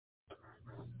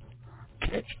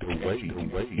Catch the wave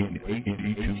in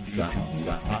 82 sound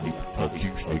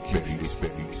acoustic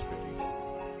space.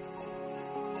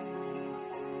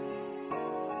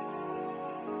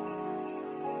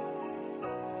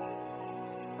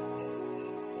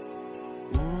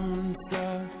 One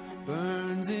star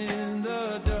burns in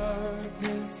the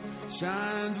darkness,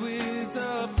 shines with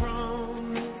a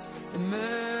promise,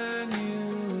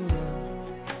 Emmanuel.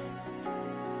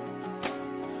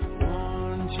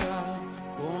 One child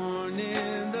born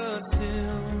in the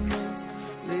stillness,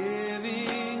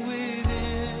 living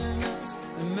within us,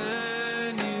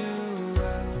 Emmanuel.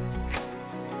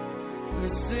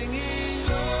 We're singing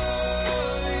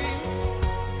glory,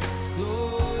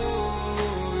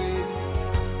 glory.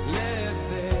 Let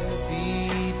there be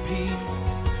peace.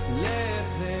 Let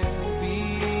there be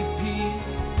peace.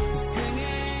 We're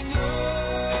singing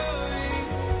glory,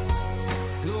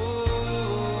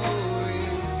 glory.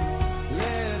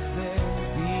 Let there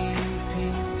be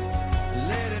peace.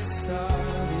 Let it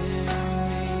start in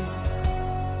me.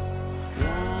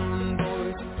 One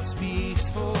voice speaks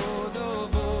for the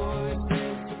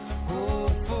voiceless,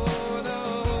 hope for the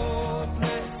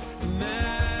hopeless,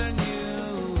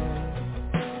 Emmanuel.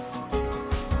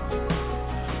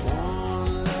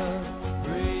 One love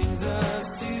brings us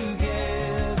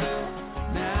together,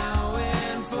 now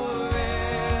and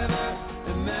forever,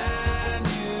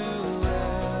 Emmanuel.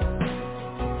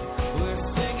 We're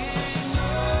singing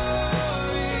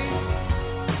glory,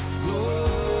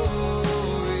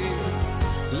 glory.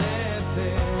 Let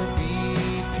there be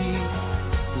peace.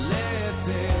 Let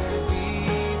there be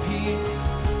peace.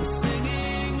 We're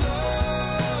singing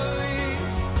glory,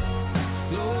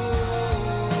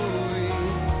 glory.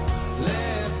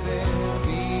 Let there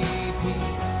be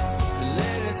peace.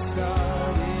 Let it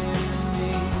start in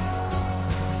me.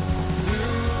 Do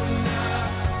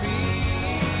not be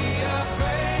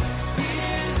afraid.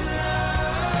 His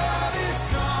love is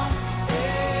strong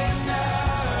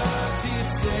enough to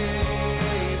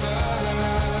save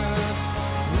us.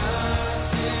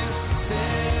 Nothing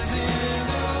stands in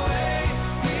the way.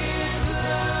 His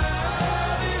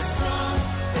love is strong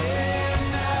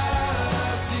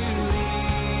enough to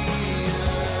lead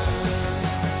us.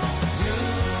 Do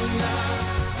not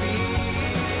be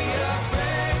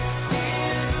afraid.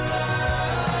 His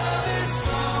love is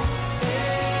strong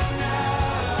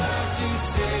enough to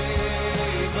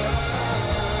save us.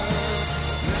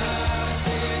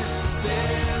 Nothing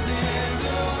stands in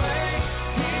the way.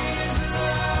 His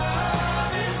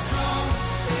love is strong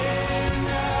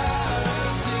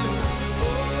enough to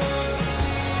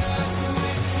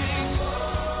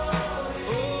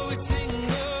we sing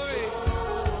glory.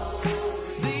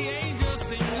 The angels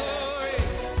sing glory.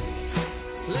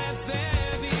 Let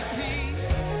there be peace.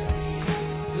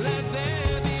 Let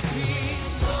there be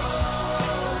peace. Oh,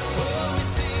 we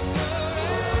sing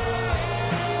glory.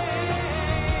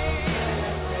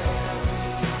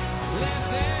 Let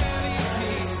there be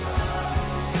peace.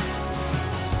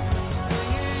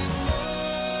 Singing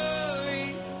glory,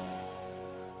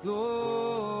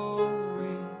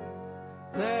 glory.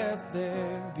 Let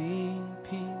there be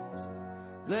peace.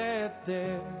 Let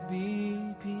there be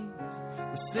peace.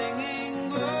 We're singing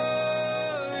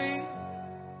glory,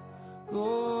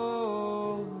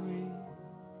 glory.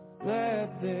 Let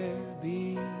there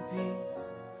be peace.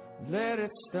 Let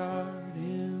it start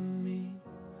in me.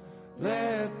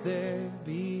 Let there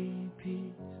be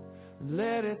peace.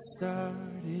 Let it start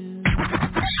in me.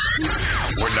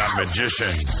 We're not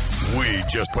magicians. We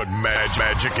just put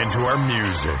magic into our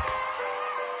music.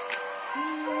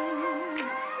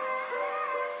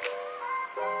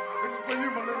 This is for you,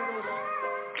 millennials.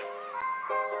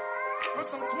 Put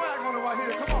some swag on it right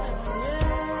here. Come on.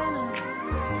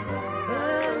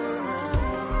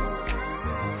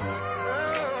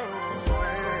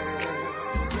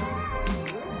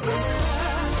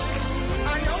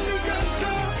 I only got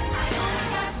time.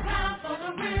 for the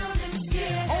realness,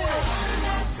 yeah. Hold it. I only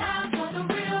got time for the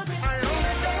realness. I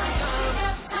only got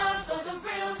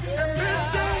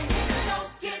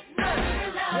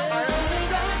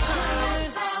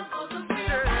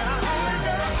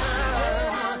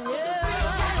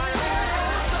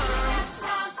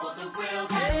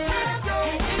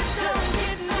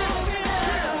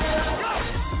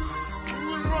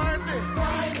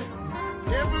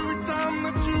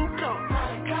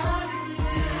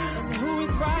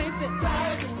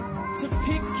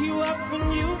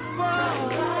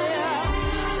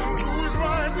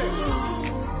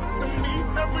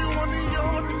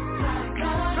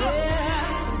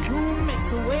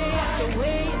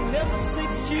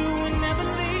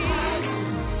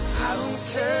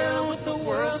care what the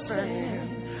world's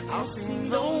saying. I'll sing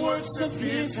the works of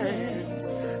his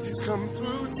hands. His come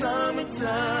through time and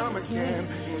time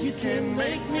again. You can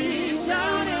make me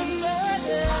doubt him.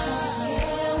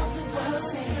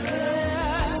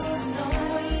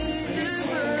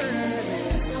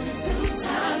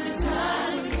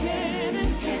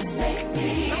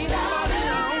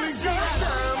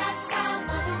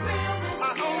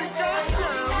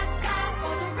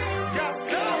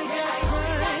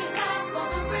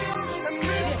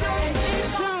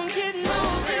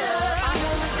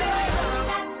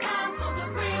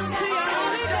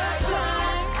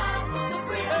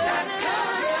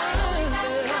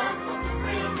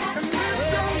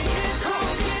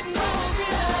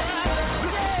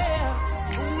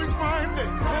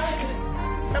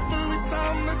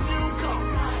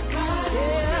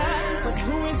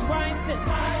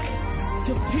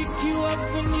 To pick you up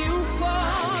when you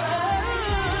fall.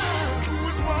 Who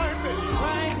is right there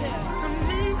to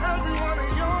meet every one of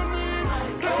your needs?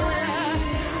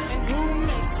 And who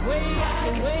makes way out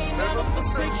the way, never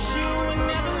forsakes you and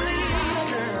never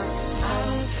leaves. I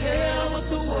don't care what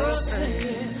the world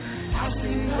says, I've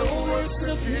seen the worst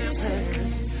of his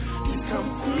hands. You come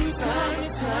through time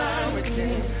and time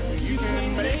again. You can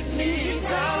make me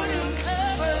doubt him.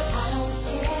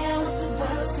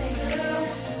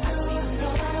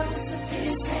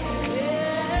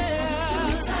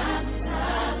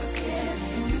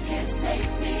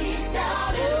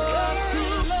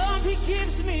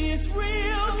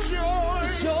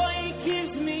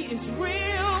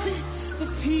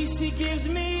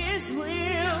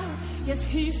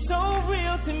 He's so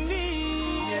real to me.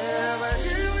 Yeah, the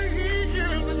healing he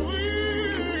gives is real.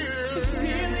 The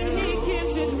feeling he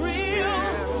gives is real.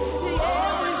 He's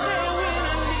always there when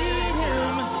I need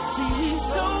him. He's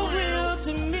so real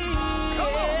to me.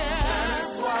 Come on.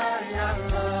 That's why I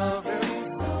love him.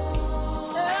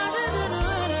 That's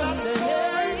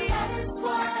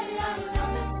why I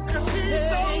love him. 'Cause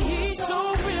he's so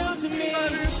real to me.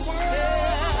 That is why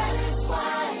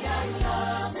I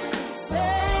love him.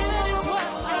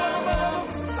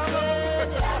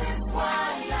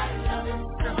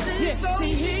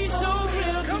 See, he's so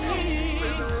real to me.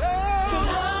 The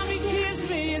love he gives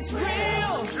me is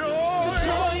real. The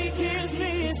joy he gives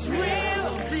me is real.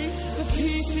 The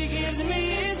peace he gives me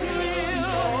is real.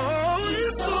 Oh,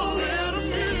 he's so real to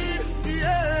me.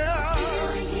 Yeah. The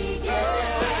healing he gives is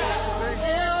real. The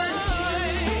healing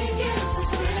he gives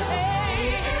is real. Hey,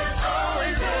 it's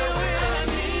always there when I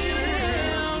need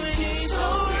him. He's so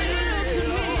real to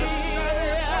me.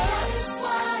 That's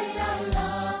why I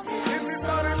love him.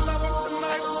 Everybody love him.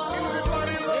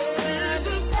 Everybody loves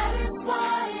Jesus. That is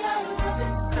why I love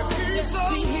him. He's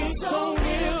so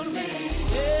real to me.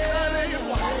 That is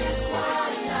why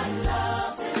I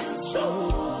love him. So,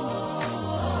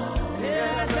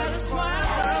 yeah, that is why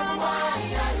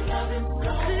I love him.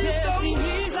 He's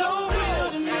so real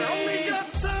to me.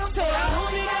 So I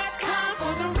only got time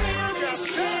for the real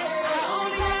shit. I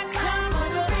only got time for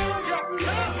the real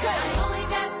shit. I only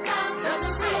got time for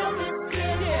the real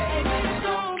shit. Yeah, and you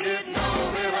don't get no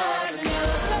without me.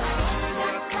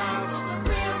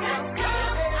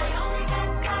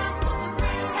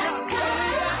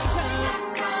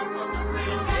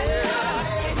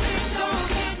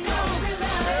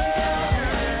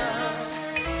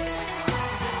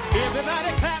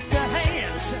 Everybody clap your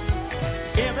hands.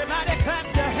 Everybody clap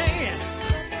your hands.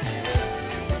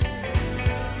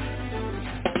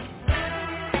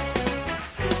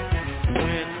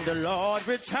 When the Lord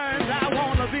returns, I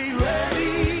want to be ready.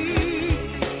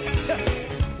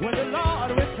 When the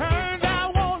Lord returns, I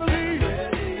want to be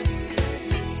ready.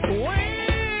 When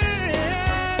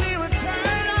he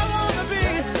returns, I want to be.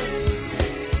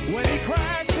 When he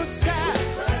cries to sky,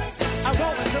 I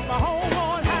want to take my home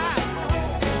on high.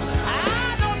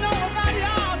 I don't know about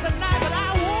y'all tonight, but I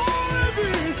want to be.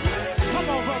 Come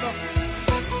on, brother.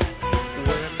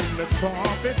 When the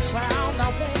trumpet sound, I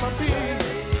want to be.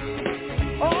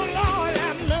 Oh, Lord,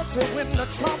 have mercy when the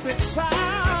trumpet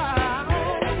sound.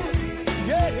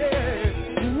 Yeah,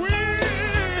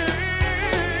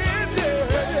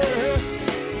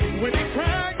 when he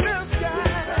cracked the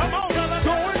sky. Come on, brother.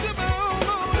 Going to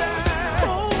moon down.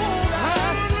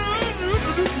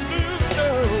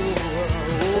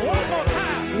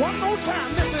 One more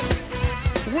time, listen.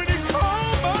 When he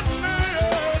called my name,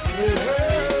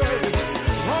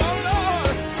 oh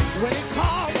Lord, when he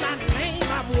called my name, I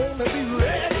want to be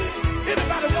ready.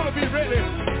 Anybody want to be ready?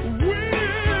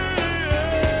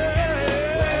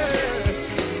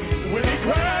 When he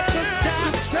cried the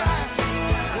sky,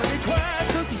 when he cried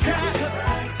the sky,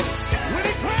 when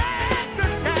he cried the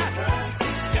sky,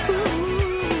 ooh,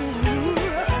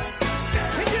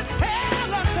 can you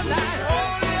tell us tonight?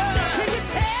 Can you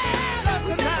tell us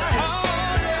tonight?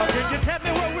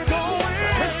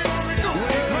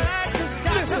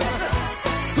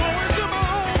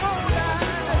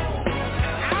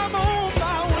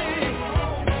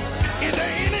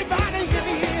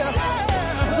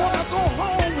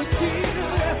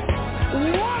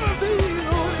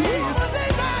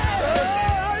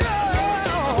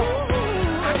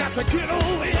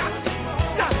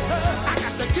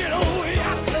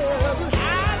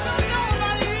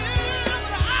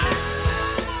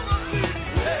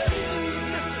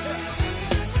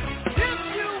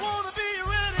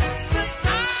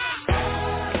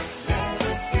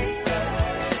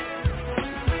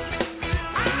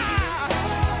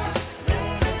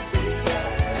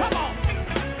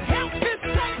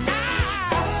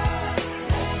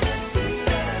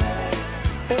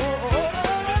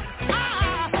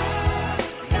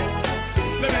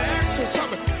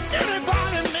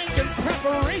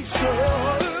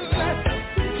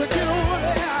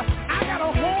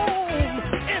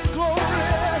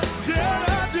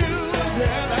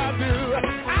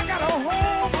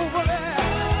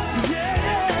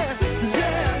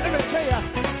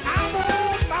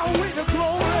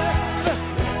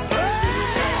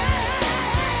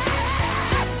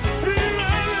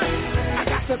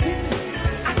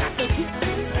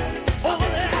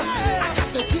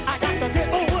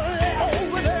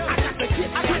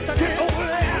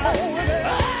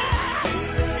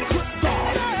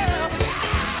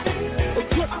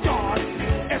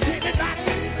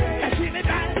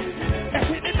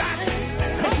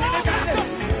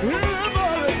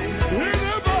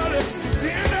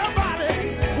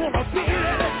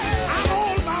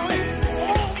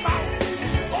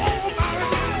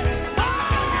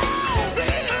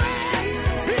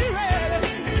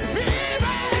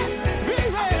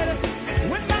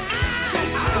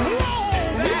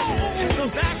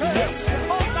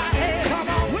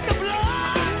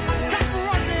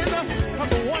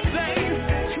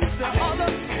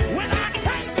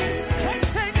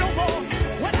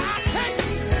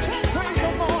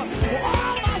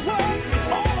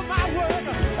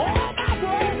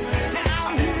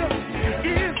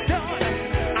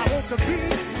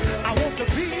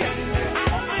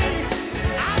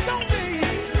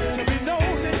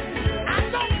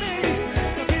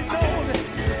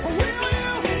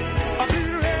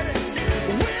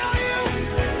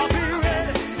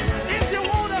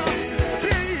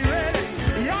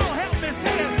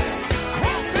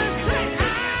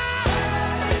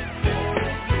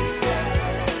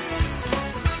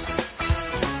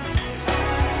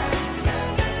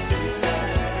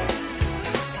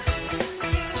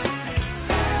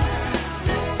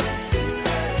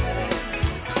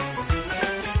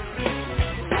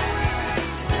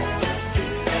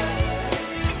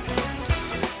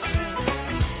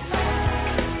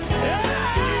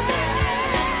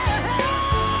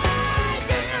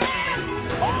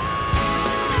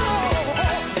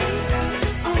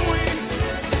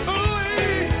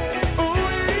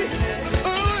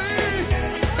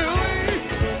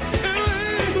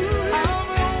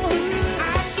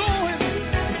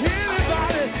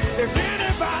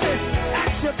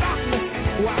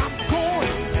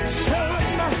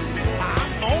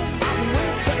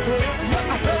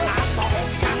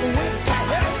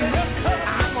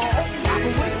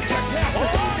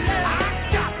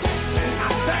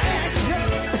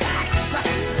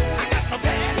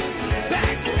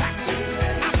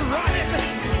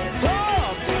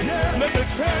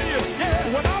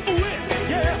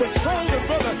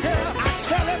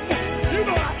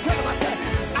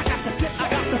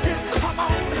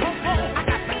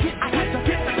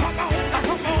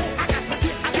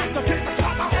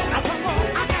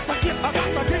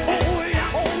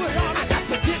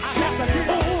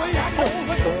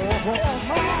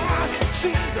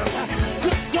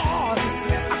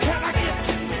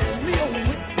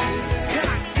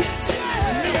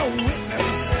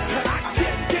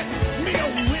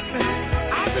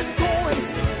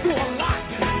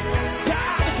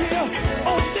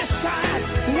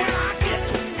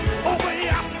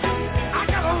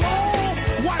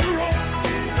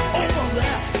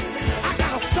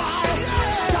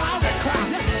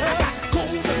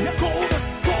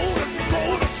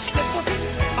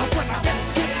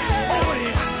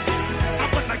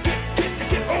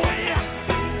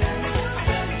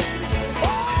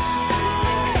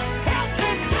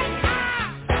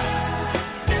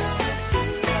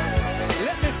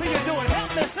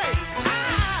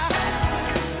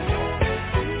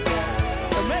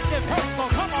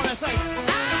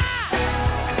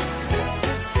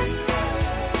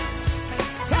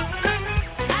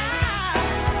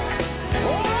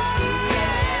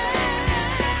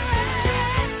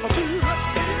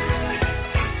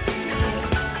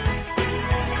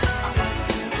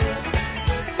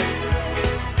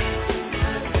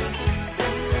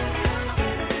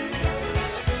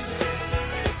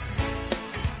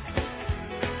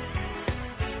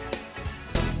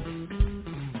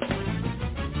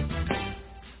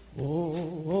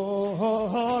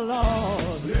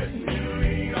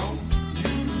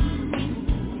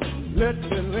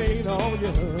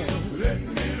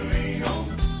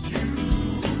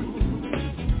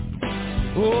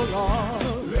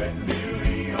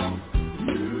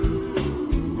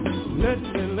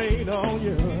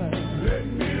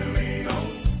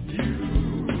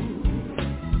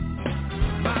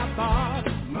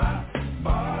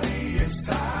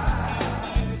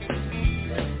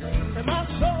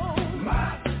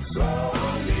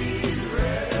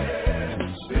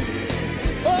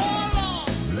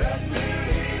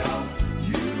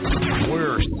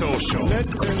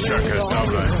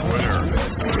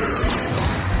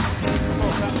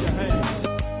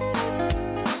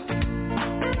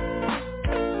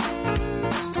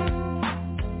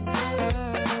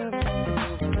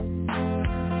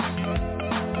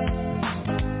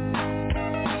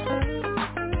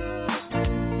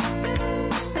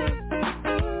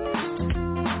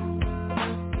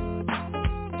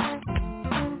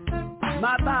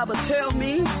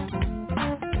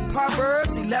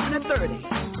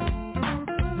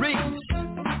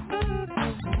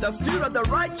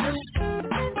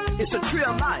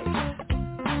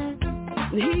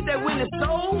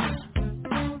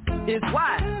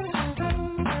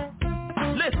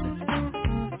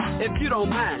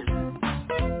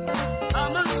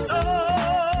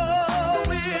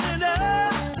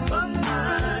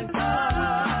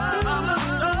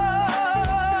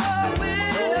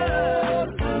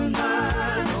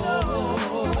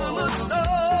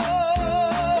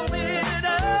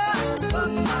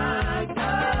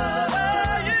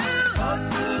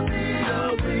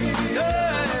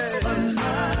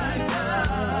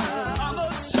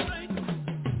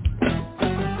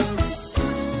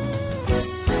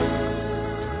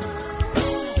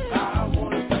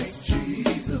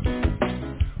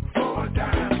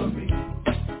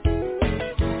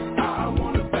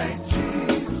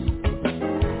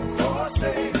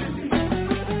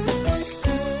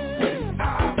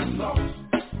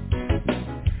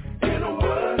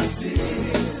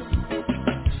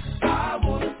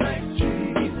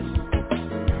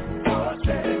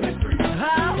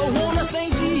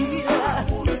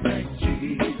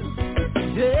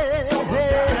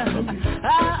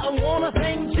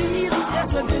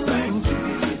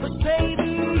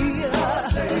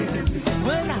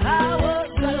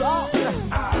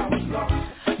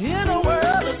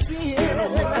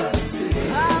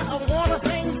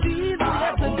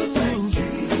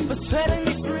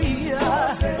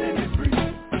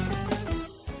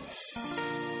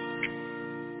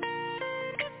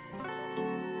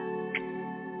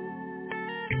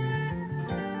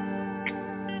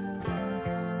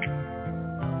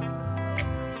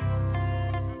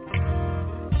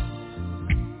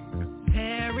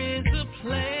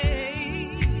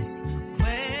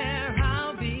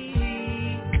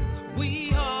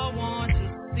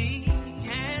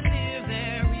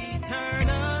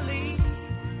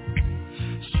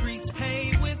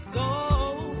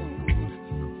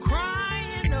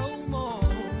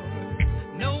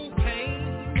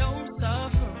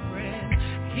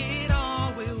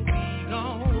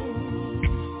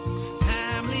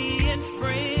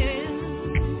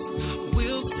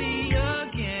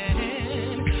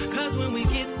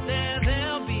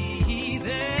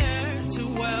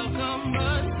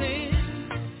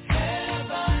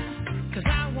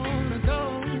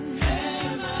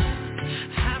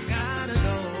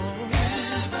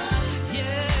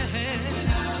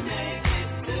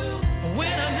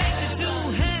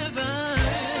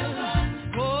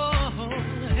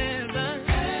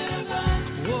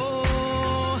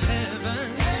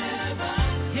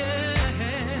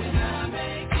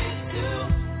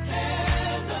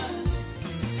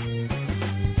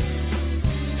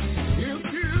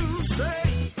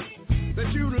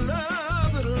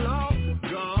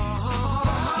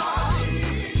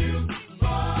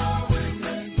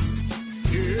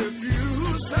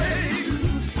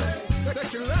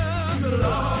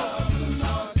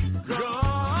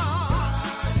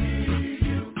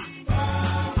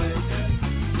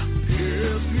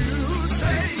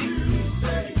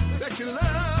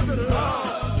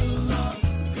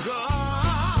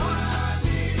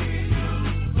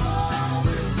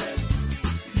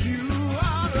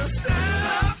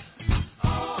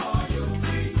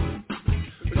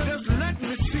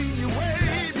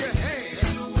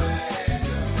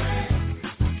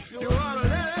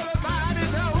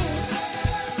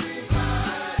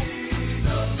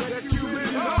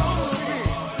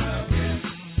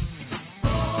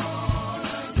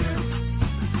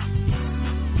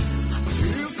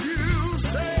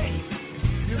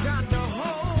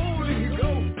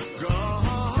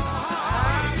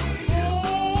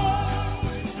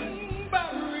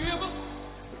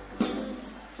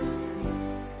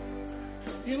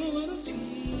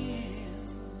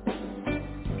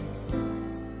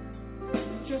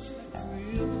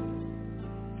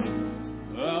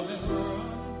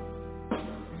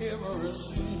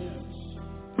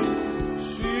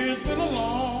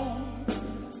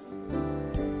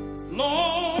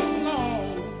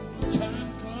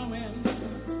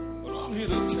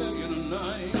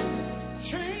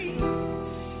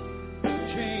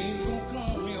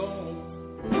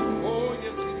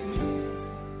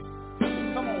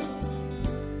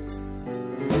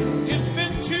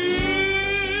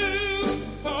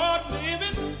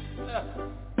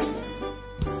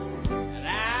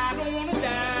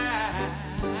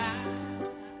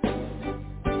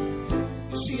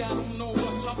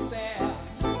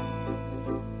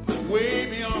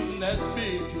 that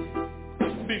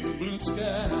big blue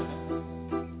sky.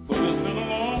 But it's been a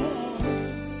long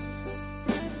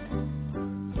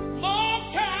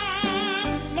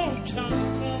time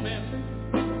coming.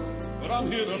 But I'm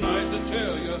here tonight to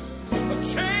tell you a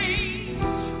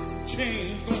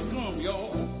change gonna come,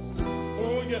 y'all.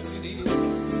 Oh yes it is.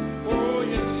 Oh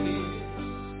yes it is.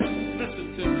 Listen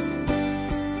to me.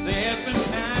 There's been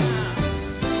times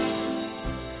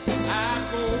I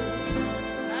go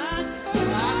to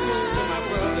my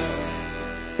brother.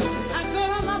 I go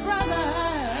to my brother.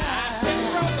 I say,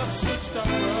 brother, sister,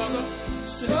 brother.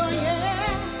 Oh yeah.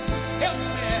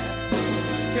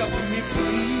 Help me,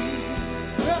 please.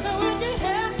 Brother, would you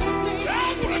help me, please?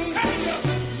 I'm gonna tell you.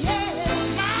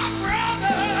 Yeah. My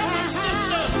brother,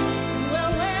 sister.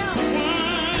 Well.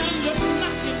 Wind up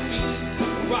knocking me.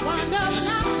 Wind up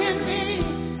knocking me.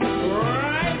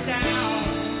 Right down.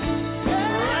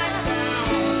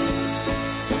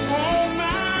 On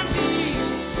my knees.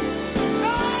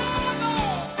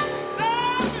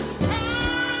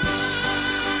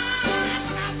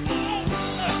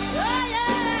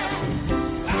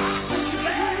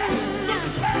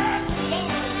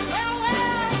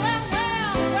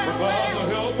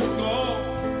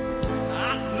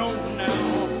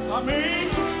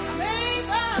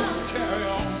 Carry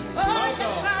on. My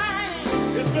God.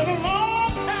 It's been a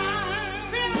long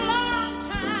time.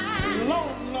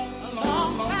 Long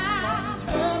time.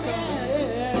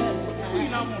 But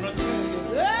Queen, I want to tell you.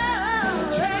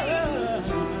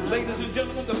 Ladies and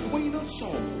gentlemen, the Queen of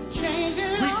Soul.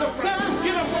 Rita Franklin,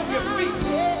 get up on your feet.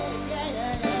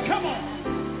 Come on.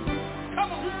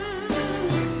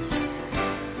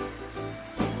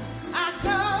 I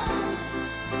go.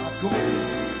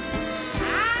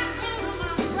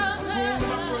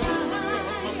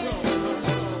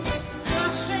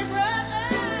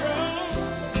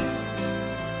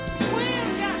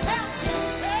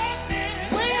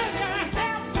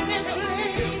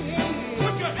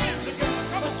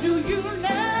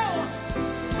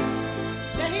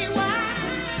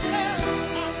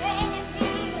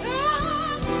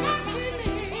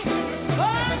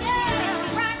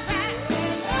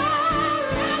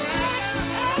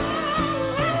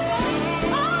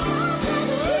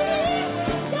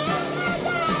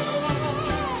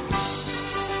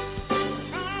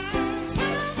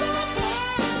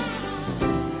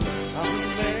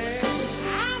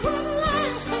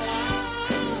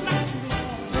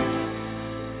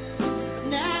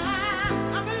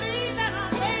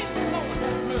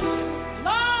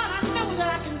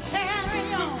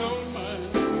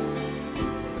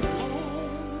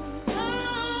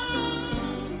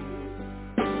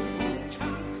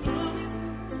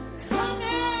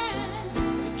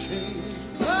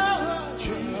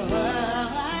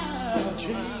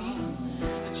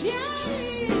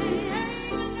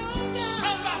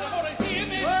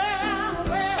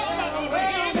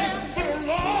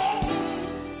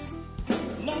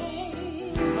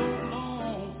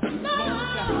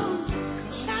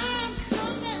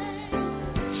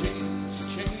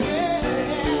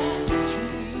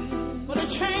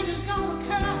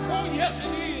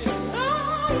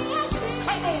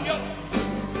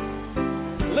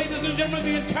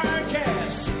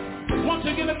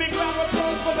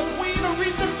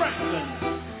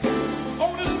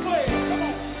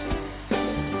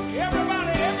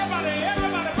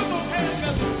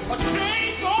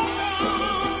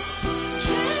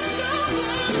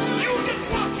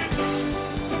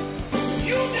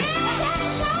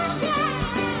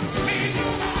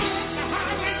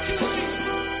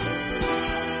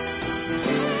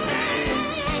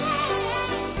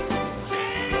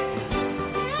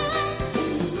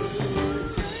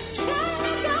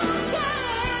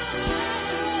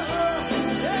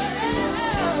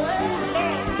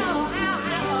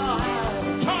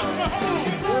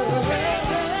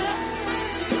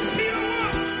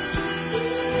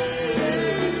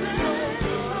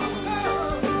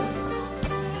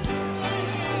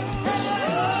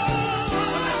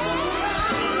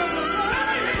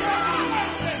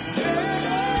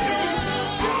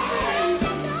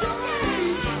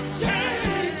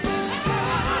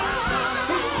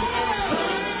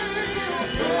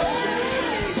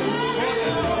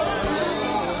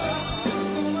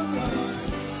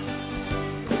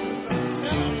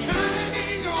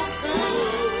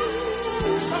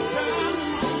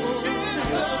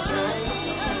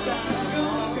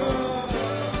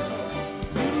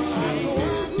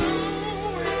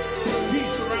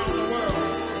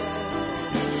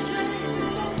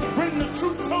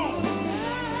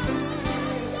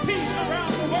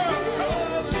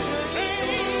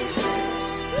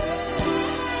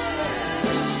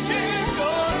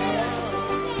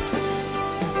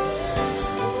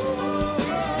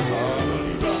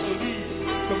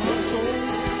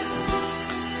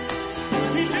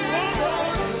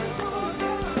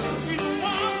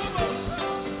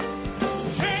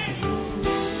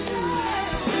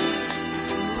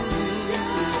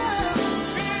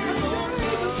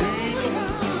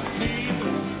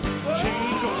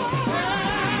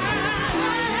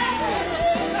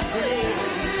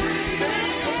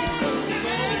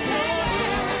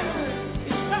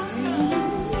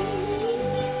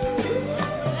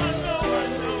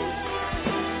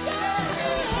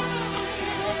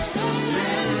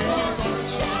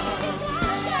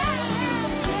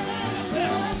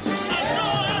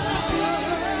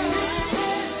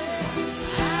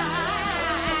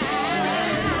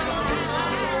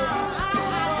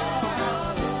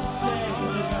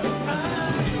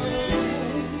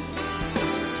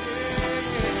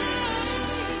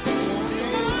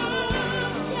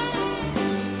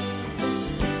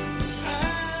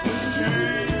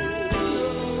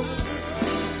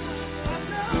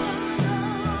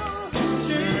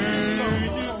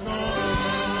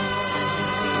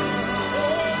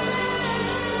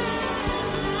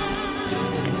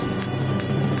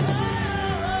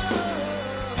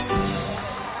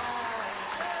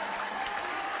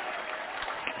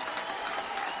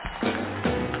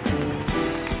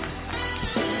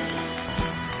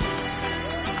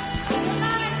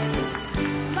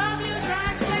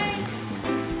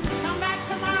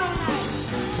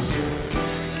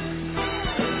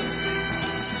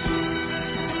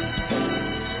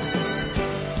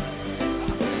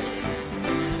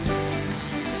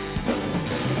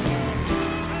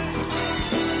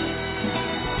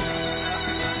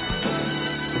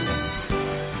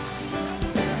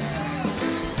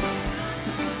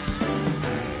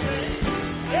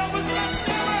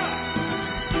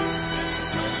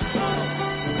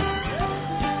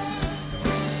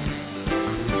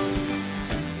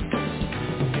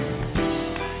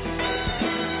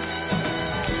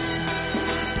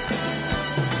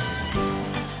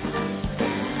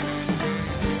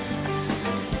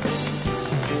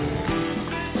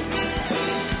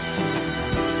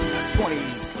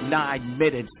 9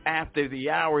 minutes after the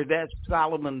hour. That's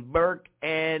Solomon Burke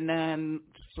and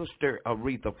Sister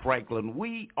Aretha Franklin.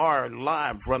 We are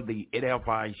live from the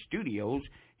NFI studios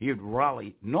here in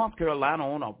Raleigh, North Carolina,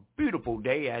 on a beautiful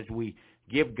day as we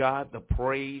give God the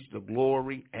praise, the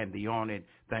glory, and the honor.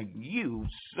 Thank you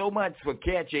so much for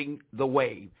catching the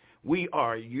wave. We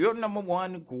are your number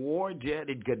one gorgeous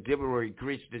and contemporary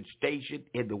Christian station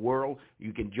in the world.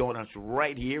 You can join us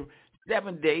right here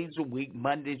 7 days a week,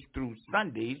 Mondays through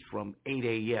Sundays from 8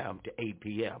 a.m. to 8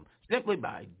 p.m. simply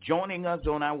by joining us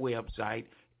on our website,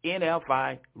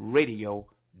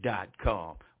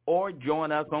 NFIradio.com, or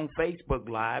join us on Facebook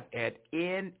Live at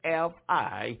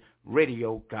NFI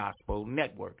Radio Gospel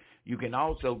Network. You can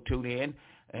also tune in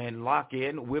and lock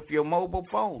in with your mobile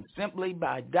phone simply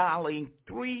by dialing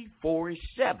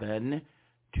 347-215-8049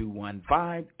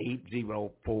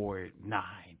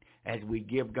 as we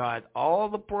give God all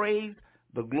the praise,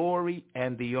 the glory,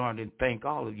 and the honor. And thank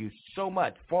all of you so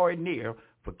much far and near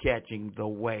for catching the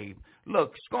wave.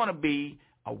 Look, it's going to be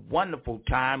a wonderful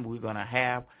time we're going to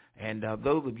have. And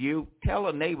those of you, tell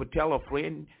a neighbor, tell a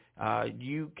friend,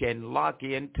 you can lock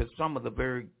in to some of the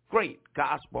very great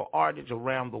gospel artists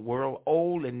around the world,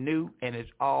 old and new, and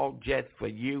it's all just for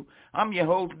you. I'm your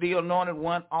host, the Anointed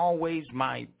One. Always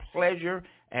my pleasure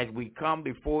as we come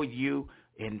before you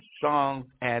in songs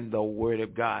and the Word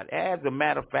of God. As a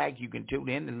matter of fact, you can tune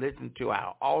in and listen to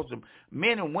our awesome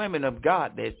men and women of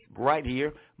God that's right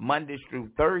here Mondays through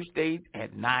Thursdays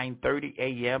at 9:30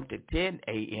 a.m. to 10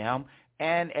 a.m.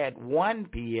 and at 1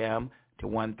 p.m. to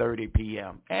 1:30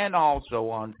 p.m. and also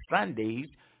on Sundays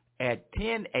at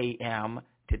 10 a.m.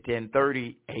 to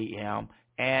 10:30 a.m.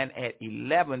 and at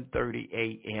 11:30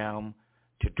 a.m.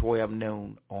 to 12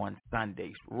 noon on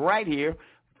Sundays. Right here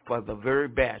for the very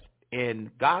best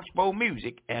in gospel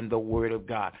music and the Word of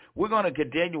God. We're going to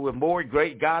continue with more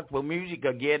great gospel music.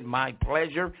 Again, my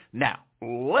pleasure. Now,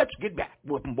 let's get back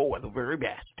with more of the very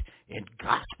best in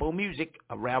gospel music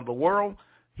around the world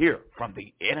here from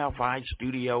the NFI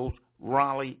studios,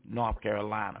 Raleigh, North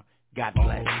Carolina. God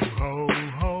bless you. Ho,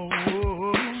 ho,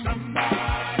 ho,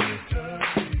 somebody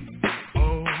touch me.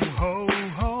 Ho, ho,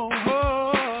 ho, ho,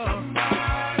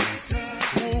 somebody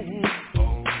touch me. Ho,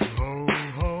 ho, ho,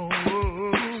 ho,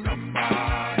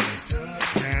 somebody touch me.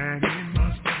 And it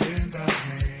must have been the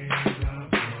hands of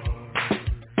the Lord.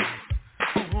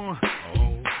 Ho,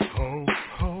 ho,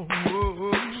 ho, ho,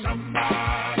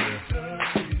 somebody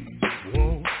touch me.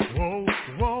 Whoa, whoa,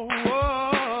 whoa, whoa.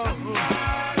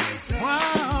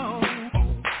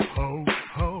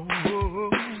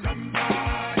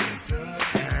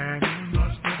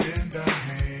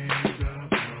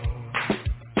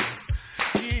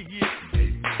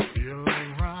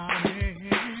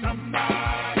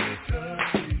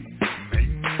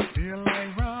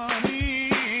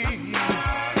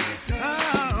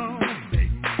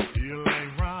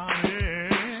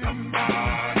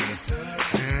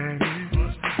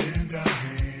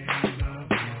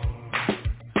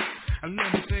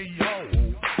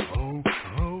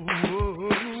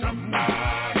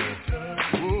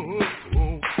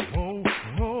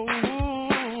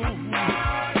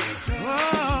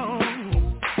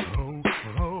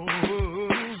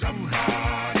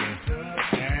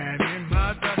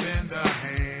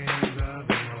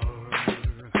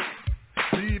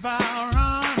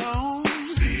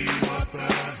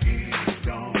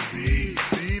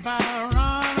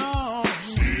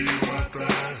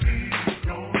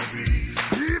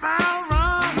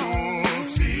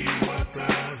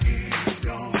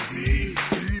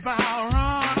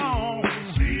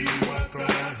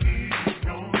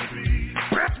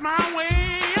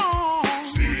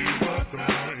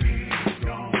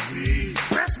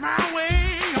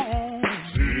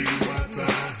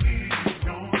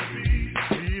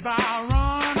 Bye.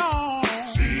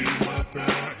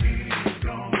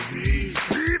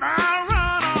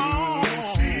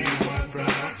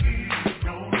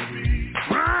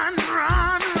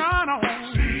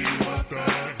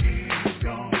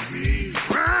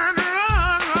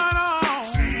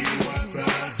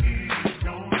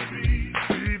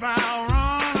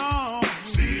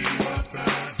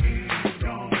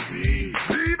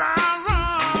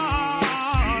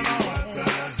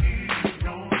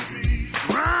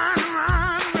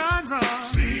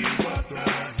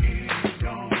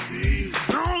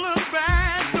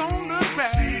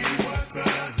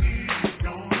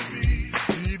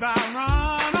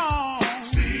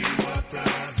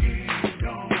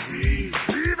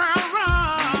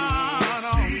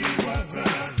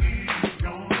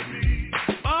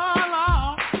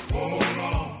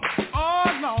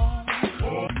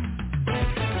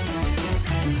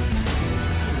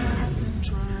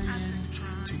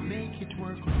 make it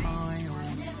work on my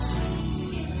own.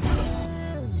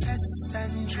 Tests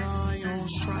and trials,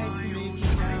 strife make me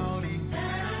doubt him.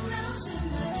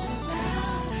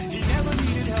 He never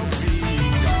needed help me.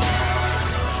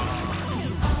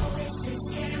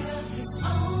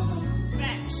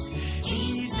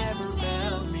 He's never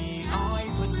failed me. I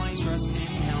put my trust in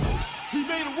him. He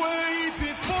made a way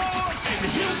before,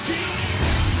 and he'll keep.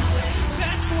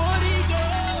 That's what he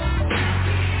does.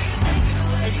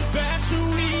 And that's who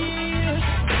he is.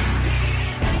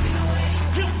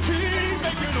 He'll keep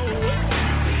making a way.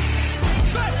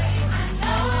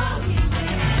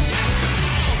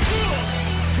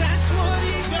 That's what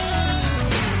he does.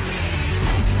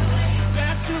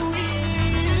 That's who he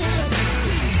is.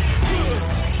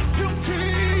 He'll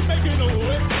keep making a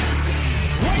way.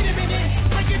 Wait a minute,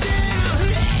 break it down.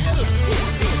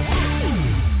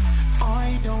 I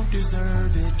don't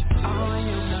deserve it. I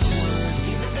am not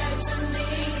worthy.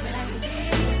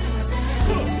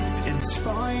 In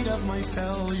spite of my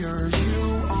failures,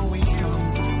 you always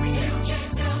come through.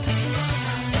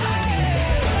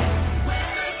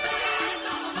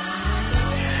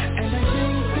 And I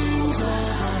think things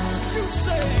over. You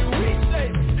say, we say,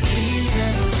 he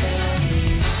never failed me.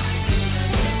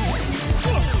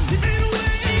 He made a way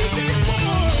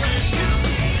before.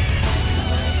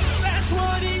 That's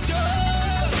what he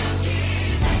does.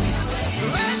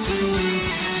 That's who he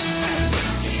is.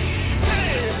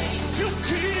 Hey, you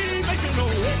keep making a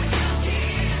way.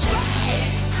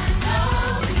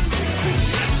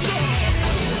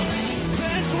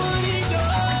 That's what he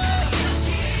does.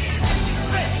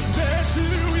 Hey, that's who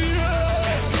he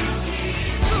is.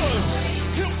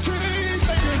 You keep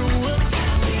making a way.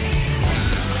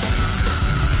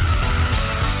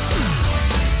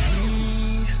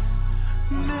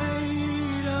 He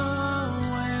made a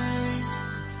way.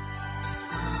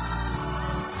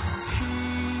 He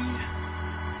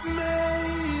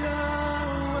made a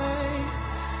way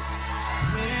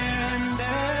when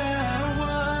there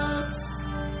was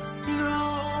no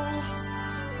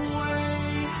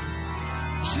way.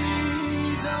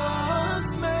 Jesus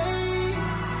made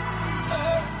a.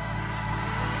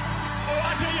 Oh,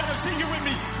 I dare y'all to sing it with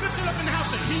me. Lift it up in the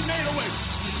house and he made a way.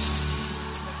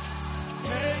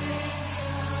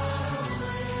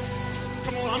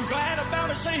 Come on, I'm glad about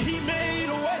it. Say he made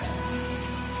a way.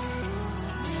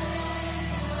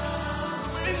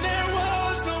 And there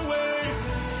was no way.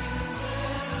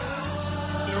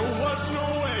 There was no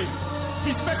way.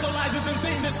 He specializes in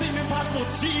things that seem impossible.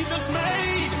 Jesus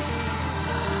made.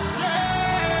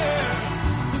 Yeah.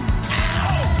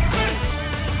 Ow! Hey!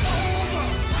 Over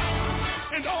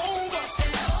and over.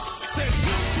 Said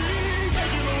he'll keep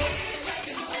making a way.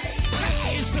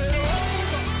 Hey, said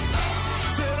over.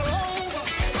 Said over.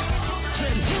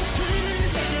 Said he'll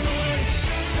keep making a way.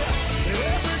 And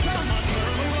every time I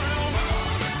turn around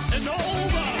and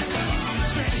over,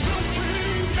 said he'll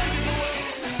keep making a way.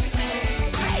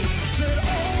 Hey, said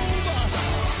over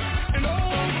and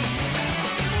over.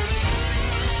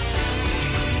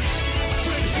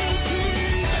 Said he'll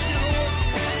keep making a way.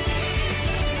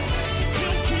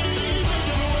 He'll keep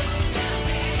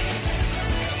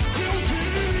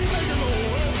making a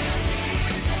way.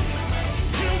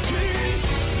 He'll keep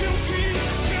making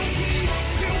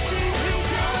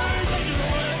a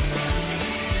way.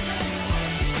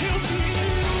 He'll keep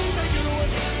making a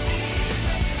way.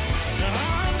 Now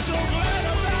I'm so glad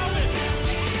about it.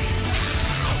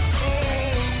 Oh.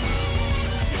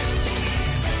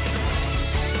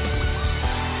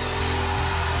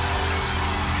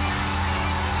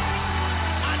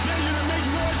 I dare you to make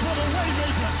noise for the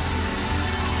Waymaker.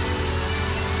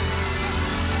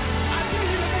 I dare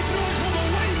you to make noise for the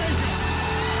Waymaker.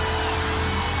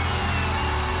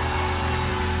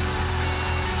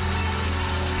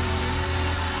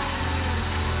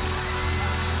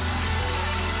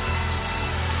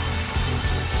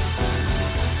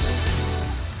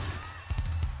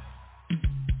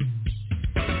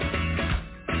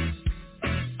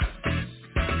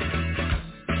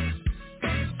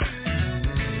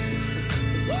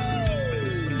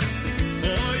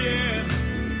 Oh yeah,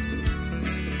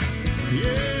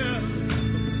 yeah.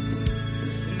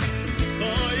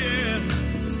 Oh yeah,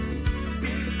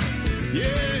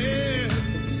 yeah.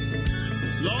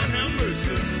 Lord have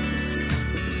mercy.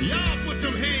 Y'all put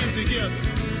some hands together.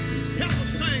 Help us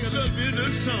sing a little bit of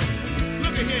this song.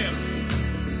 Look at here.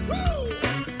 Woo!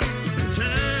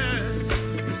 Time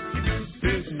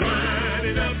is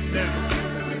winding up now.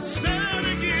 Start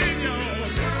again, y'all.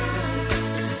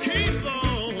 Keep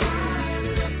on.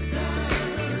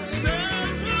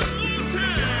 Start one more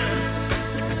time.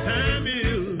 Time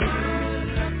is.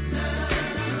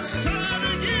 Start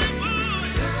again, boy.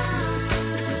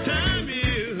 Time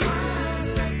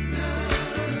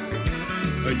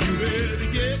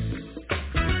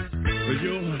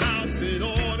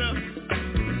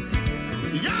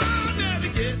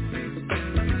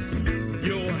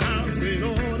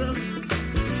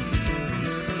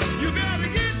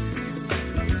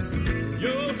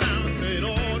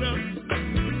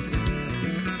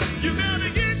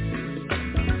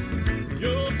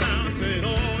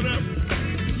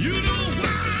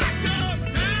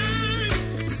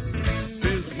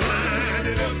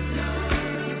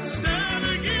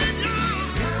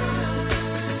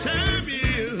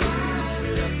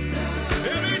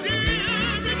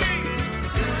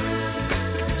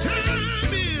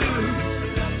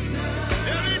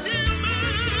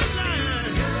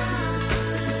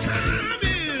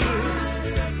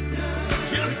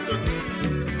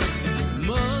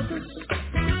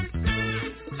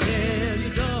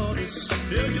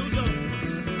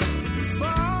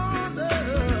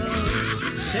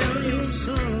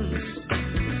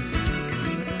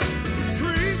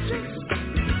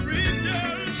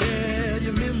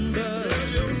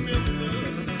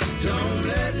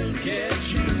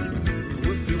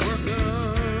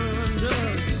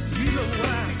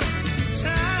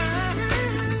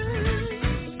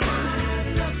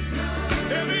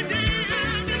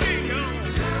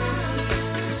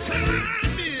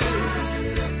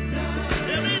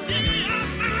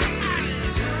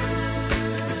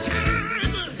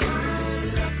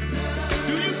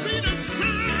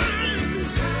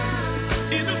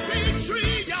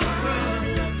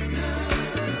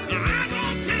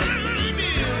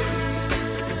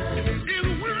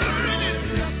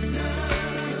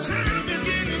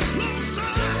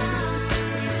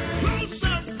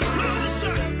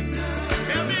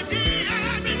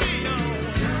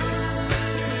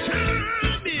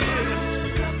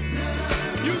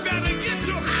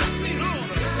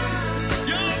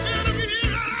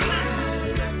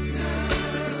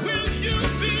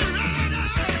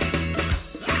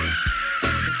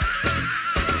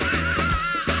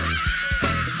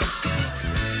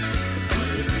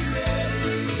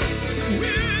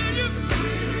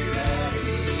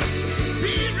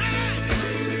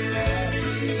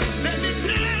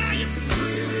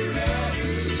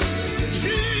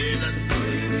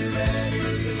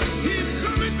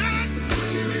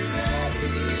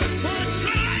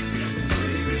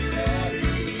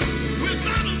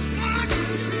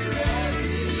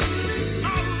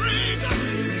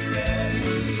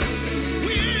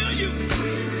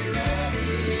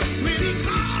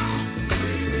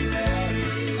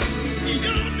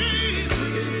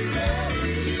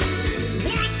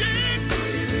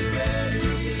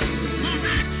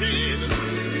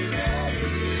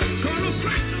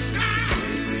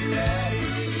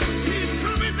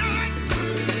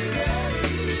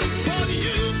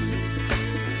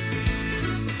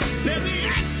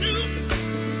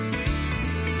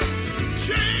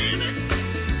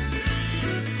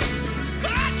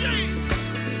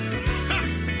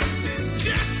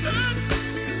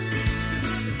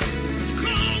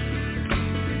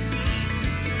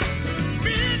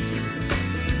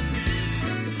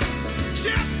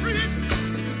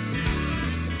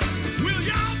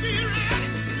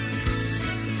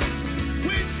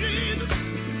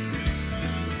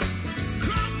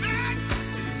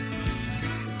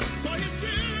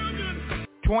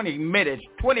 20 minutes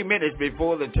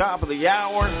before the top of the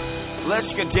hour. Let's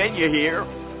continue here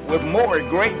with more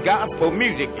great gospel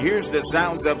music. Here's the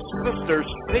sounds of Sister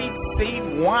C.C.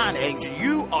 Winans.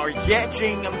 You are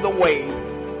catching the wave.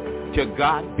 To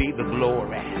God be the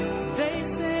glory. They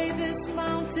say this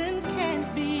mountain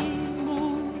can't be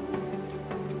moved.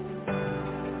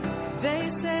 They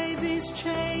say these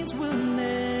chains will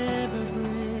never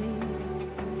break.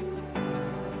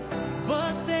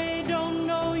 But they don't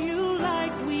know you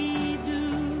like we do.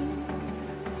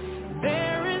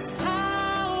 There is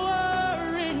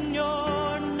power in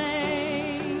your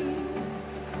name.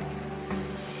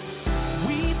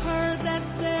 We've heard that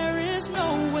there is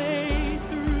no way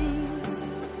through.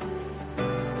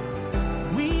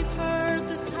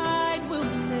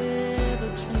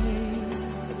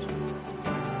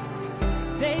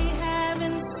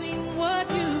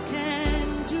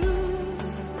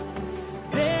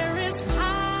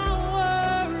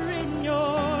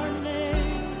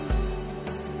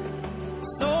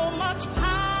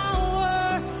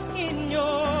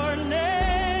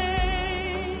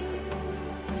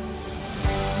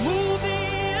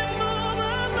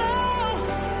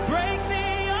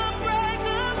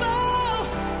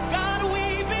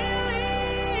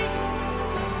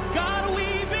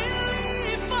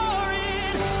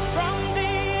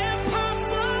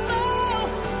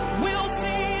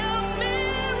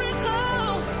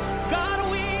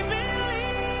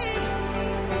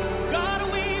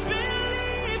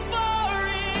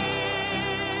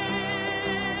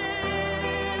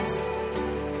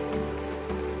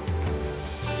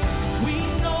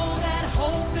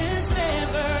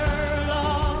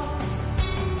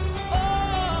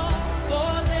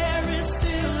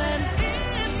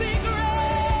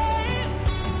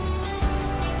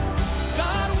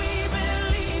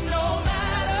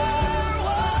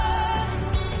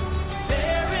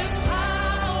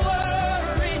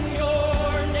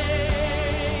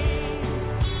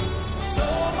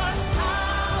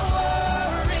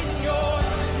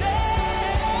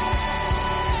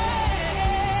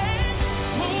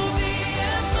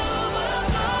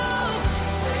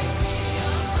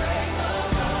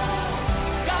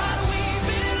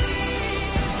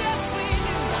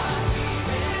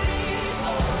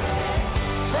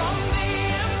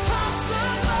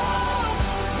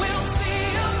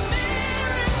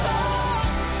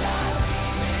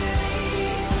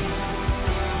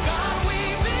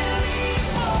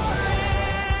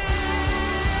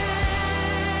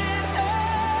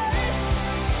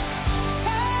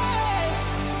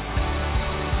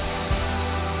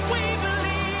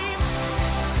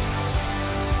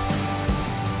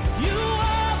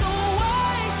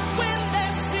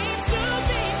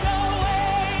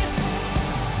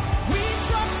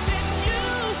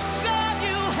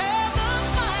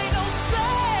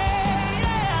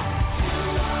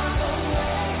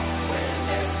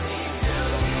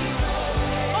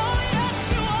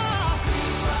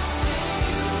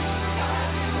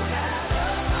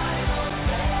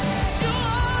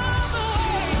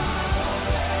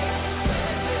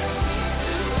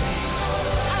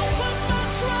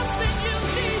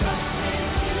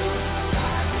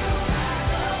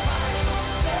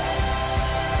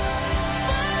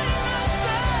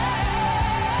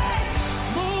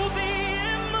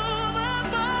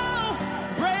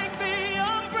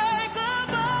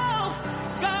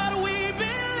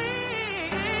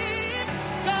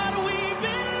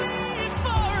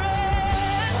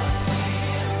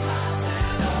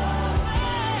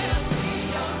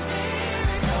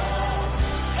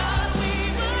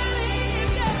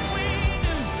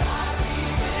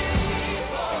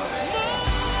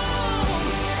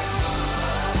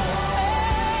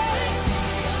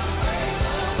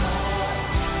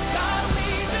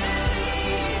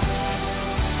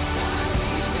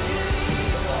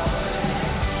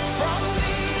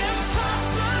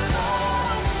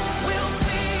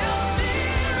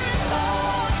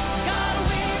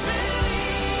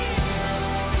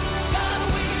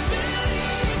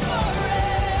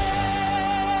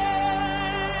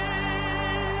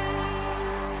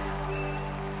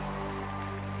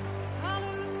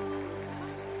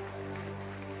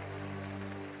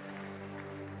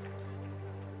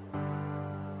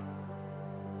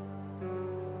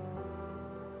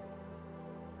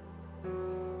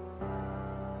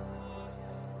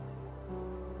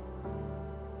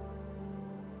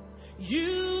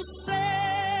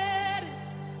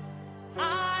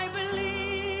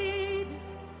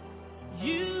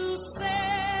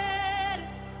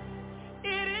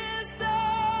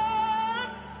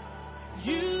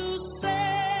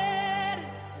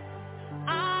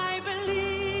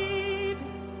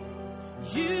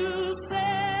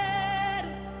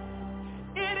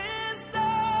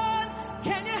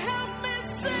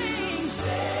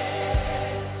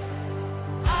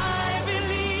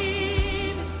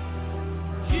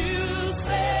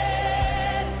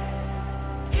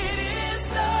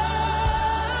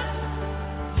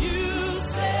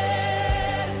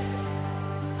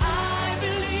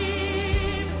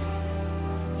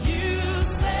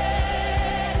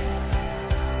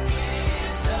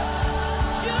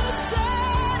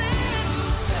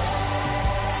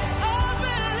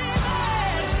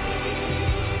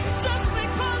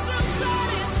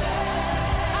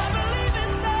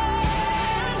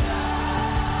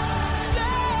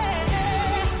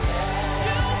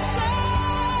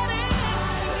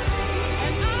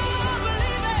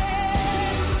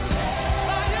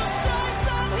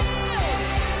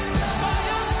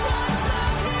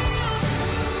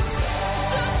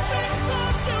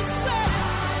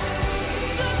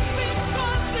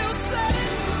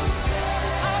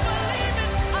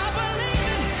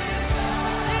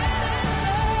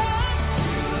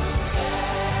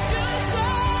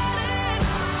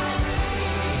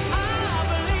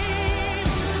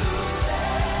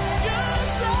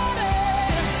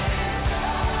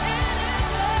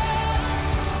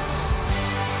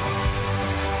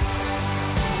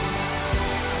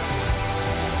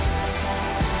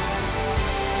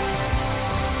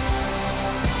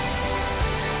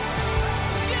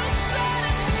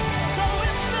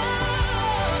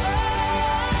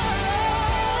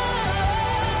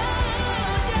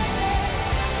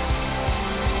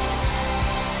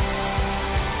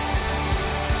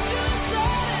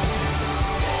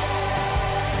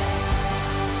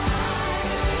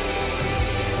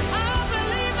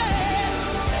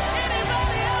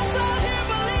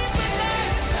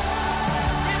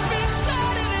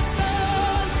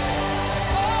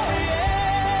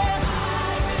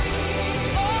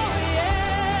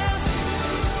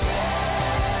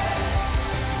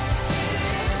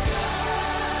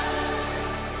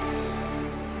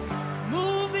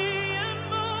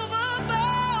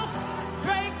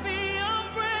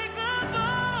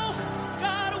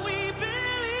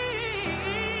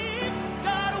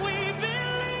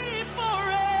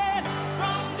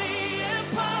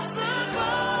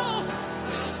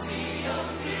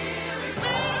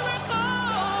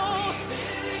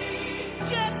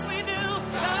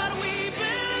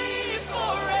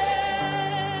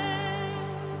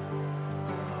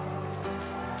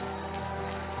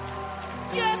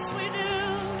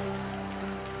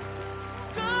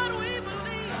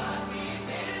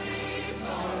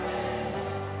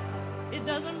 It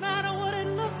doesn't matter what it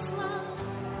looks like.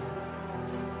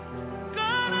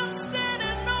 God, I'm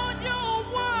standing on your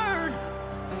word.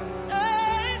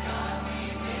 Hey. God, we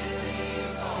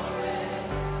believe for it.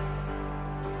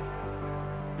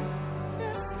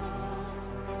 Yes, Lord.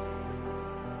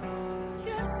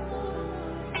 Yes, Lord.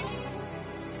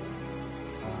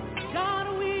 God,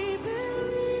 we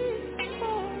believe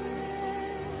for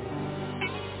it.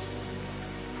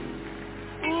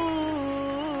 Ooh.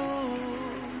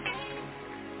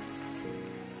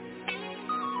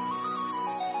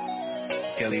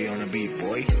 Kelly on the beat,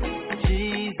 boy.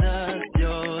 Jesus,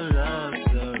 your love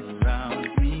surrounds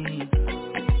me,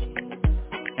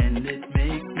 and it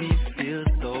makes me feel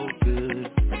so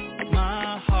good.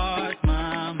 My heart,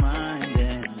 my mind,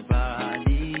 and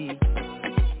body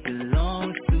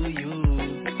belongs to you,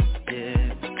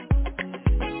 yeah.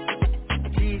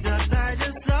 Jesus, I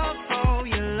just love how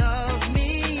you love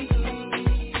me,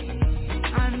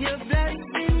 and you're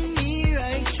blessing me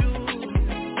right through,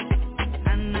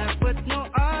 and I put no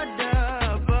other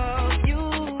above you,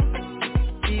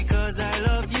 because I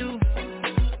love you.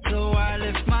 So I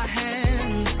lift my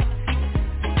hands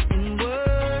in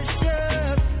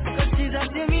worship, 'cause Jesus,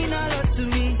 you mean a lot to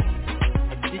me.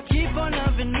 You keep on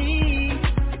loving me.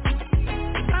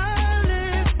 I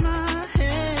lift my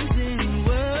hands in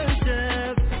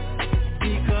worship,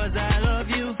 because I love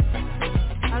you.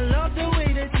 I love the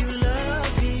way that you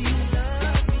love me.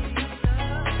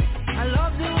 I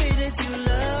love the way that you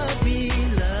love me,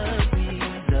 love me,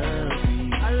 love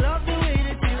me. I love the way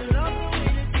that you love me.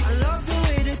 I love the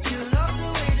way that you love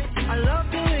me. I love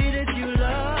the way that you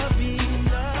love me,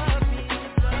 love me,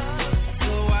 love.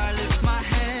 So I lift my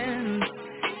hands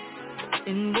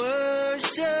in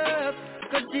worship,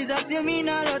 'cause Jesus, you mean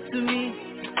a lot to me.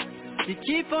 You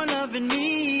keep on loving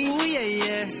me, ooh yeah,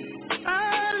 yeah.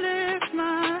 I lift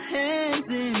my hands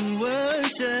in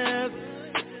worship,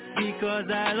 because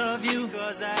I love you,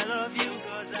 'cause I love you,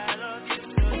 'cause I love you,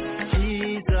 'cause I love you.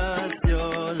 Jesus,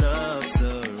 your love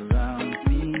surrounds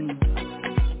me.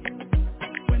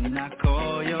 When I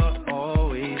call, you're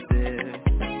always there.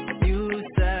 You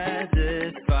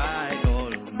satisfy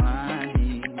all of my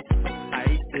needs.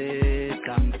 I say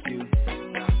thank you.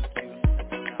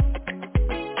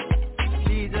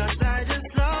 Jesus, I just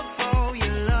love how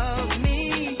you love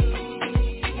me,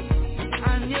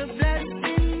 and you're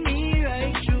blessing me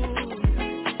right through,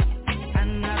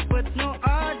 and I put no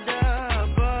other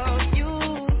above you,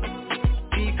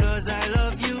 because I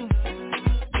love you.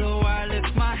 So I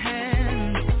lift my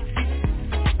hands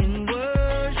in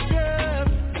worship,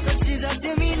 'cause Jesus,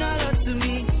 you mean a lot to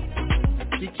me.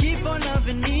 You keep on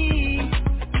loving me.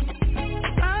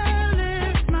 I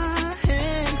lift my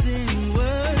hands in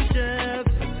worship,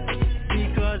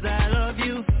 because I love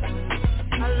you.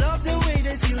 I love the way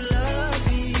that you love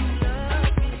me.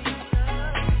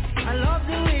 I love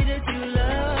the way that you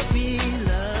love me,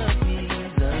 love me,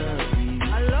 love me.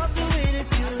 I love the way that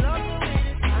you love me.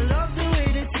 I love the way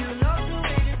that you love me.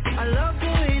 I love the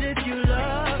way that you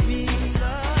love me,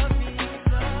 love me,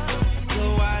 love. So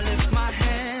I lift my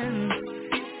hands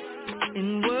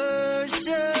in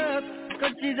worship,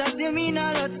 'cause Jesus, you mean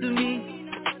a lot to me.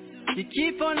 You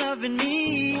keep on loving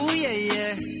me, ooh yeah,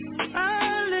 yeah.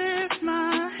 I lift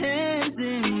my hands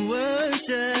in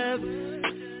worship,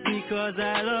 because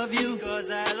I love you, 'cause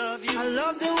I love you. I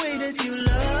love the way that you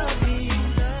love me.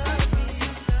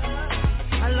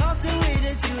 I love the way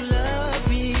that you love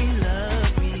me,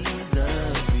 love me,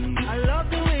 love me. I love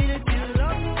the way that you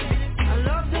love me. I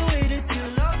love the way that you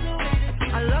love me.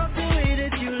 I love the way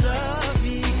that you love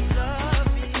me, love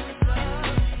me, love.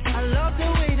 I love the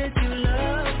way that you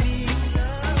love me,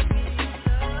 love me,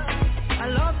 love. I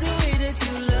love the way that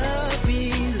you love me,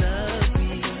 love me,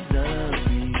 love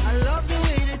me. I love the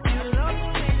way that you love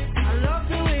me. I love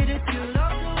the way that you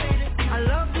love me. I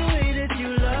love the way that you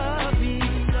love me,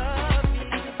 love me,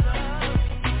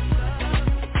 love.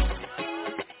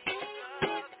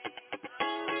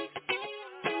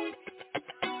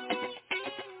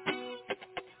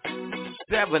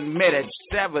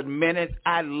 7 minutes.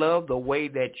 I love the way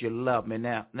that you love me.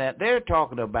 Now they're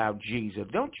talking about Jesus.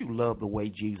 Don't you love the way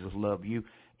Jesus loved you?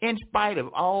 In spite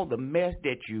of all the mess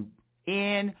that you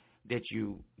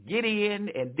get in,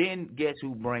 and then guess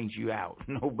who brings you out?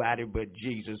 Nobody but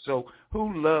Jesus. So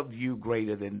who loved you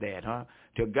greater than that, huh?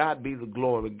 To God be the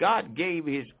glory. God gave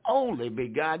his only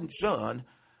begotten Son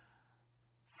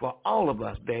for all of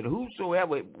us, that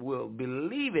whosoever will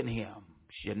believe in him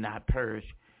should not perish,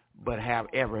 but have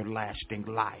everlasting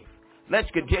life. Let's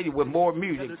continue with more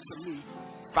music.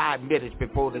 5 minutes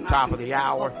before the top of the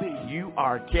hour, you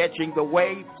are catching the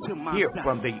wave here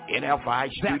from the NFI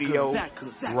studio,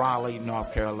 Raleigh,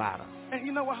 North Carolina. And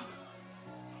you know what?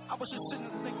 I was just sitting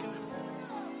there thinking,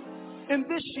 in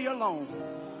this year alone,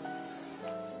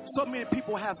 so many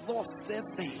people have lost their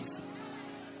faith.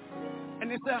 And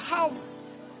they said, how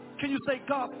can you say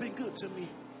God's been good to me?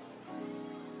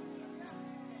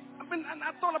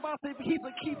 I thought about it. He's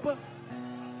a keeper.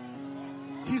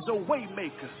 He's a way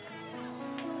maker.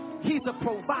 He's a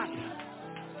provider.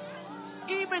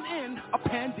 Even in a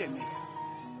pandemic.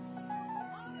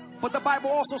 But the Bible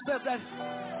also says that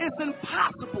it's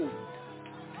impossible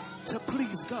to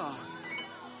please God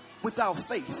without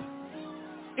faith.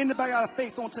 Anybody got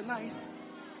faith on tonight?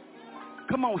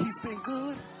 Come on, he's been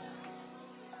good.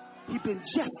 He's been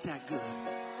just that good.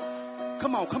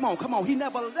 Come on. He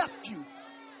never left you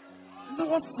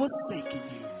nor forsaken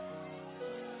you.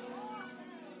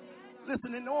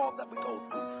 Listen, in all that we go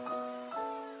through,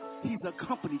 he's a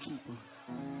company keeper.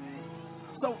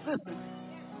 So listen,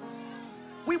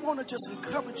 we want to just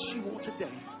encourage you on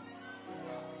today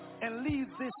and leave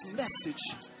this message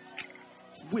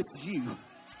with you.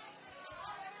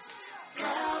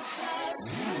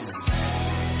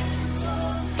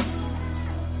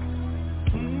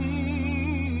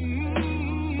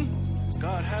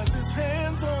 God has his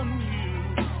hands on you,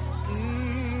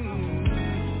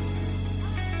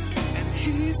 and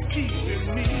he's keeping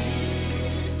me.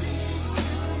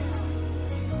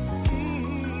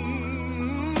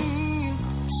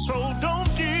 So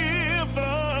don't give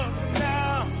up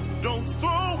now, don't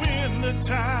throw in the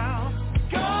towel.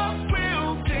 God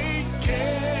will take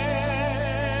care.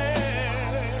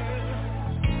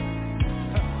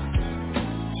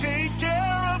 Take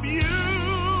care of you.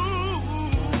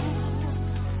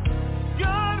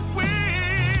 God will.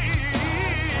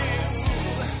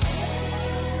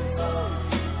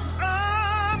 I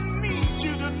need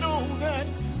you to know that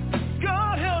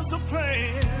God has a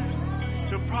plan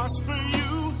to prosper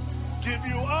you, give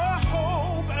you a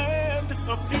hope and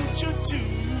a future too.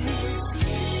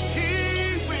 He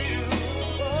will.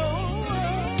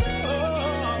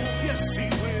 Yes, he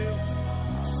will.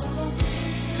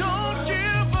 Don't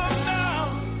give up now.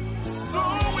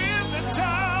 Throw in the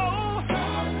towel.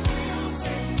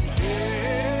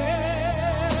 Yeah,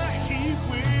 he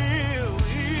will.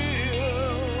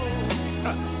 He'll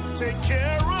take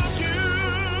care of you.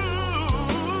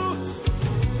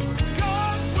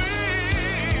 God will.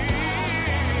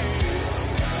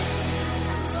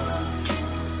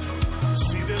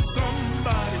 See, there's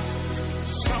somebody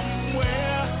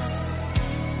somewhere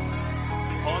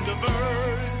on the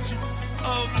verge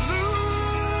of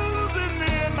losing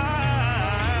their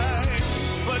mind,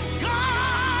 but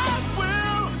God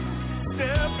will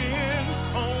step in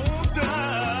on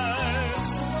time.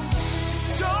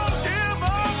 Don't give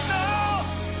up now.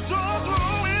 Don't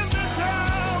throw in the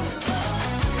towel.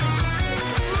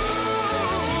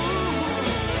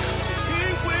 He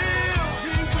will.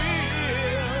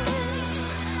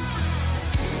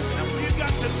 Now we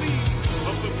got to leave,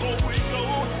 but before we go,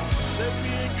 let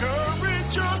me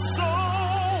encourage your soul.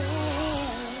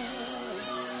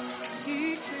 He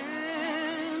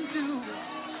can do it.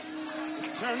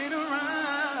 Turn it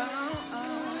around.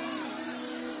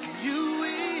 You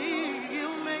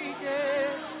will make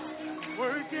it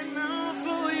working out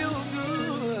for your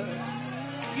good.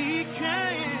 He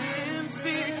can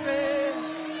fix it.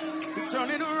 Turn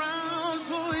it around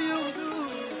for your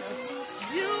good.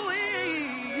 You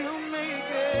will make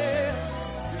it.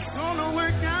 It's gonna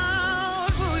work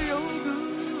out for your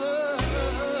good.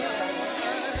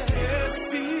 Yes,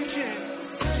 he can.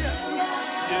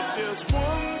 If there's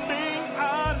one thing I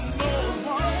know,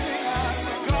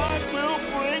 God will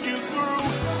bring you through.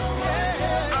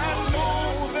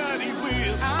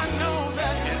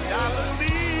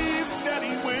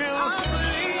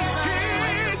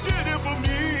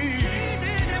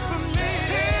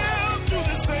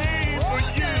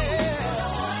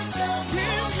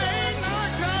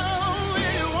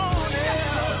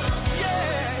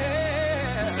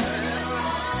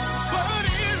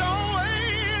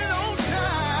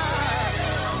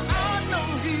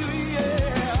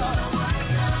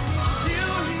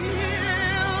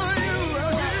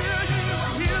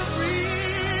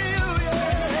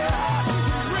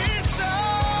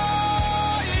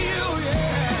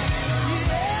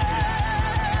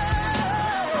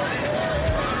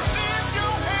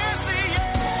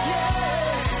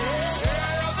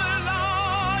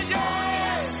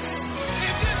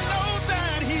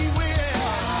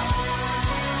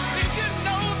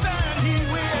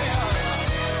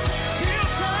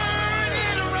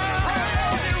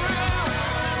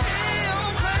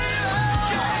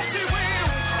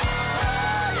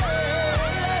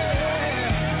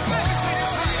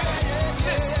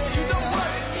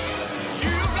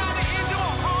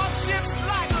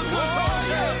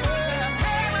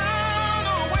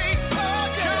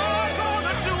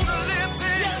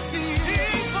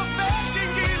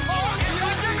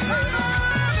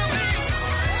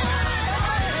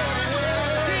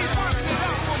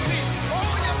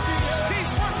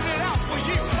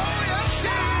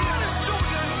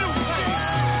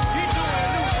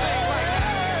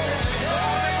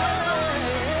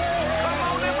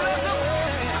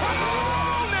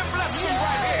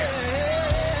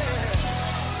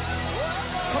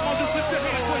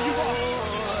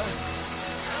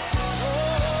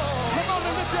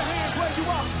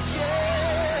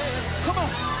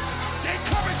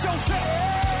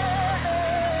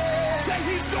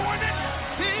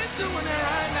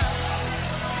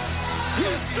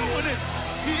 He's doing it.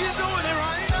 He's doing it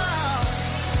right now.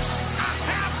 I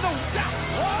have no doubt.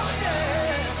 Oh,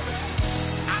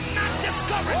 yeah. I'm not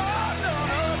discouraged. Oh, no.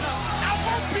 I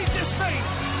won't be dismayed.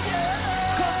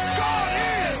 Because God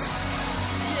is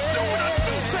doing a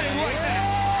new thing right now.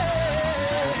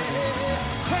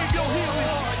 Claim your healing.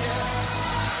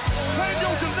 Claim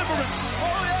your deliverance.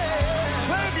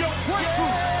 Claim your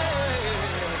breakthrough.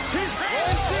 His hand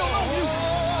is still on you.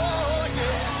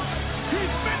 He's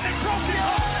mending broken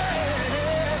hearts.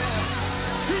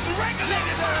 He's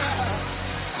regulated lives.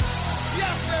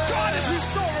 Yes, God is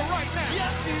restoring right now.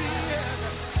 Yes, He is.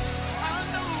 I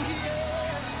know He is.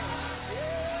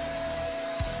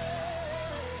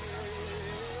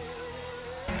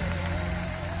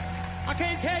 I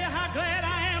can't tell you how glad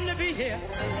I am to be here.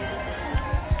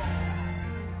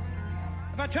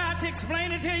 If I tried to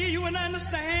explain it to you, you wouldn't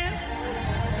understand.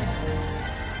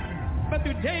 But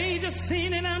through days of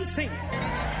seen and unseen.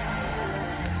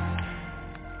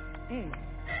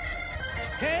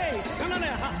 Hey, come on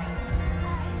there, huh?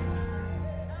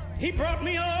 He brought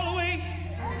me all the way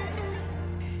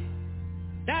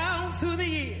down through the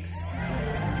years.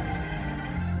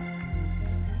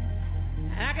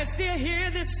 I can still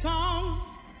hear this song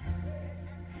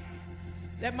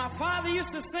that my father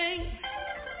used to sing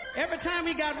every time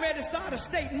we got ready to start a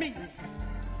state meeting.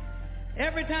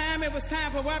 Every time it was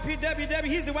time for YPWW,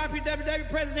 he's the YPWW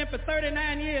president for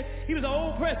 39 years. He was an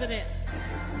old president.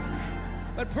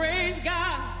 But praise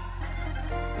God,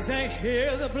 he said,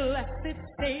 hear the blessed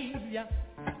Savior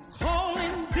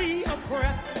calling the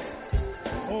oppressed.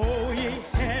 Oh, ye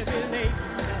heavy laden,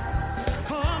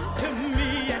 come to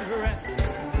me and rest.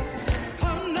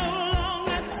 Come no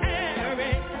longer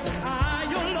tarry, I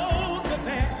your load to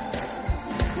bear.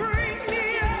 Bring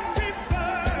me every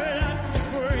burden,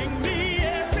 bring me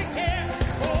every care.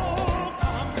 Oh,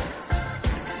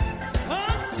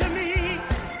 come to me,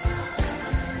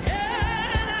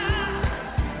 and I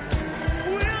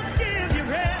will give you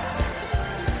rest.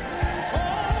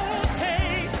 Oh,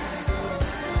 take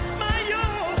my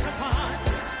yoke upon.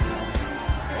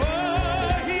 Oh,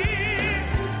 hear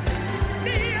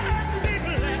the earth be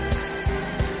blessed.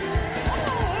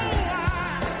 Oh, I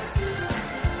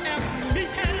am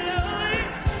meek and lowly.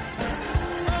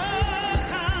 Oh,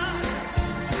 come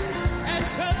and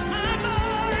trust my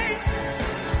voice.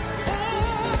 Oh,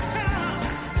 come,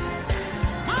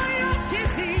 my yoke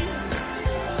is easy.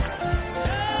 Oh,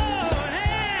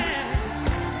 and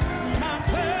my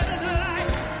burden is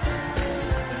light.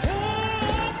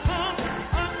 Oh, come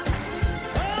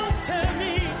unto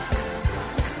me,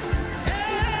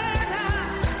 and I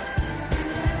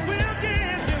will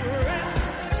give you rest.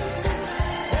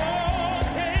 Oh,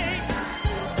 take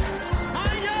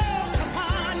my yoke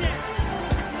upon you.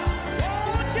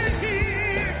 Oh, to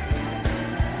hear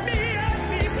me and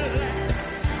be blessed.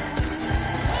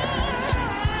 Oh,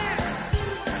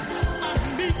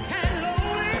 I'm meek and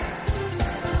lowly.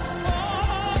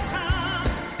 Oh, come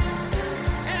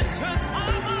and trust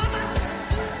my mama.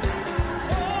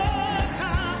 Oh,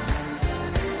 come,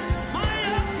 my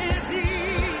yoke is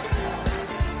easy.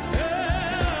 Oh,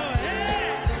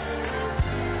 yeah,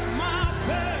 my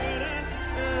burden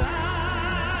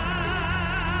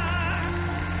light.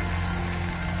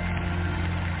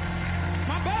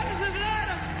 My burdens is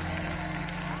lighter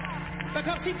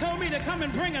because he told me to come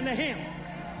and bring them to him.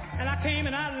 And I came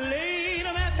and I laid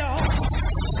them at the altar.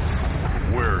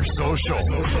 We're social.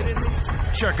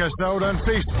 Check us out on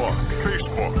Facebook.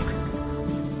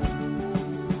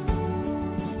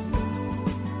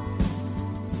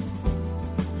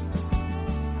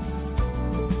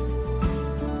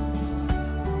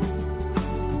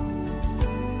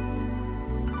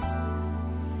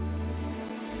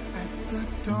 At the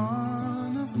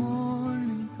dawn of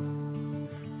morning,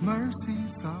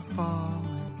 mercies are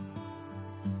falling,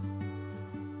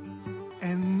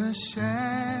 and the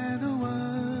shadow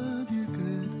of your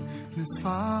goodness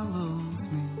follows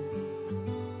me.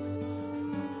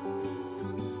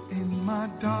 In my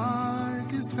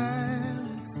darkest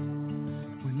valley,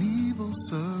 when evil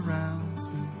surrounds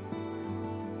me,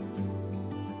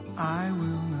 I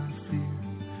will not fear.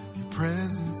 Your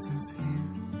presence is here,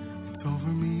 it's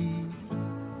over me.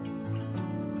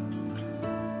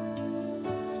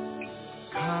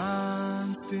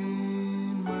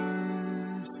 Constant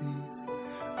mercy,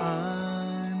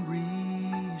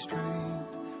 unrestrained.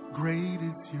 Great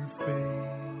is your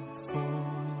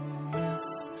faithfulness.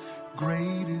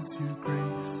 Great is your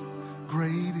grace.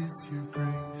 Great is your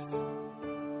grace.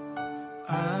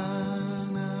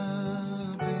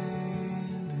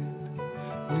 Unabandoned,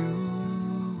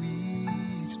 new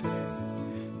each day.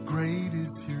 Great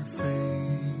is your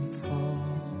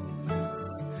faithfulness.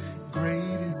 Great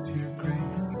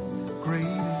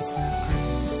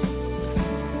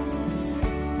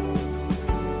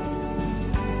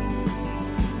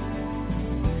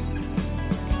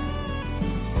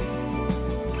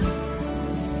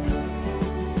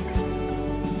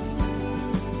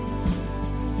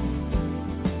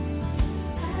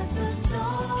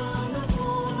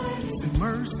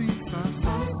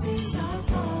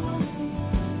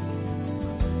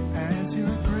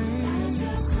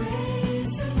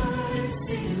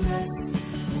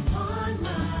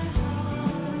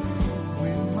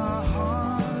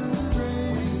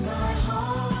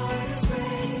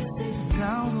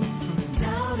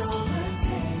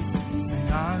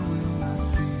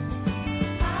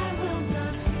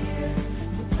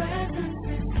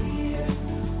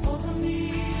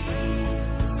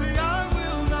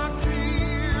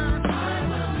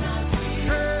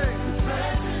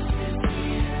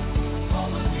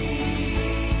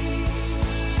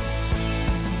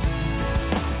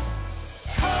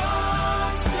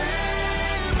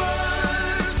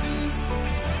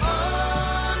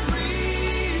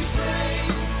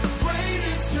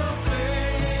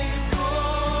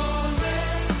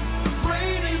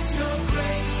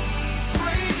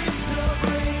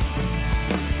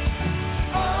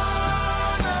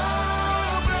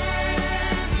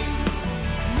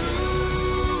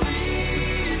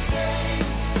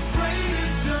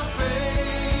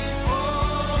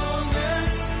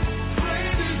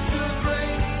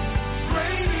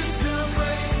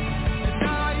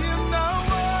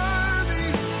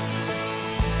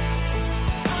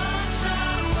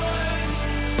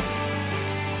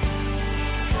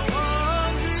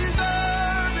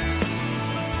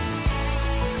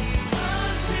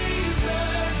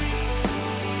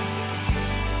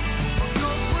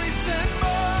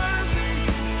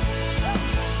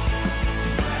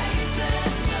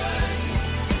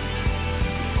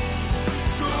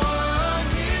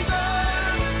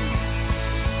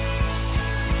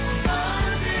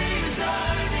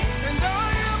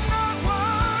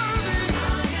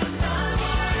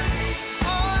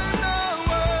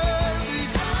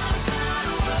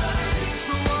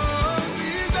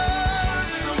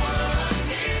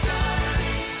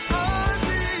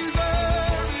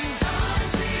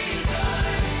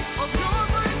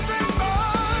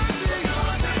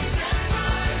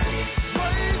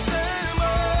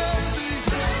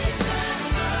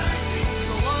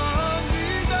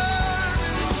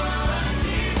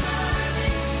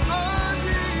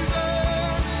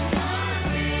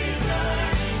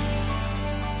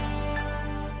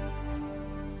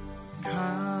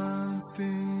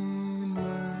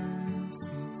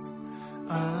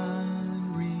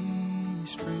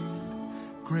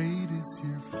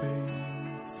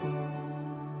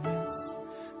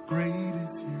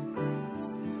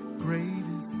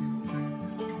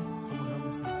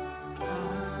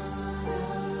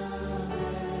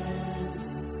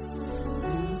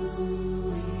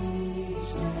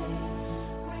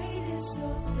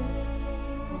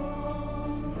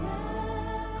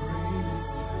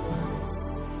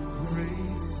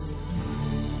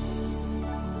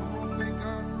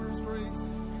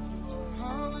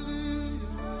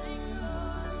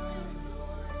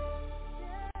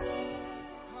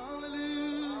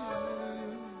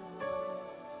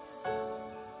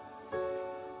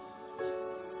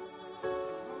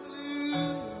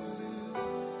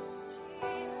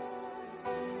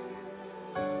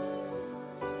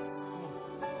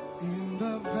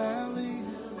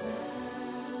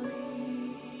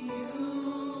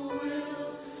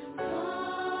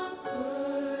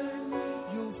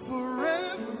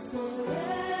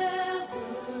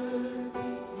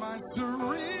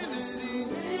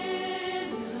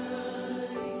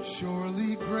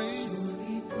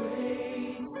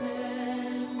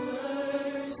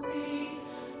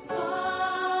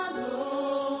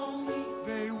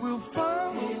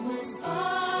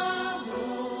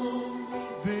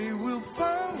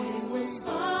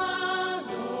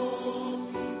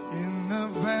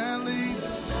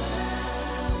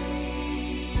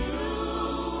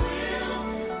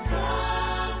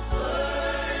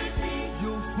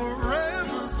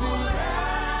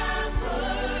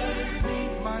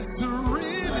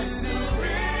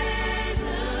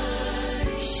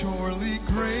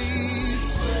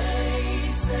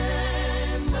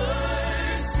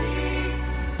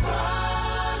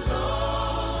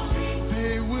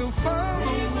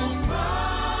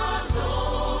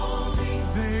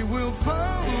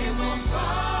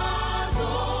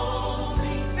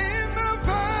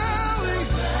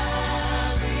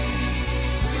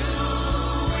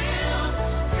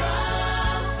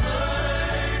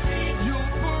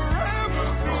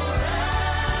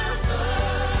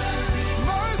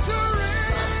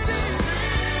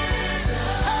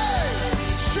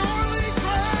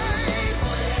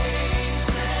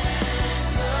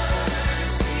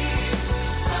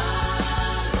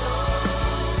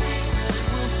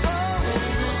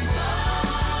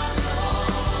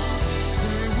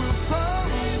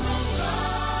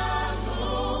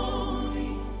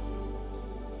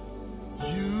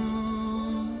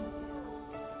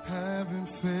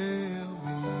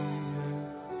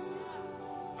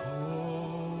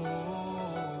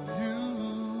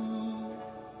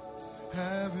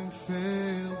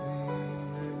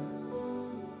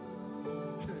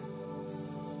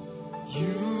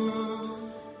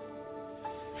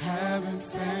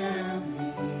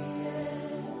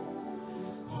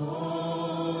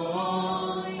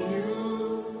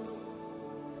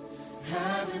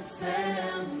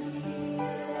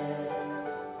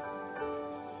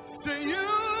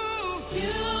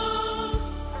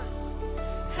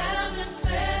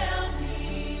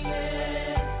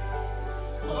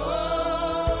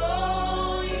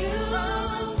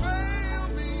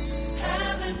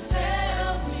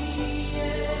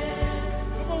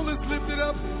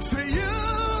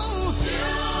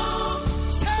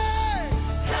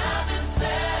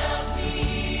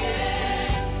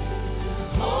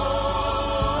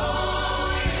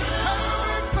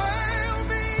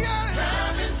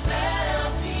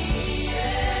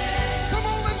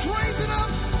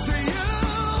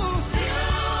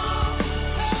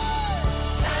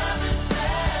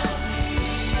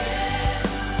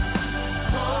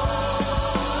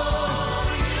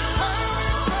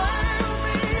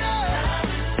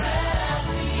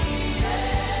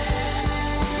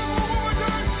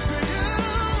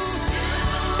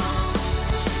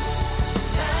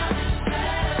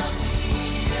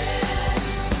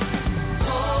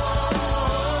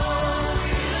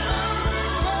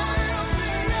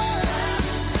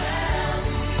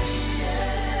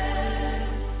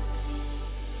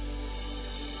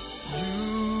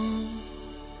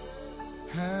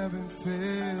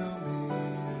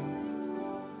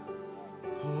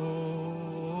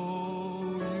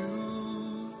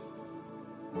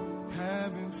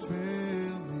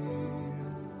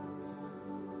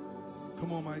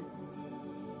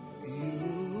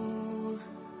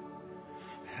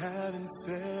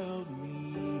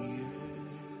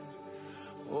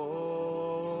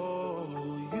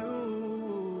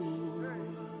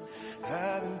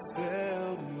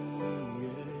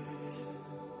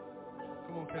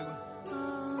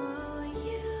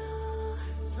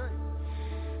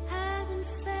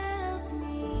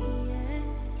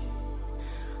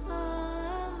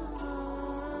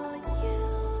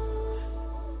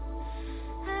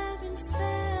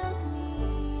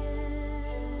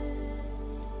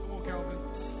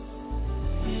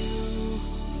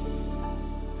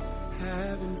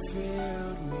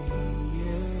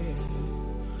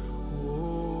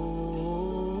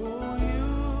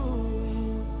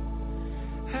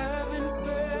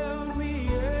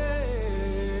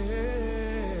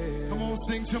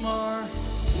Tomorrow.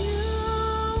 Yeah.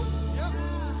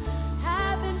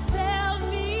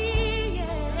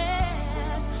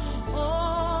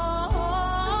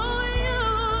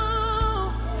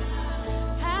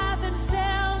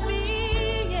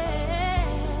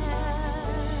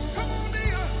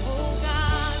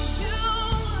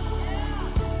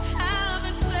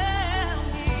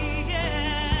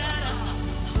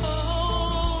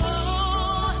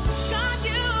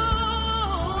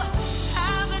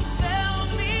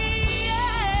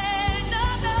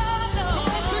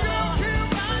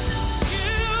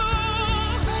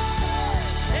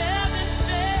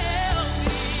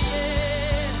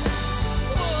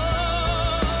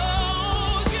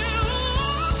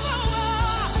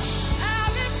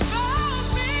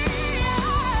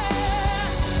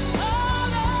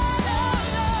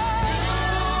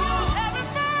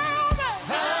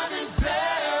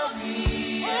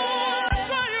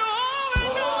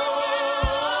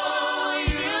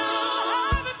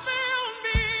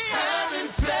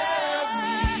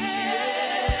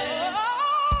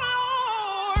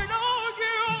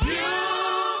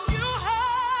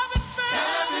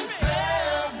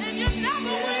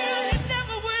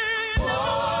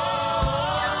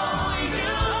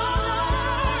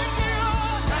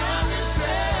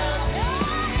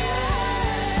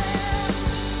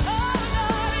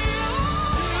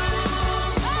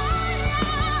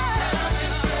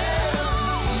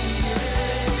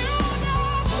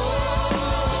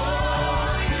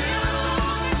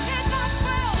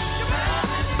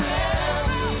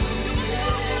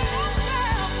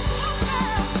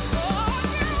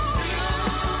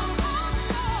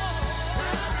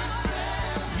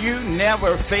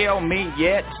 never failed me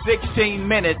yet. 16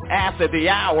 minutes after the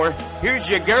hour. Here's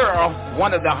your girl,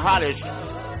 one of the hottest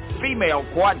female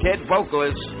quartet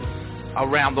vocalists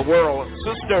around the world,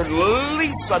 Sister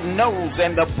Lisa Knowles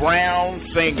and the Brown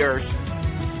Singers.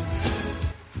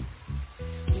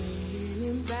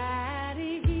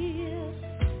 Anybody here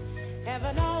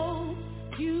ever know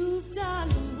you've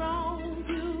done wrong?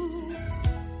 You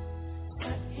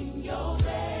stuck in your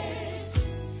bed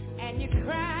and you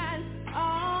cried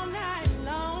all night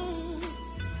long.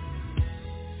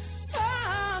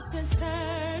 Tossed and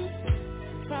turned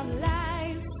from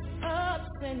life's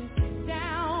ups and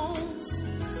downs.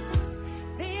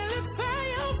 They looked for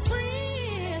your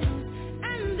friends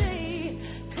and they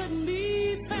couldn't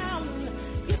be found.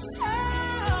 You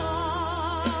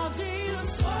saw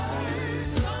Jesus'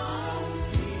 word on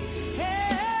me.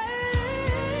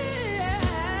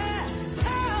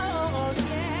 Oh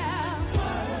yeah,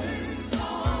 word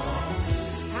on.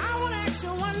 I wanna ask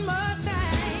you one more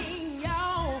thing,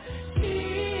 y'all.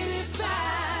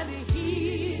 Anybody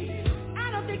here? I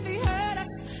don't think they heard us.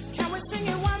 Can we sing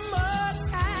it one more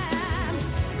time?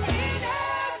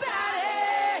 Anybody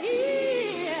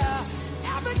here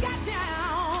ever got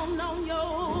down on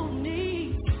your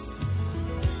knees?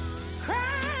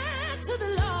 Cry to the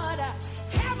Lord,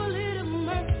 have a little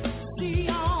mercy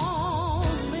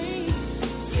on me.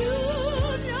 You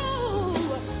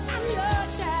know I'm your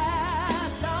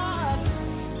child, Lord,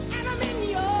 and I'm in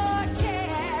your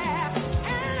care.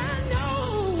 And I know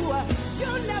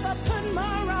you'll never put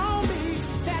more on me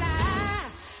that I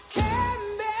can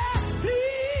bear.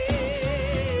 Please,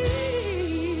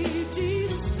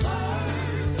 Jesus,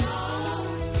 word on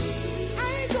me. I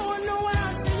ain't going nowhere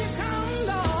until you come,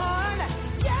 Lord.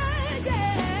 Yeah,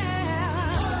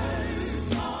 yeah.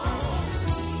 Word on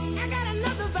me. I got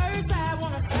another verse I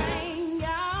wanna sing,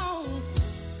 y'all.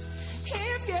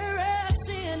 If you're a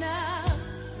sinner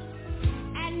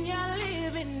and you're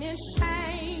living in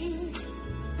shame,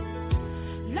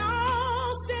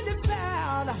 lost and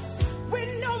defiled,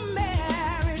 with no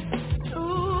merit to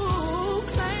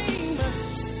claim,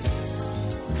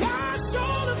 God's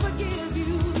gonna forgive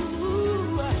you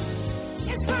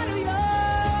in spite of your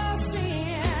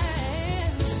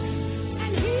sins,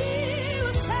 and He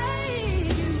will save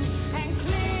you and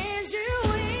cleanse you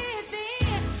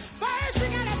within. First you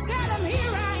gotta tell Him,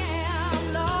 here I am,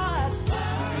 Lord.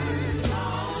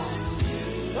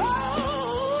 Oh,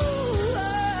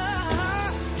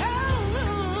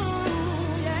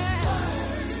 yeah.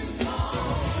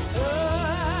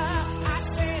 I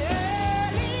say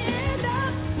early in the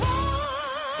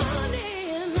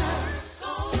morning,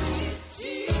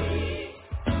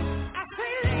 I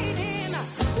say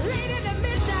late in the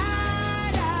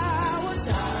midnight hour.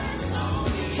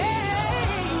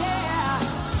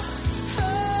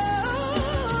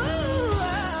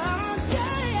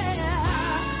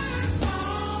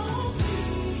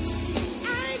 I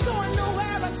ain't going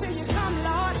nowhere until you come,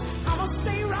 Lord. I'ma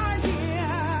stay right here.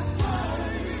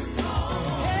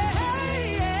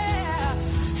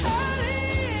 Early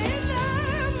in the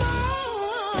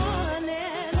morning.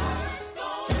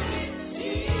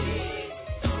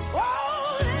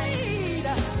 Oh, late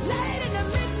in the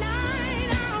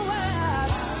midnight hour.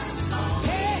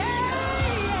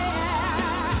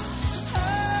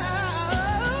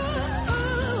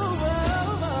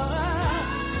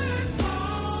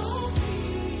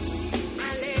 I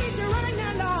need you right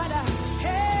now, Lord.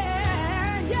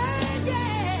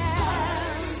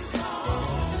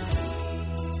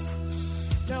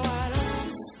 No, I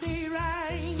don't stay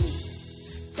right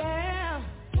there.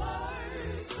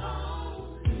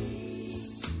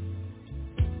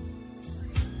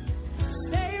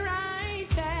 Stay right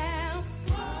there.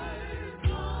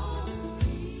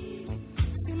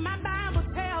 See, my Bible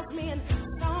tells me in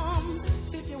Psalm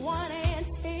 51 and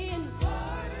 10,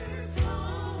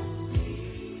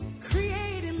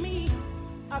 created me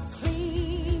a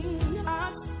clean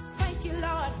heart. Thank you,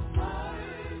 Lord.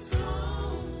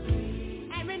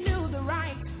 And renew the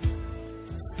right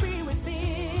spirit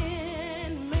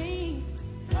within me.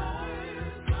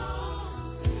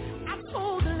 I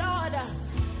told the Lord,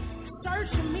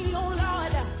 search me, oh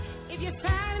Lord, if you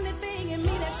find anything in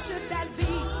me that should not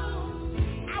be,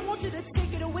 I want you to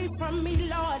take it away from me,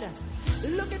 Lord.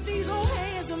 Look at these old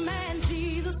hands of mine,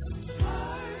 Jesus.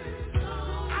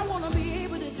 I want to be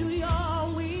able to do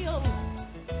your will.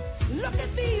 Look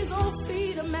at these old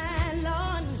feet of mine,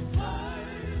 Lord.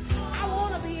 I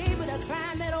want to be able to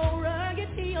climb that old rugged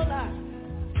hill.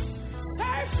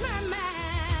 Search my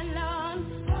mind, Lord.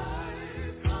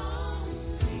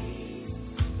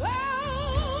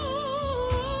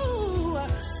 Oh,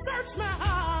 search my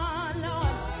heart,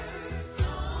 Lord.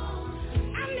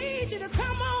 I need you to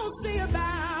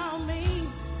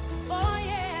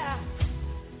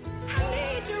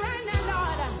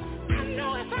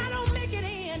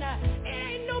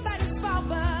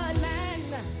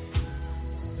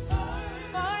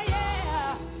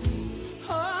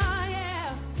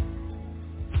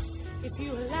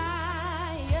you a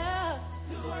liar,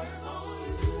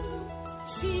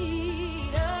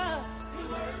 cheater,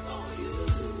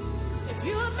 if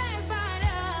you a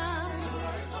backbiter,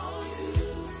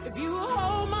 if you a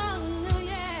whoremonger,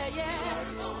 yeah, yeah.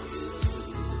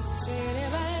 Say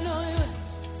anybody know you?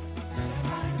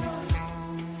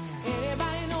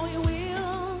 Anybody know you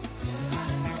will?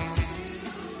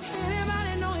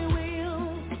 Anybody know you will?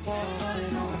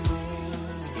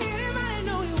 Anybody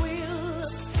know you will?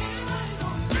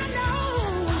 I know.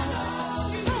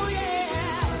 Oh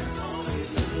yeah.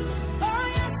 Oh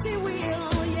yes, he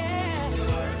will. Yeah.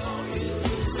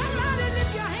 Somebody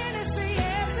lift your hand and say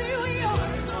yes, he will.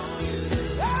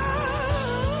 Oh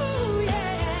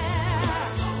yeah.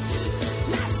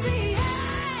 Now see, yeah.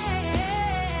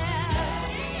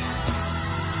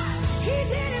 He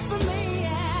did it for me.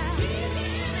 Yeah.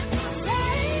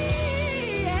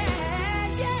 Yeah,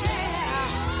 yeah.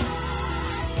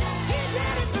 He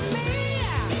did it for me.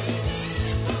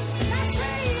 Now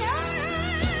say yeah.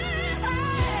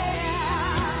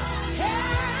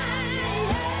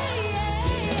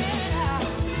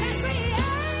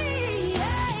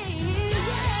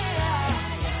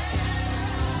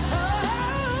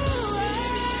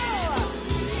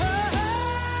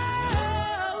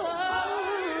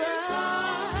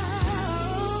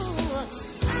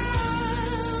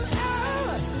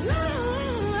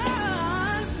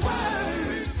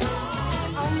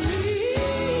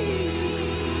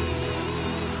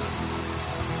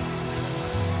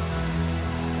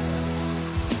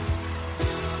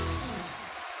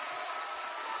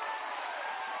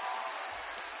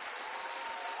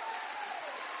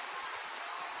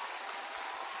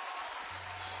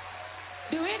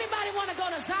 Do anybody want to go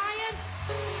to Zion?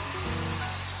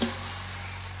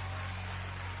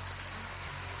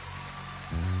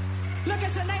 Look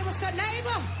at your neighbor, say,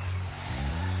 neighbor,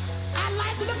 I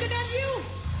like looking at you.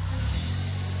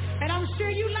 And I'm sure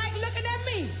you like looking at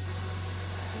me.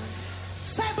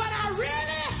 Say, but I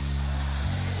really.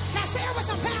 Now say it with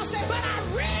some power. Say, but I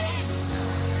really.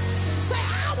 Say,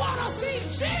 I want to see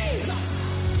Jesus.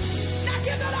 Now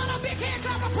give the Lord a big hand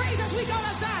clap of praise as we go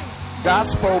to Zion.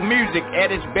 Gospel music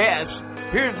at its best.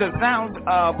 Here's the sounds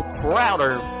of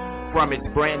Crowder from its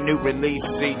brand new release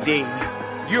CD.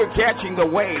 You're catching the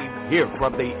wave here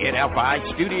from the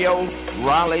NFI studios,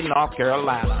 Raleigh, North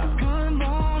Carolina. Good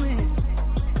morning.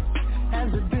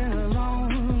 Has it been a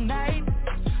long night?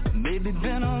 Maybe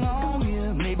been a long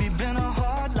year. Maybe been a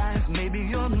hard life. Maybe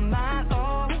you're not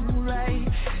alright.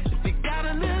 If you got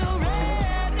a little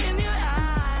red in your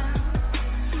eye,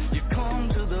 you come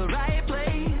to the right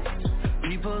place.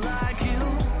 People like you,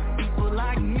 people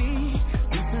like me.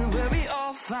 This is where we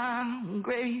all find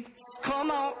grace.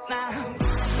 Come on now.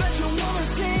 Bet you wanna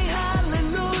sing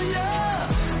hallelujah.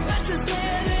 Bet you say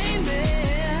it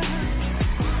amen.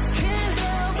 Can't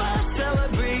help but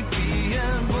celebrate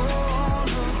being born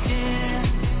again.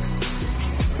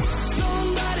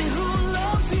 Somebody who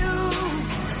loves you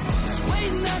is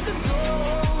waiting at the door.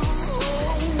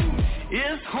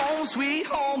 It's home sweet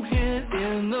home here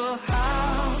in the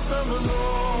house of the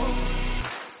Lord.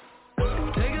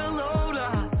 Take a load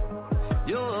out.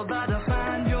 You're about to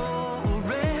find your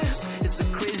rest. It's a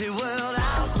crazy world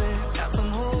out there. Got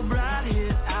some hope right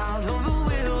here out of the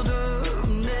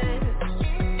wilderness.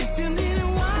 If you need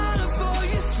water for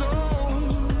your soul,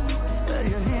 well,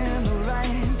 you're in the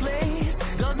right place.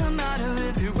 Doesn't matter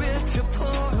if you're rich or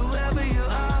poor, whoever you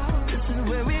are, this is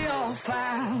where we all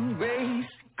find grace.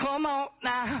 Come on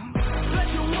now. Bet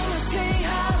you wanna sing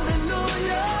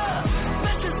hallelujah.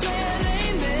 Bet you say it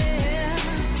amen.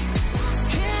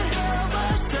 Can't help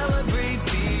but celebrate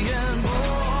being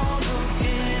born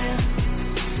again.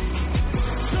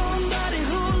 Somebody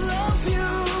who loves you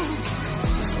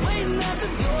is waiting at the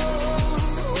door.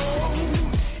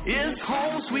 It's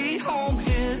home sweet home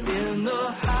here in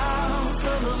the house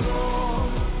of the Lord.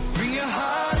 Bring your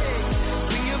heartache,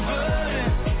 bring your burden.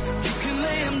 You can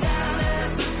lay them down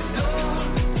at the door.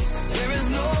 There is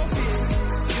no fear,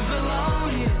 you belong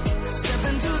here. Step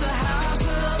into the house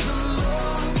of the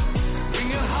Lord. Bring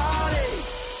your heartache,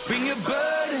 bring your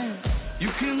burden.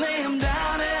 You can lay them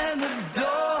down at the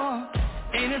door.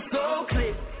 Ain't it so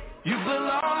clear? You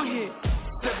belong here.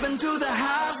 Step into the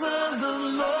house of the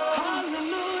Lord.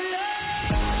 Hallelujah.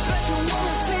 Bet you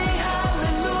wanna sing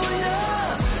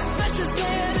hallelujah. Bet you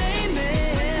say it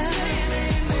amen.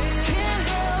 Can't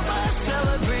help but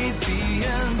celebrate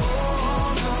being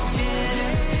born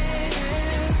again.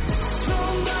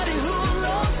 Somebody who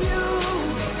loves you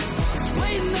is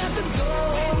waiting at the door.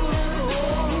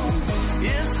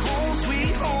 It's home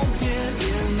sweet home here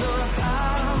in the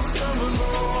house of the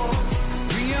Lord.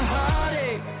 Bring your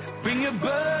heartache, bring your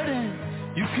burden.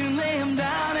 You can lay him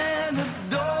down at the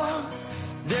door.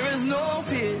 There is no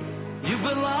fear, you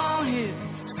belong here.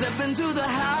 Step into the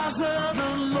house of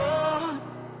the Lord.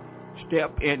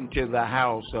 Step into the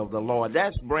house of the Lord.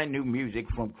 That's brand new music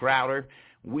from Crowder.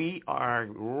 We are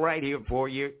right here for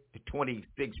you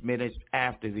 26 minutes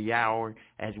after the hour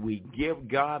as we give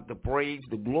God the praise,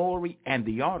 the glory, and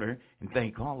the honor, and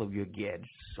thank all of you again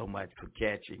so much for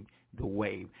catching the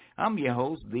wave. I'm your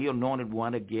host, the Anointed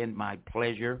One. Again, my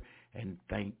pleasure, and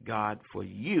thank God for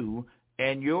you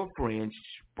and your friends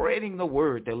spreading the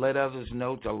word to let others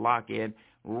know to lock in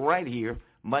right here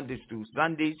Mondays through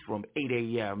Sundays from 8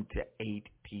 a.m. to 8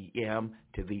 p.m.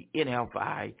 to the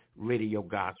NFI Radio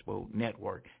Gospel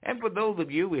Network. And for those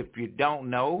of you, if you don't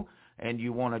know and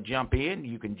you want to jump in,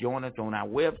 you can join us on our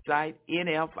website,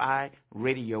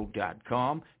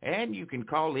 nfiradio.com, and you can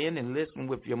call in and listen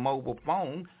with your mobile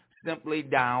phone. Simply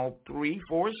dial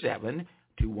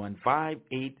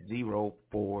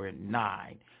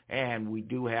 347-215-8049. And we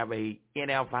do have a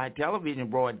NFI television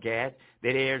broadcast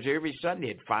that airs every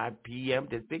Sunday at 5 p.m.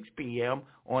 to 6 p.m.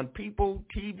 on People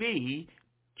TV,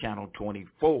 Channel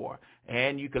 24.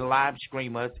 And you can live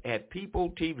stream us at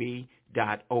peopletv.org.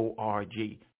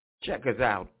 Check us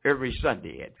out every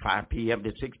Sunday at 5 p.m.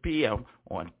 to 6 p.m.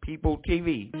 on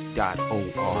peopletv.org.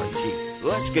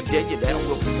 Let's continue now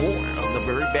with more of the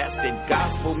very best in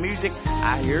gospel music.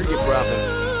 I hear you,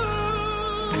 brother.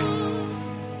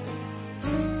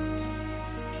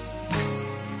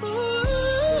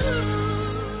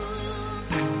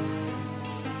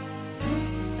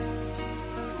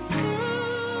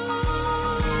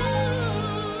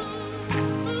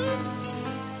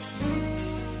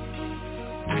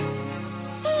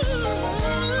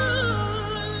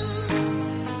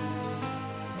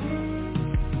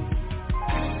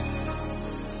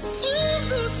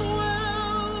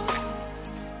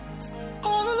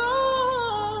 All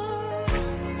alone.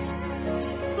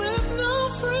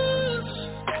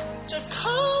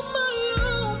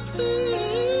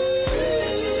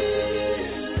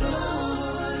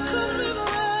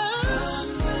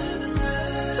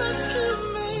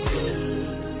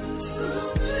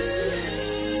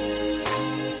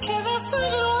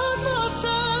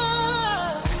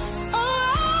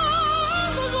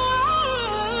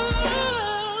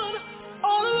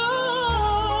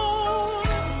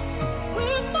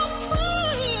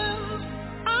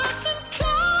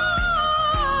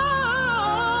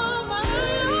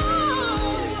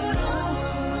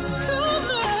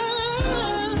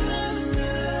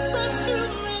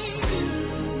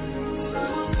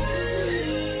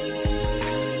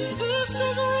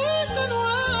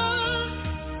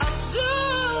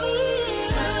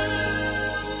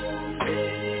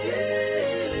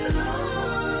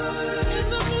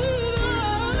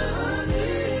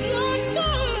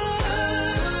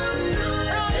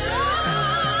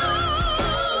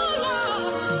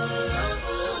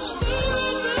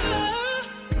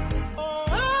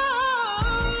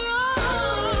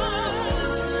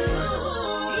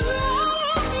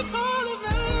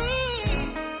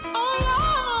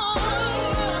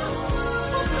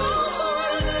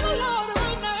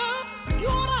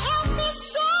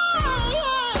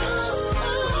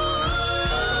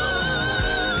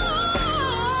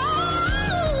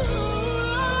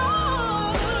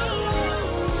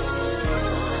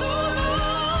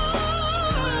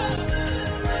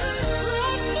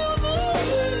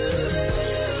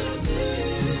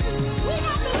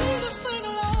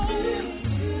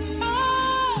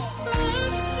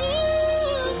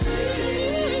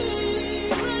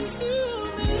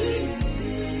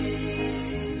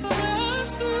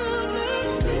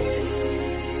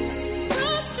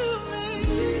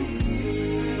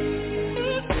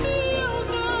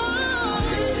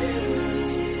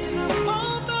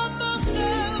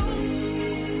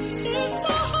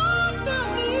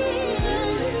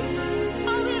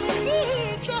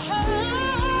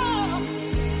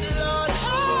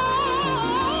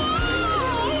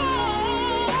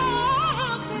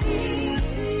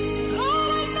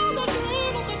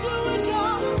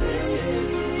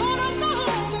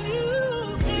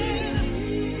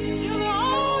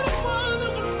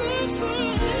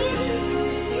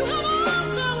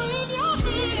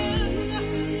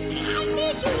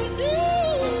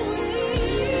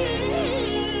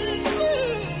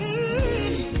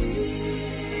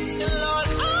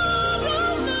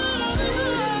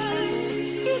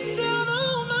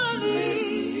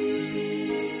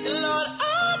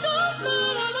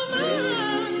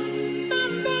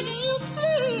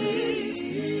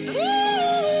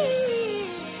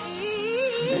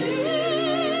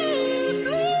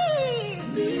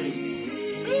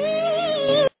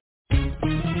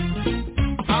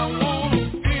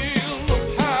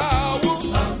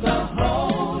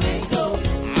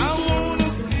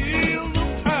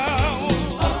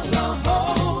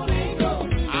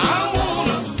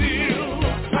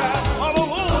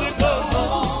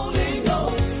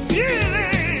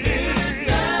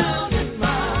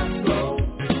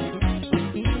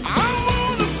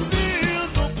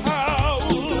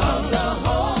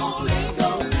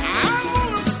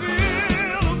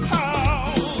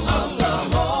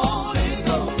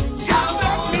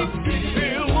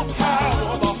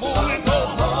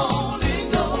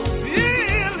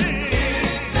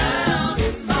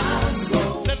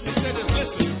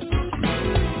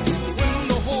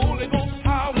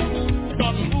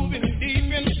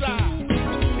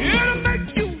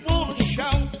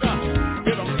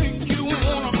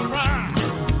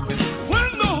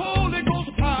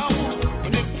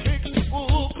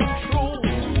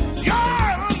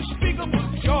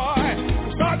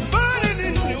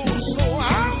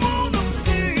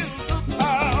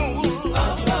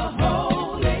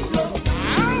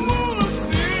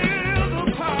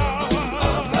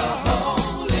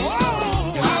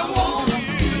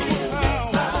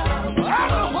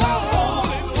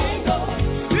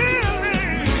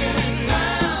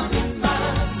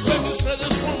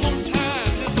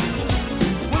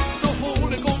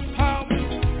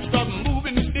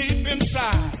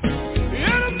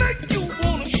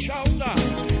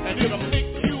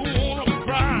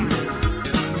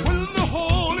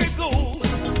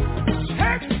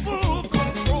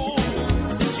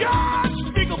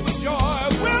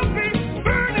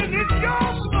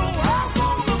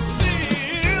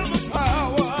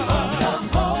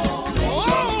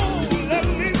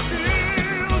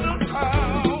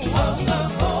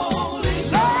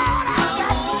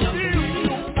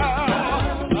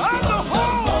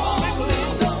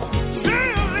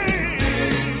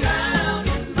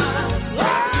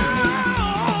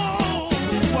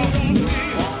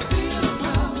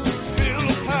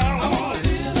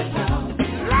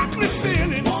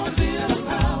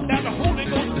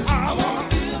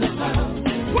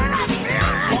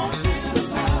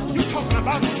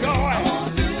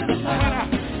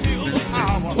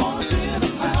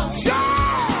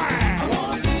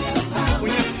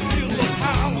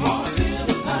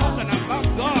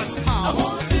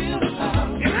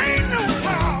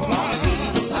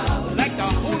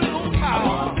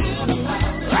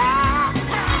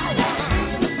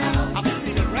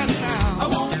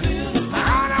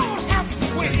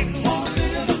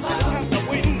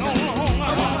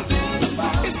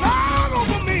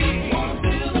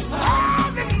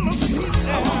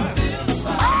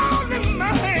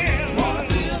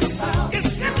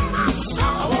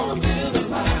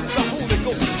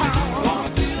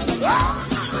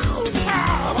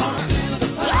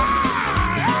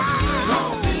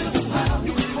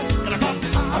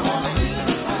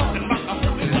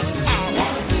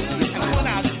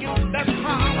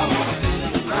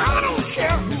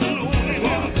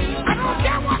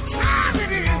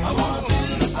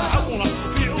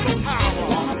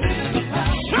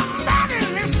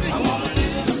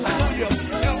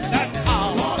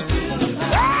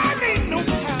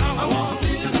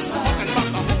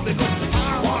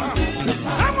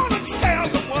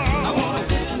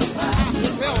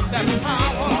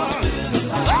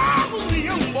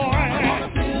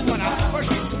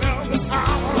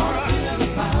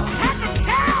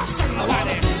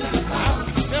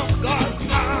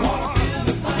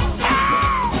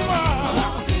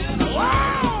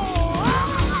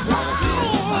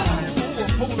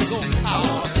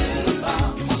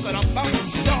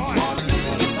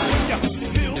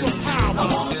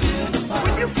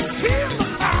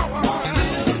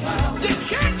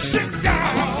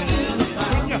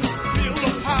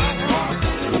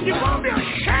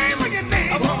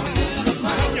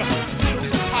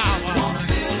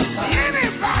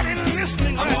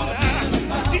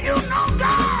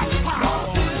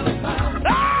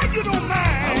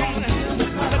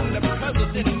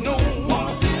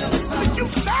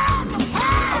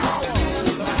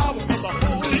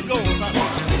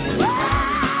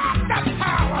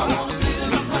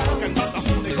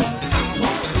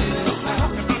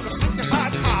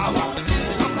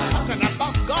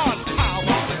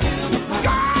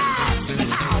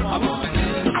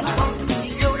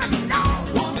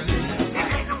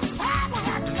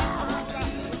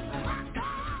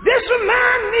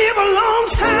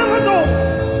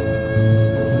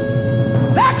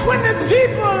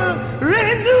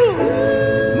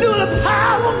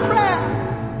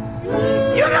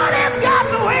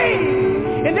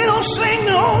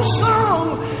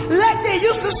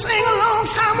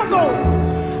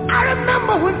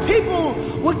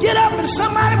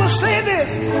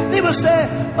 will say,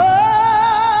 oh,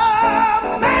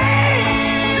 man,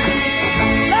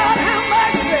 Lord have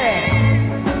mercy.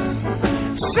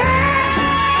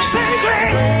 Sing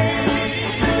great.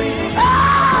 Oh,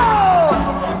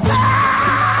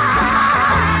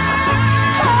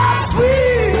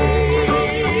 sweet.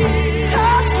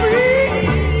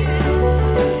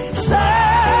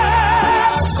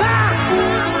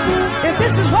 If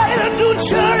this is what it'll do,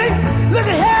 Cherry, look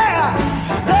at here.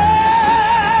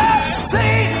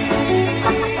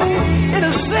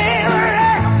 It'll say,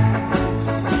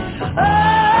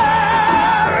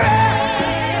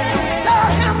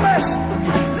 Lord have mercy.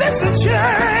 Listen,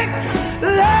 Cherry,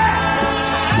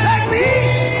 like me.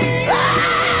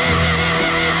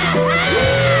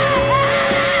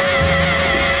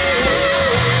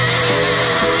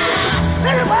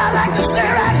 Everybody like to stay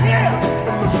right here.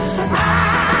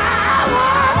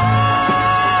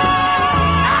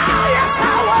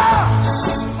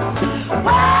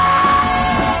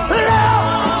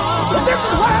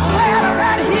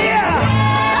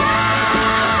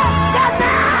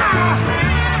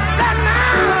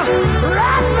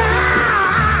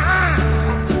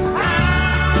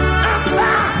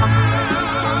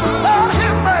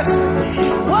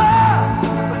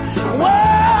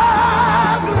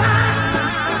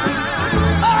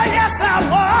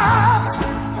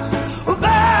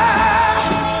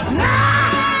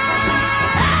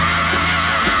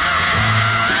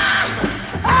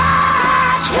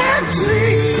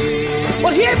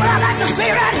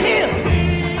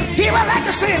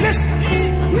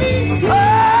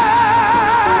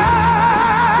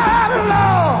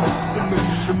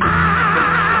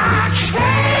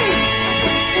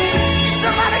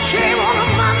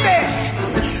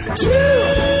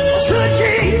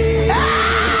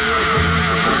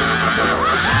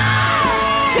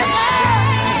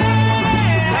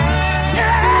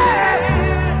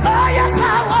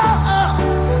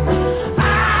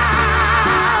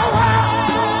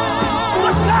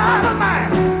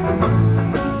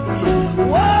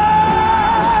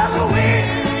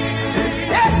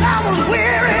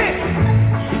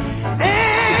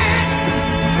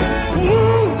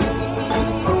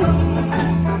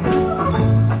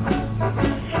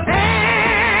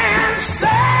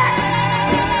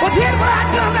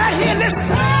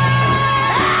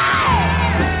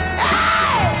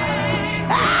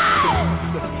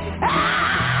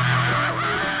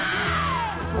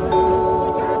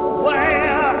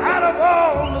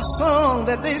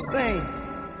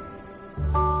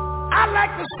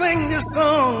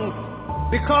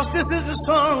 Because this is the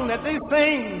song that they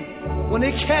sing when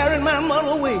they carried my mother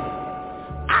away.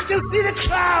 I can see the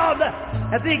crowd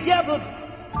as they gathered,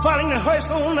 following the hearse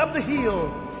on up the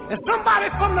hill. And somebody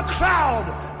from the crowd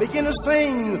began to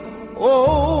sing,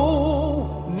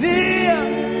 oh, near,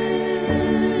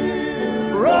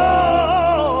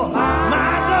 roll,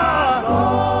 my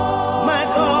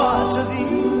God, to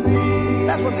thee.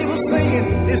 That's what they were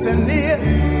singing. They said, near,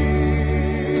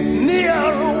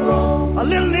 a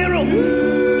little nearer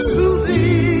to thee.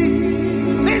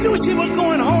 They knew she was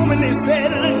going home and they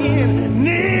said it again.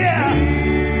 Near,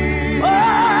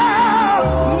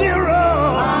 oh, nearer,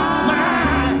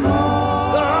 my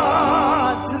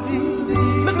God, to thee.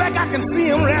 Look like I can see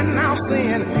him right now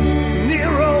saying,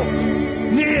 nearer,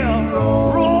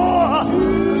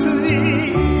 to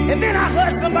thee. And then I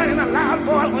heard somebody in a loud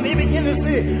voice when they began to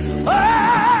say, oh,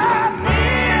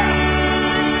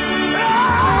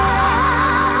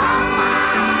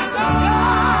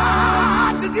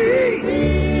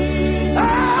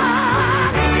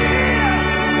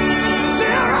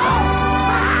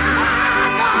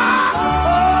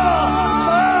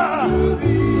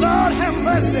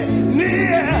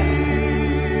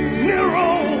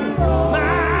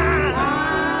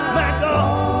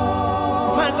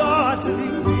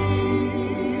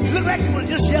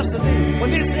 just yesterday when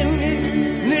they sing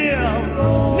nearer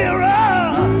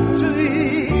to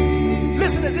thee.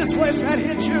 Listen to this voice right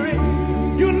here, Cherry.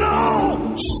 You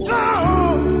know,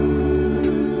 some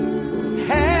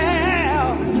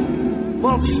have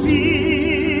a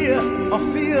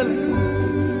feeling.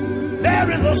 There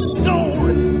is a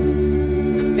story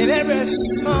in every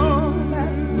song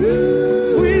that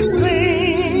we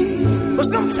sing. But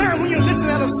sometimes when you listen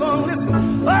at a song, listen.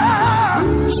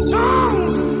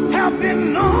 Songs have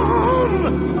been known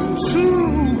to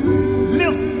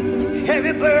lift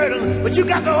heavy burdens, but you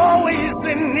got to always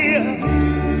be nearer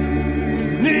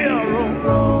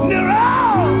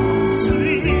to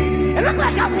thee. And look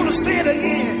like I want to say it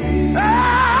again.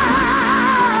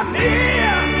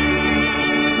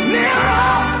 Nearer,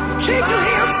 keep your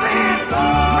hands saying,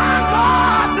 my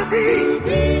God, to thee,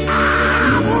 I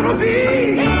want to be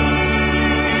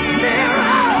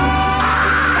nearer.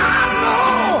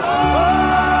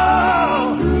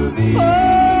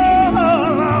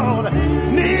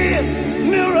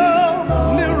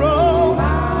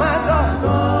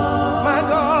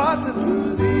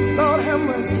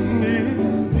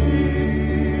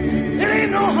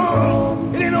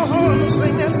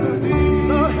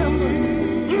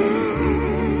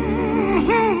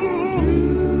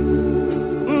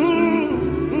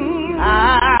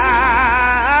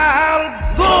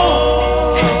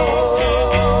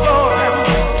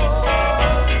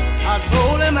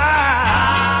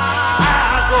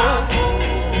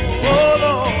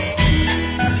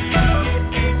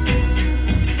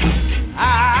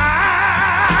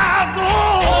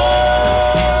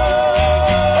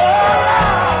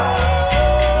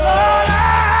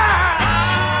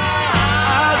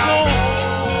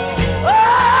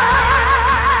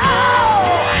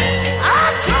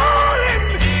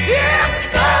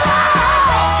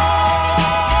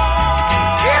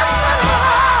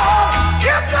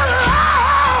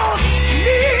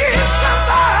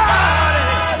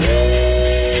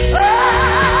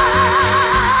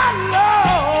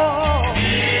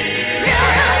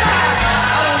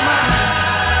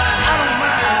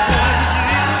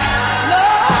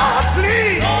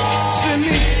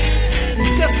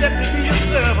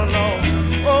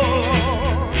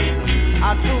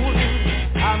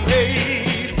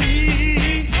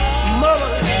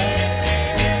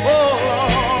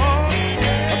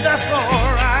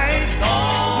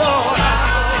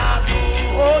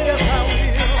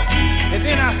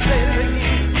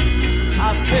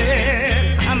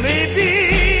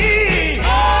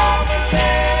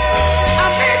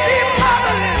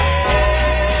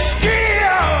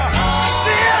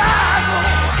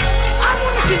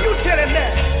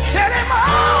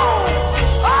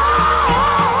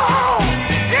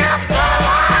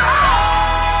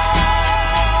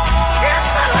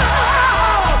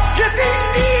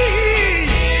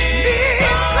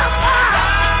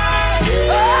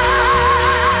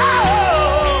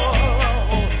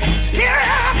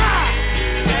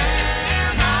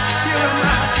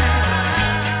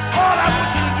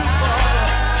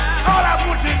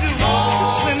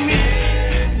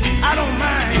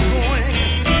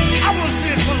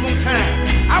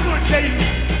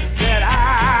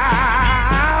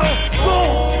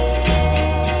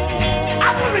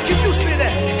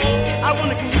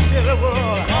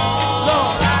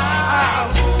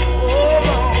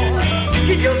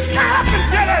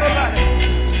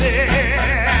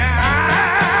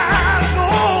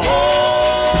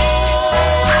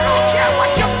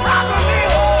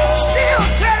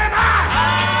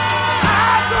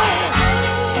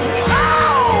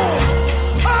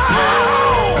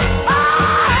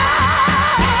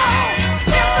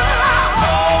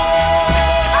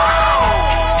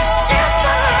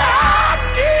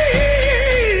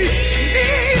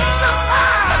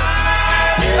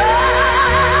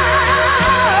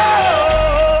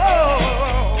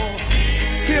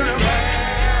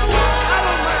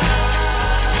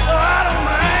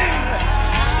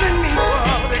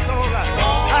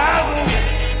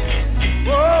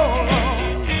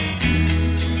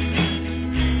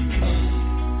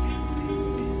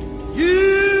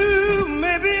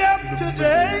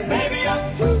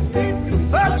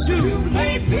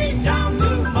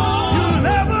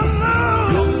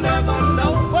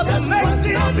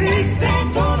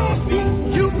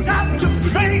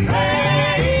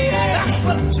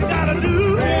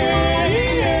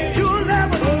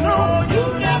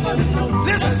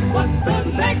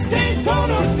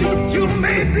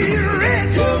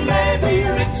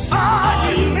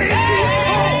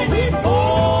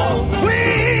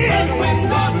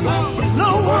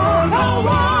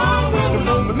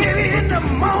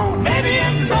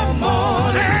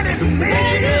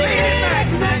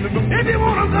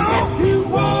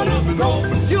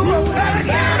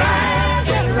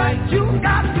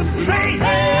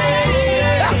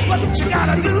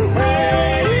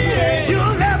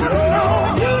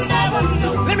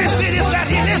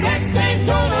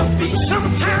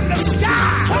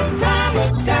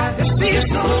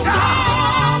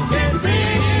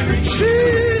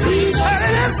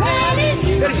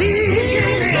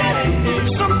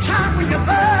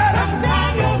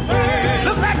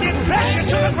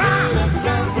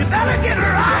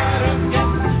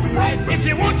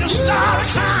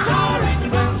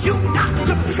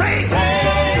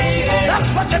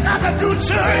 do,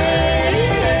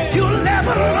 church, you'll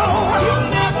never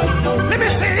know. Let me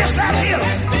say this right here.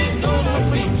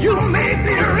 You may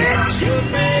be rich,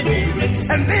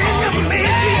 and then you may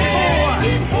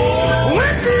be poor.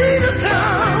 When Jesus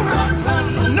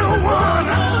comes, no one.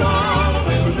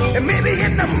 It may be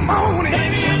in the morning,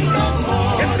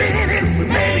 and then it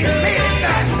may be late at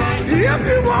night. If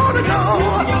you want to know,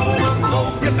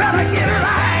 you better get it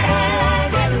right.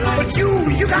 But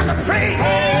you got to pray.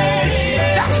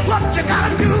 That's what you got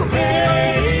to do.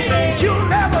 You'll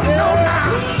never know now.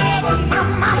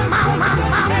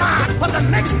 But the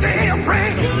next day will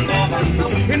bring,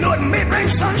 you know, it may bring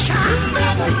sunshine,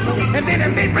 and then it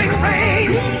may bring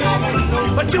rain,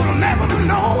 but you'll never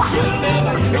know.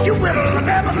 You will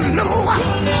never know.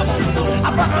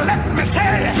 But let me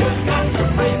tell you,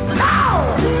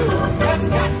 now,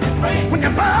 when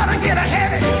your burden get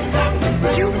heavy,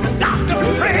 you got to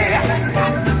pray.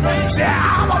 Say,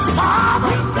 our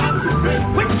Father,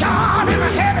 which art in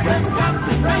heaven,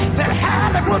 that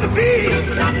hallowed would be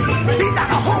that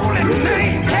holy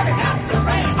name, heaven.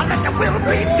 I let the will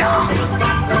be done.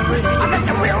 I let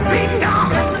the will be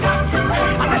done.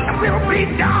 I let the will be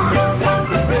done.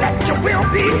 Let your will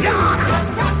be done.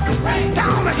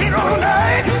 Down here on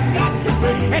earth.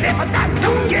 And if that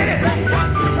don't get it,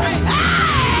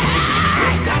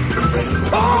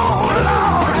 oh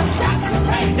Lord,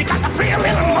 you got to pray a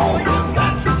little more.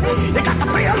 You got to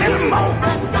pray a little more.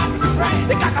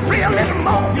 You got to pray a little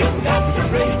more.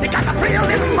 You got to pray a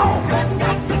little more.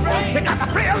 You got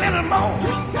to pray a little more.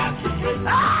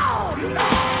 Oh, Lord.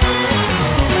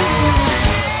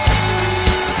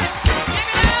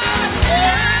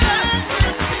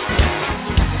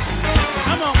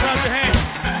 Come on, clap your hands.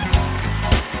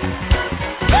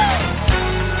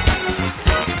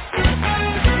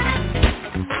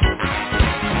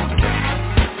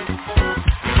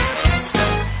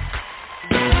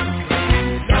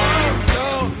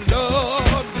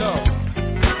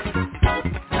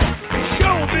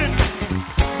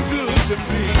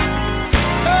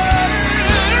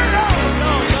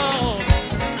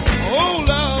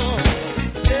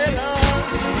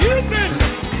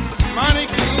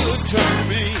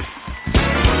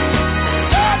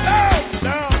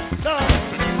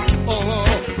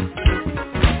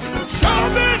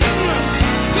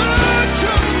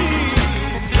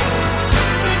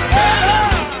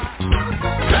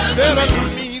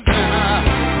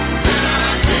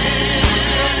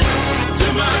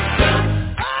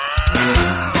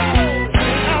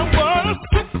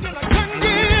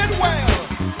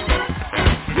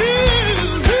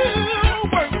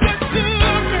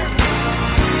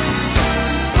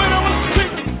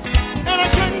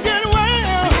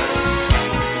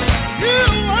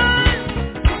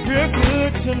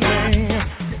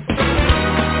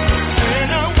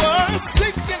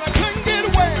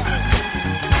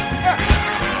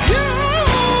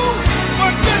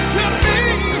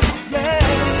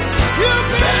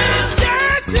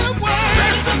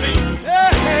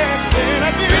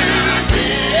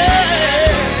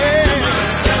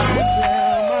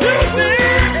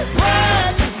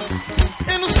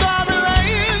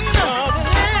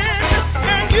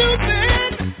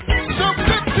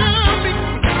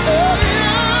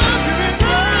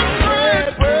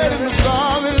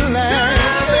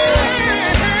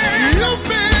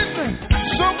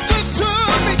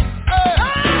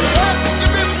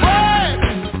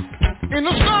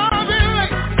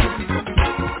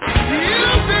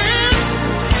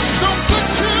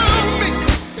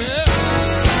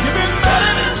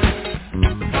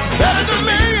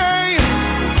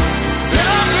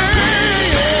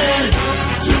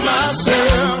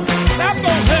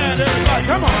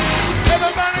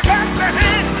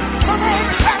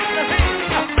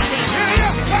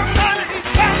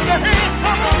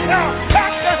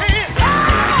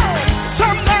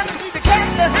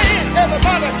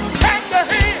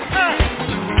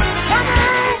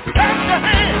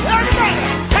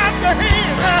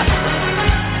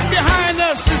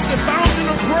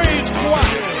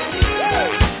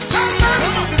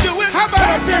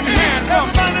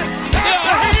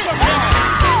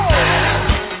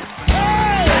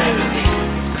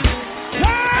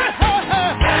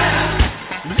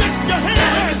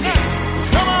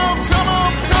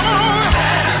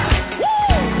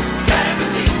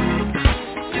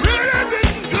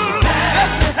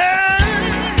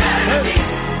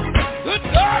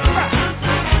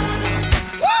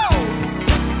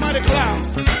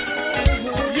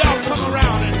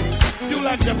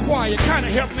 choir, kind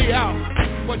of help me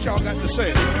out. What y'all got to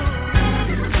say?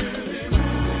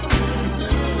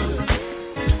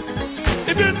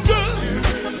 It is good.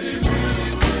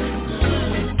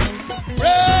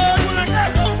 Well, when I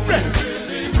got home,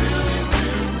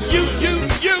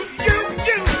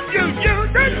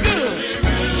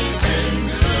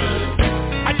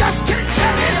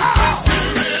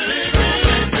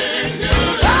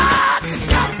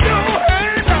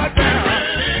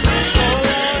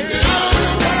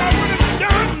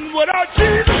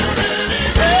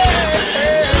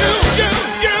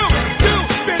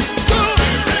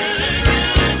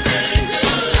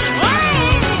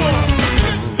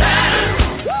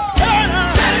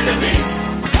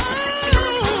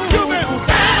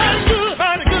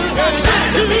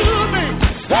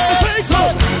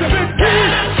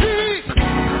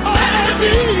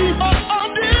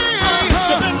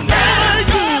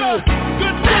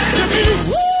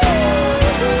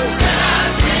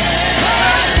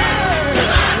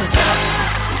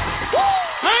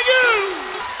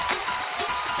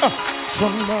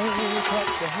 Somebody clap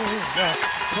your hands now.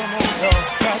 Come on, y'all,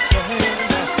 clap your hands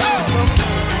now.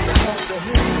 Somebody clap your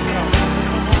hands now.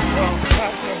 Come on, y'all,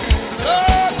 clap your hands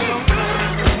now.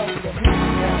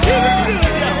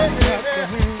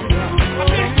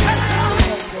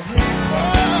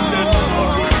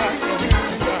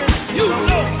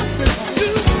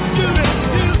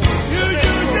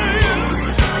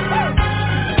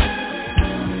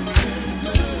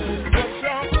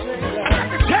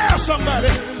 Somebody,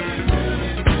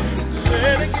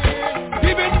 say it again.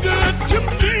 He been good to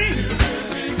me.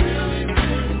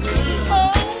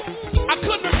 Oh, I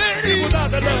couldn't have made it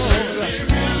without the Lord.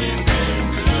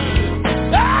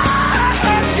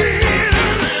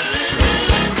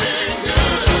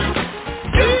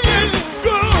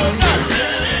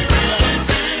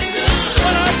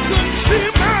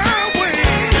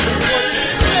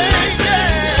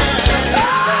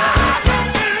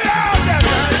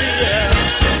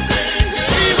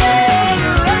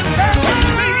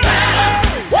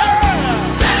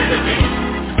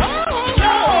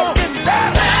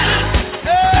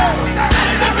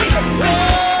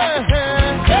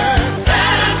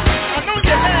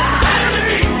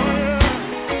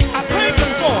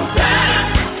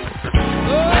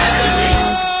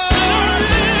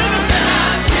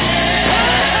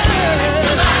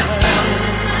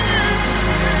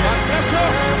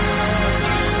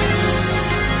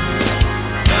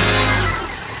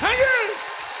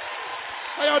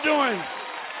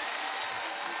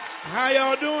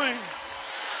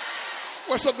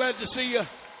 We're so glad to see you.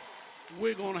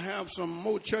 We're going to have some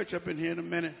more church up in here in a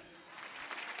minute.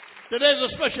 Today's a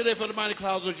special day for the Mighty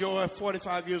Clouds of Joy.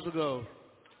 45 years ago,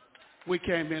 we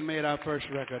came in and made our first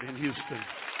record in Houston.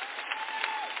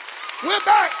 We're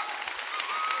back.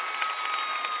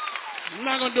 I'm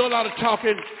not going to do a lot of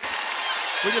talking.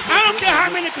 I don't care how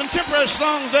many contemporary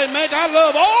songs they make. I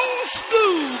love old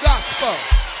school gospel.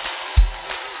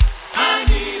 I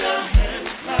need a hand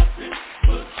clapping,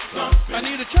 put something. I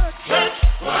need a church. Church,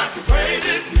 where I can praise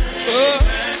His name.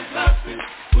 Hand clapping,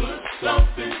 put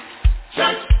something.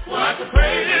 Church, where I can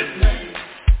praise His name.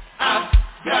 I've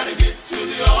got to get to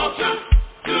the altar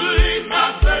to lead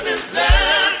my service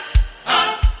there.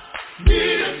 I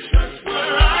need a church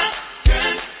where I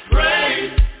can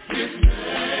praise His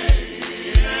name.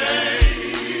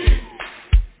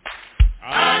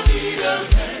 I need a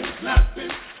hand clapping,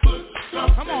 put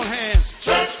something. Come on, hands.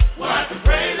 Church, where I can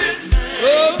praise His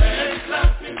name. Hand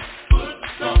clapping, put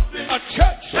something. A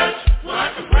church. Church, where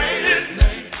I can praise His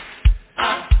name.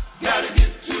 I gotta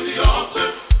get to the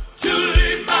altar to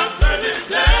lead my service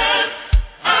there.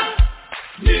 I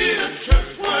need a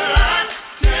church where I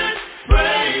can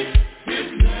praise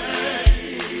His name.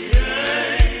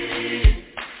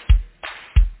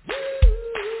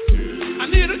 I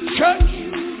need a church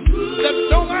that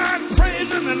don't mind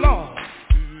praising the Lord.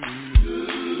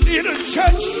 Need a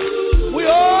church we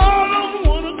all on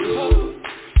one accord,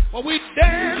 where we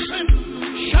dancing,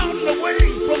 shouting away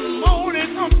from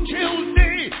morning until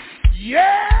day.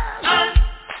 Yeah, I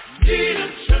need a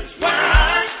church where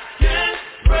I can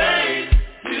praise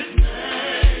His name.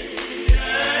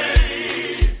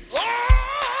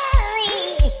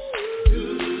 oh,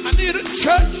 I need a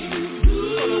church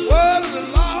where the word of the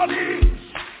Lord is.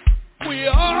 We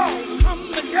all come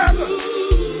together.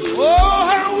 Oh,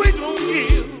 how we gonna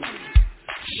give?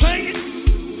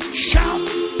 Singing,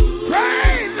 shouting,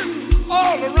 praising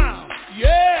all around.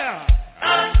 Yeah. I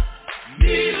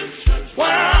need a church where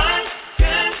I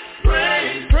can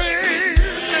praise Praise His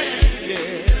name.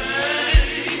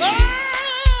 Yeah.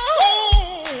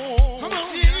 Oh, come on.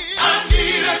 I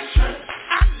need a church.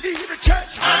 I need a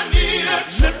church. I need a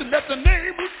church. Lifting up the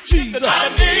name of Jesus. I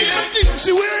need a church.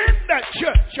 See, we're in that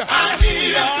church. I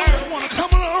need a I church. want to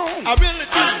come along. I really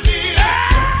do. I need a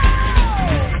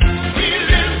He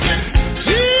lives in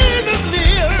Jesus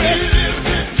lives.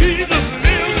 Jesus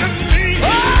lives in me. Oh,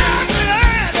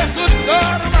 yeah, the good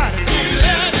God Almighty. He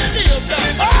lives.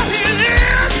 Oh, He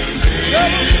lives.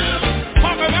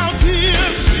 Talk about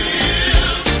Jesus.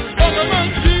 Talk about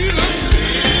Jesus.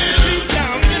 Deep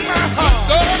down in my heart.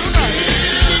 God Almighty.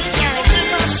 Deep down in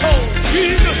my soul.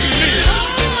 Jesus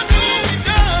lives.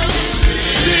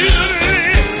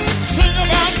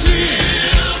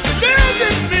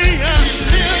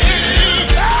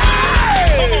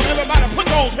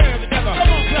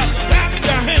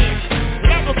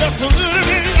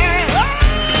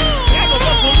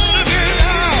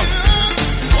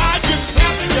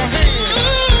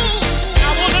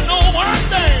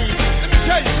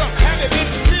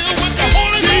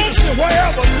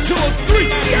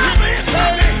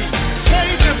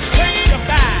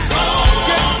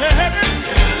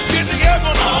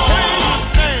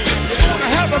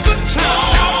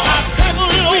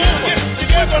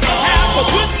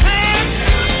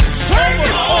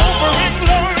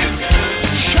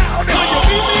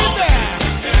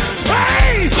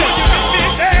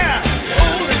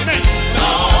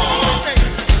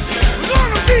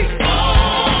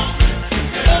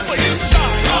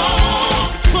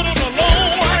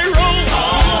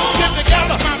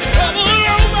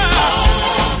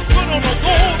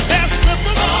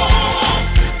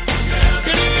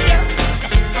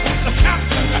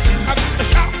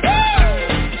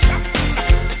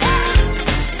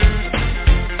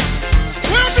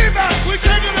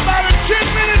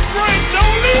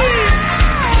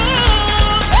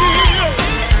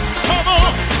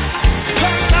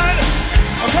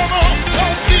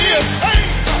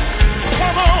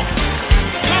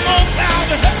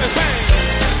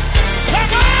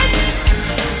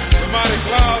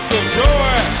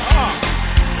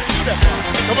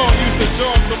 to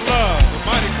show them some love. The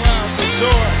mighty clouds of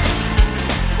joy.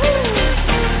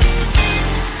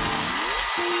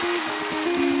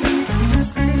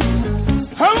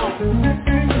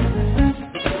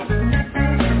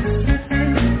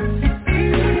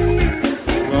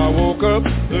 I woke up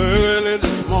early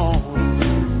this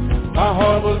morning. My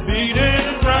heart was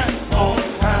beating right on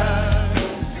time.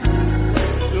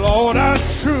 Lord, I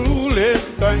truly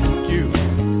thank you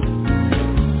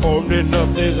for opening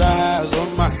up these eyes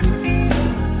of mine.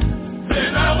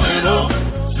 Then I went over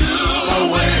to the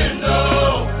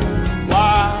window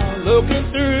while looking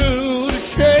through the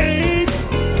shade.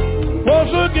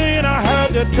 Once again I had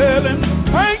to tell him,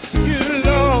 thank you,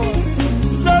 Lord.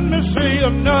 Let me see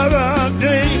another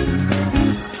day.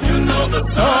 You know the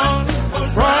sun was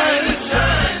bright and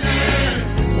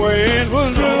shining. Wind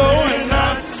was blowing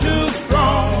not too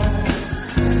strong.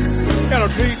 And a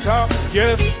treetop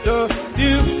just a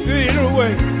few feet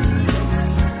away.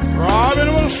 Robin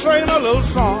was singing a little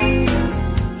song.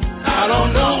 I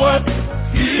don't know what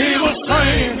he was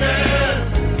saying.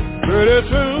 Pretty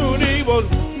soon he was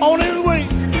on his way.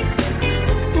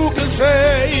 Who can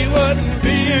say he wasn't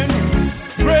being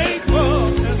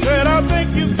grateful and said, I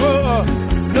thank you for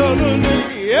another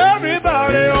day.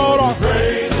 Everybody ought to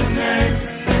praise his name.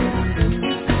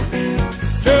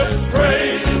 Just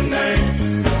praise his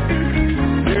name.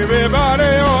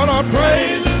 Everybody ought to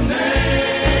praise his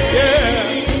name. Yeah.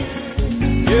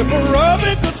 If a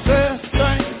Robin could say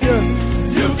thank you,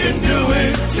 you can do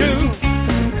it too.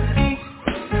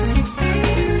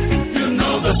 You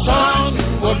know the sun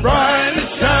was bright and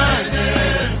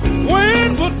shining.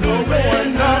 Wind was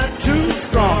blowing not too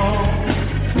strong.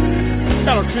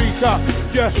 Got a treetop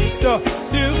just a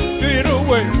few feet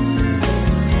away.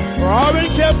 Robin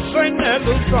kept singing that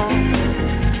little song.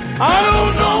 I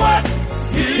don't know what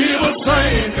he was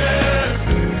saying.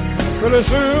 Pretty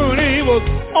soon he was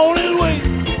on his way.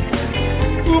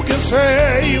 Who can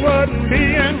say he wasn't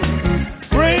being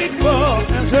grateful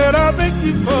and said, I thank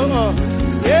you for,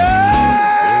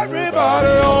 yeah, everybody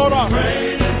ought to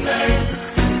praise his name.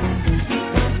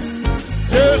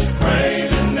 Just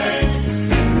praise his name.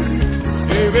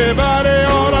 Everybody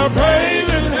ought to praise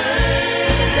his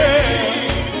name.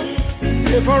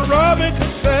 Yeah. If a Robin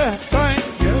could say thank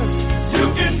you, you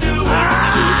can do it. I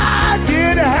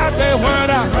get happy when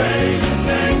I praise his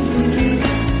name.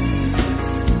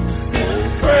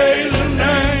 Praise his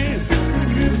name.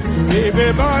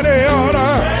 Everybody ought to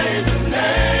praise his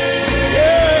name.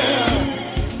 Yeah.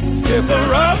 If a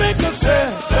Robin could say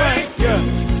thank you,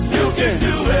 you can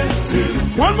do it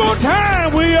too. One more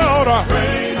time, we ought to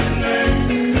praise his name.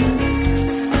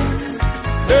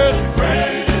 Just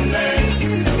praise his name.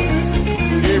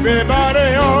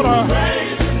 Everybody ought to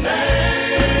praise his name.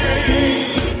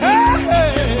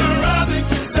 Hey, if a Robin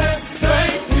can say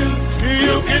thank you,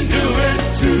 you can do it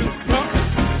too.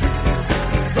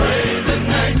 Praise his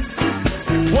name.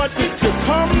 What did you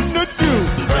come to do?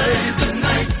 Praise his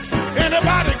name.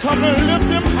 Anybody come to lift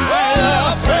him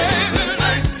higher? Praise his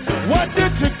name. What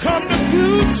did you come to do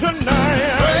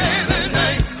tonight? Praise his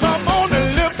name. Come on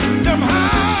and lift him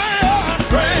higher.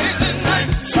 Praise his name.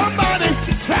 Somebody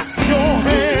clap your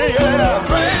hands. Yeah.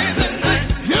 Praise his name.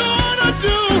 You ought to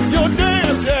do your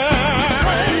dance. Yeah.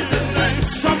 Praise his name.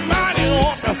 Somebody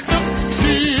ought to lift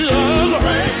Jesus.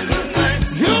 Praise his name.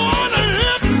 You ought to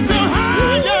lift him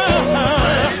higher.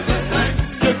 Praise his name.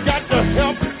 You got to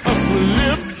help us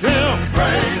lift him.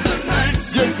 Praise his name.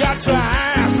 You got your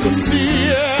eyes to see.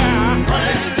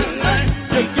 Praise his name.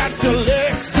 You got your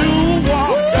legs to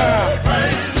walk.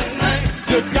 Praise his name.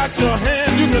 You got your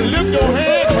hands. You can lift your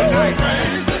hands tonight.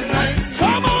 Praise his name.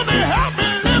 Come on and help me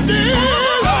lift him.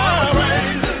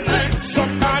 Praise his name.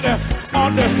 Somebody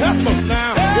ought to help us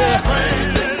now. Yeah.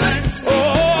 Praise his name.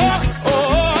 Oh,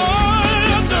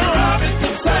 if the Robin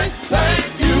can say thank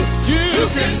you, you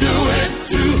can do it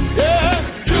too. Yeah,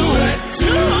 do it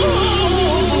too.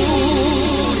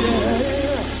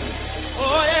 Yeah.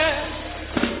 Oh, yeah.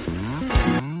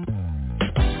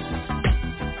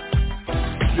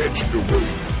 Catch the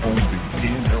wave on the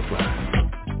NFI.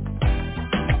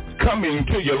 Coming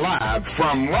to you live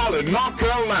from Raleigh, North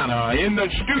Carolina, in the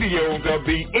studios of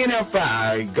the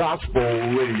NFI Gospel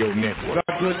Radio Network. Is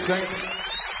God good, saints?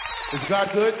 Is God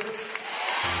good?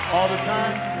 All the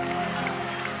time?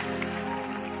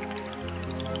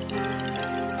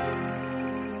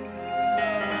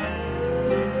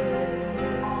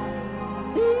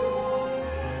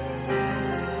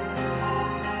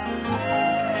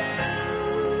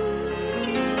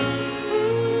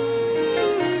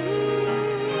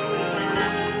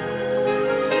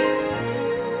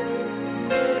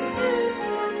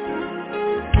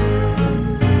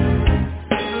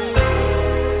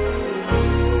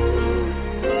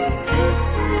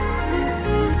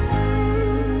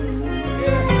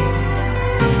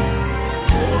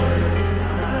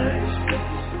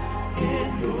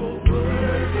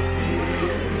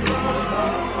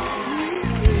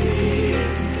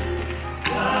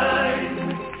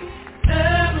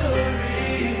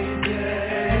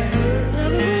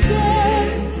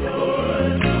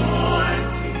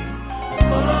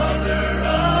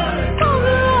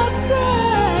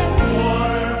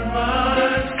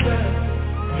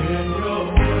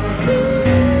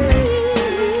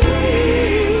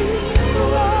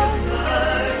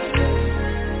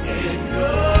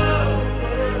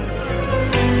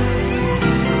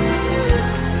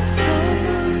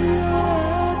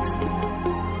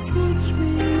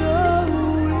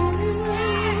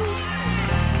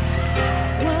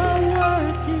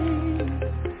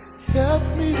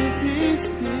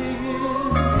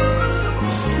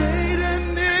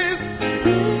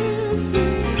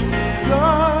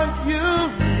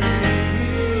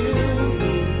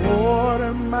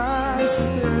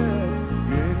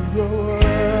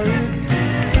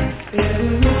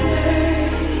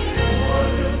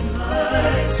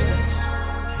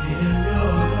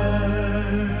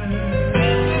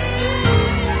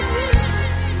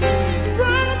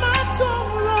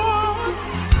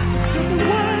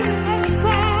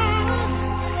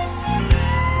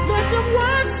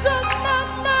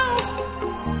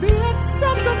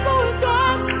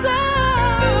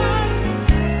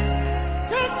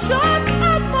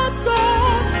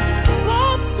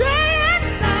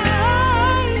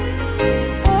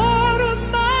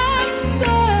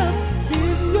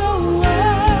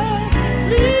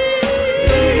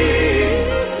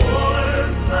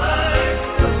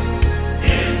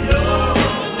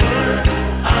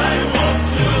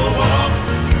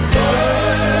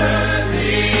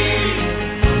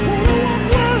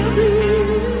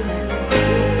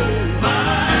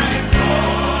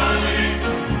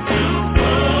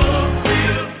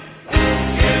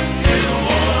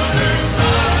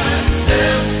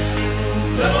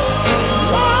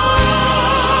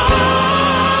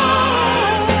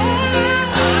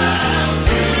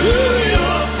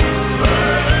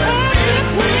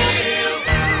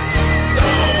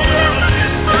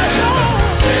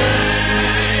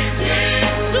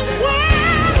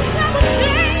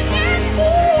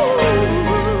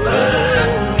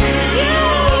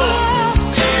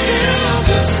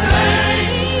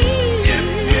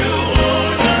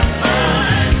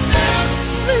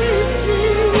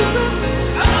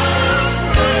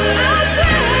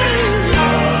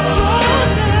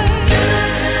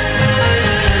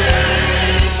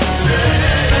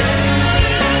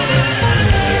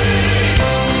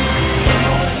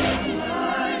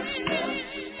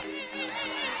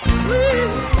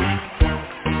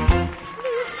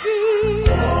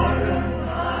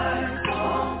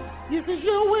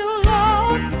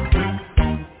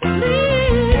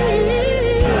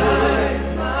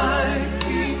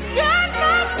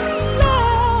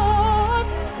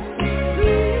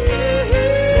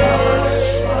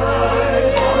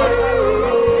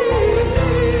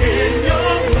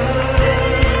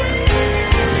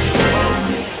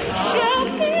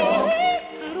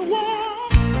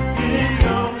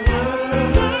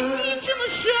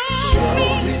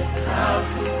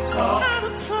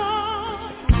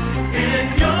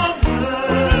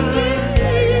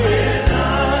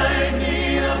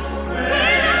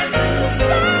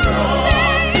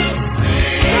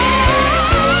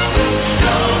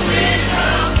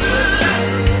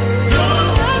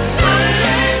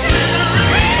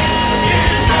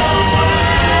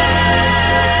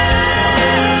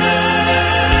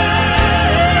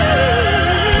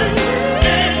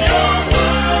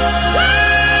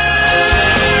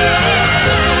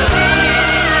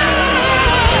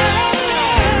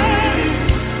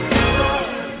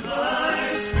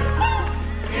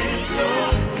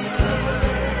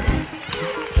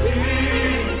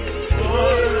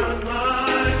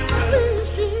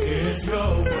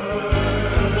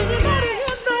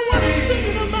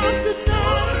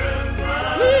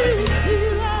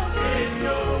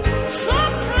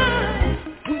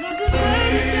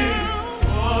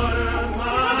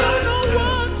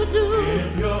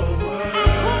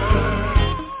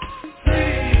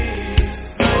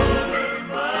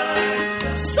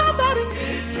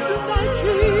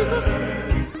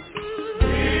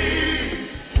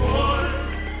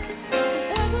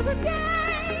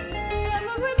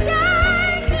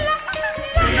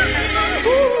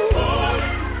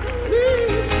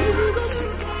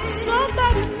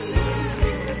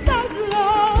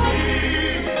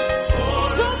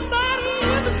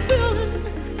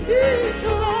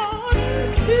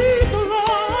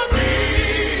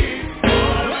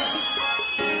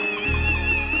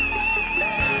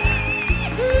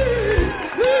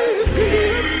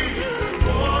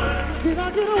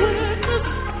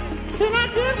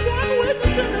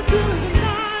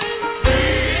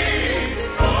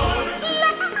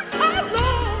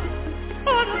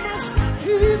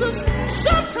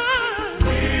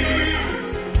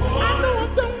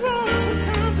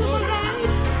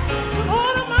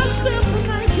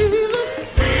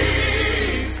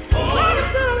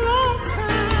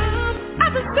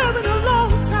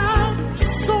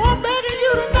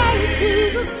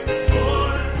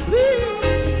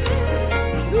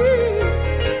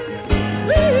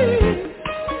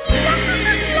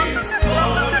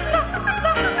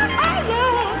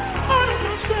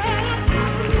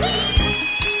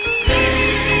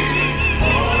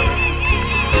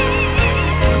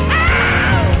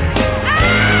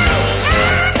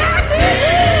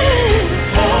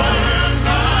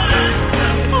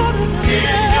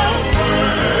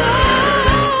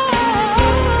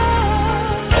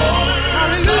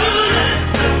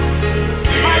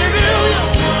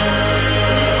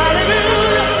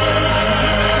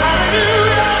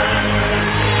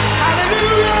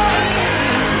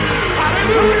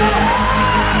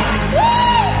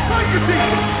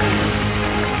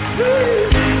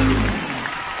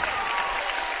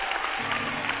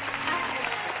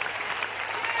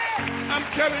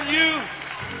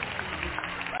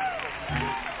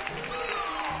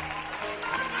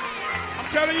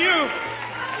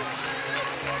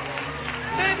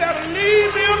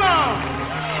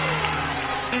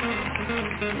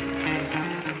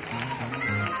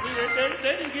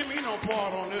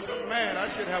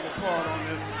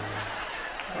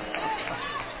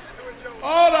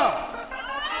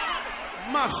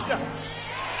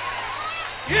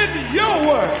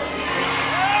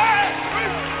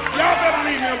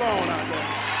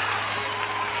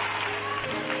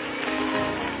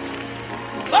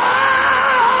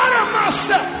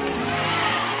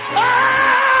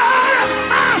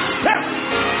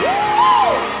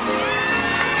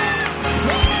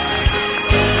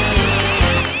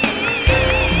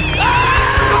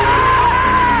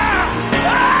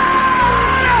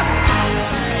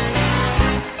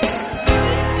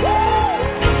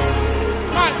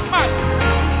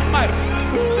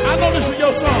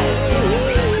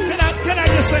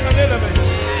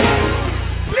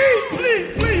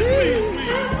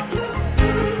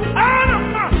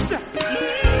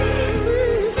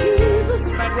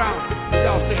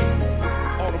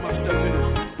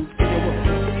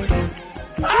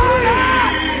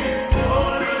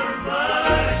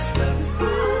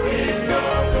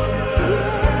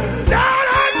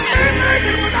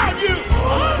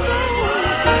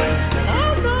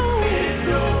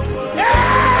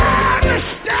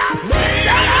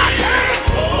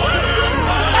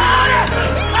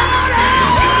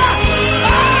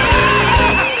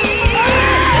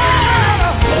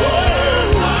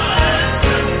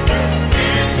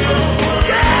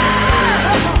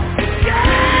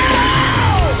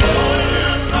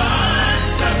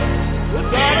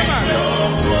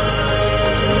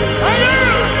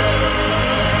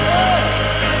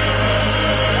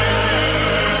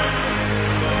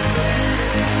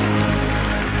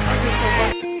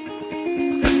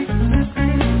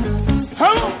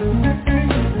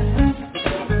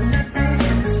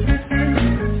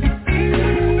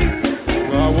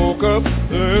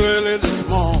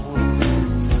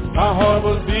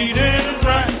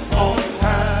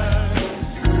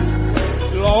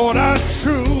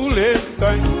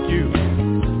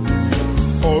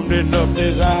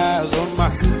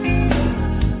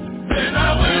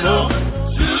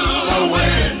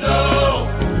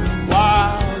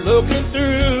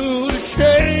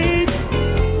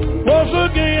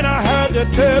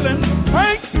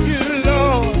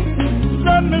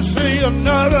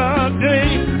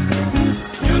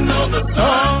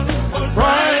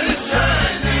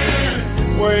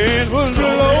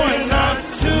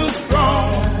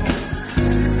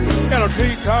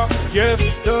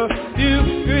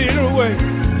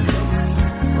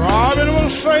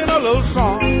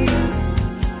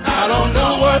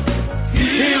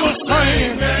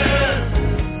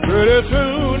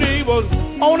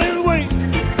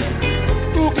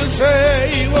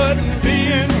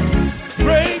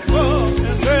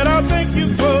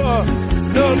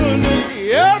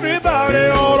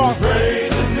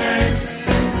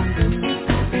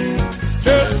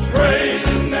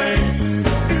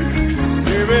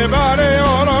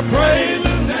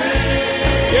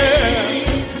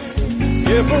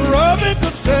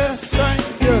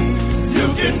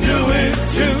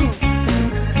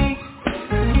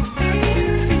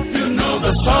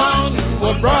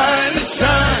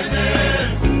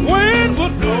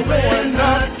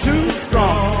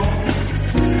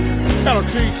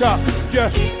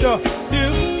 Just a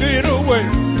few feet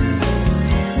away.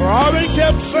 Robin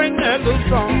kept singing that little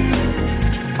song.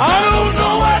 I don't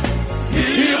know what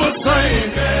he was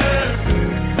singing.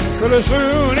 Pretty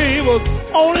soon he was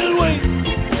on his way.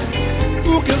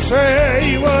 Who can say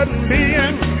he wasn't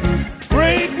being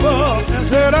grateful and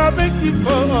said, I thank you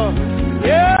for,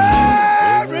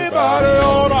 yeah, everybody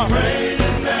ought to praise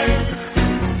his name.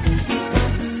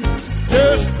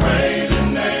 Just praise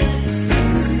his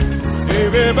name.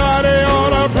 Everybody ought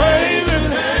to praise his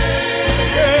name.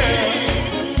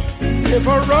 If a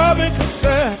robin could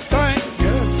say thank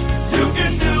you, you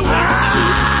can do it.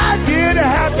 I get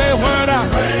happy when I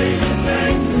praise his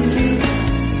name.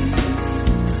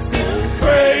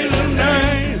 Praise his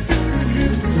name.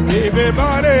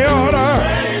 Everybody ought to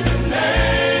praise his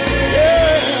name.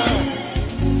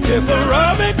 Yeah. If a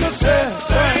robin could say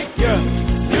thank you,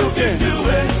 you can do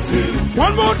it too.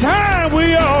 One more time,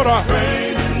 we ought to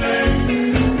praise his name.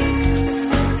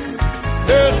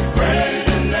 Just praise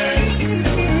his name.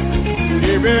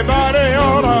 Everybody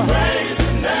ought to praise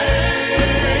his name.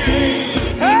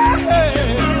 Hey, hey.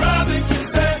 If a robin can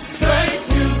say thank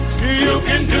you, you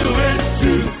can do it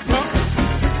too.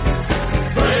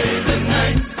 Praise his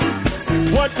name.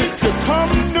 What did you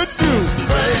come to do?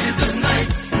 Praise his name.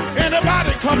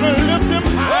 Anybody come to lift him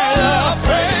higher?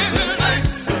 Praise his name.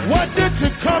 What did you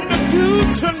come to do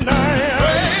tonight?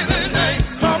 Praise his name.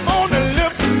 Come on and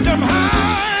lift him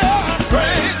higher.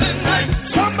 Praise his name.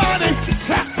 Somebody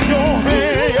clap your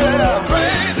hands.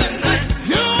 Praise his name.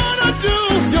 You ought to do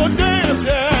your dance,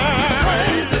 yeah.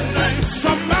 Praise his name.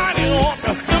 Somebody ought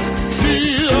to lift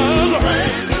Jesus.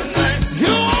 Praise his name.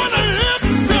 You ought to lift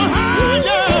him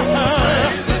higher.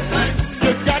 Praise his name.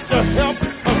 You got to help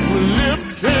us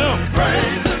lift him.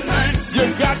 Praise his name. You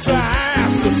got your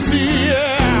eyes to see,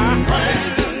 yeah.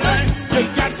 Praise his name. You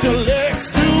got your legs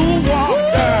to walk,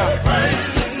 yeah.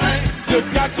 Praise his name. You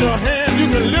got your hands, you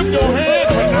can lift your hands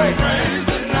tonight. Praise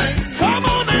his name. Come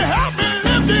on and help me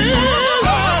lift it.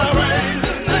 Praise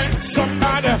his name.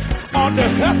 Somebody ought to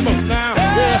help us now.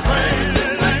 Yeah. Praise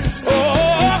his name.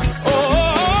 Oh,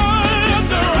 if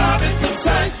the robin can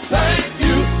say thank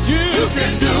you, you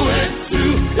can do it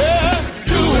too. Yeah,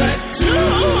 do it too.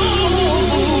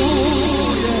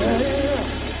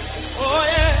 Yeah. Oh,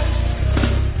 yeah.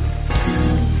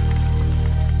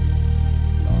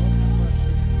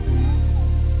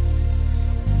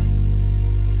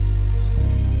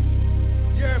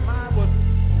 Jeremiah was,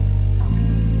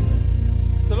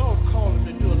 the Lord called him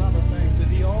to do a lot of things that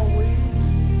he always,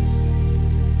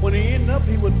 when he ended up,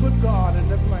 he would put God in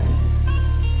the plan.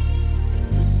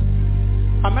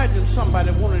 I imagine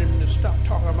somebody wanted him to stop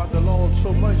talking about the Lord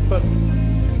so much, but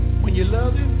when you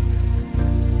love him,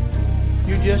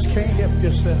 you just can't help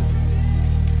yourself.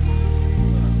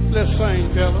 Let's sing,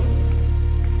 fellas.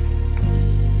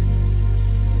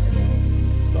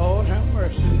 Lord have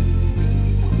mercy.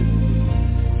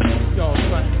 Y'all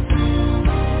sing.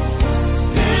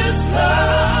 His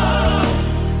love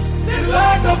is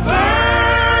like a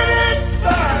burning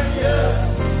fire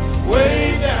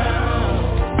way down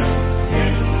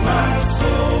in my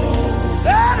soul.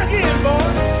 Say it again, boy.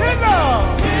 His love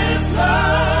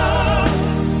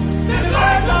is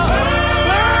like a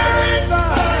burning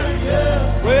fire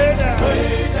way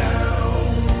down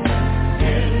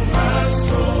in my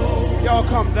soul. Y'all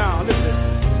come down, listen.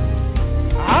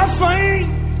 I sing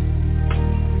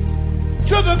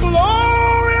to the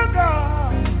glory of God.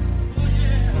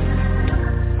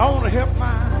 I want to help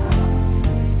my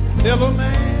fellow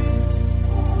man.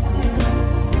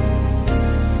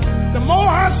 The more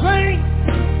I sing,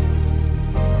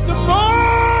 the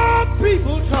more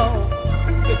people talk,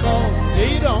 because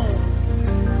they don't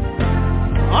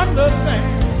understand.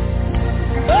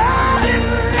 His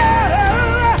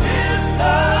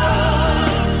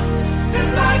love is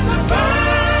like a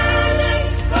burning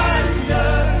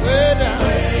fire way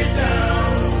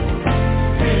down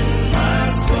in my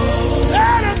soul.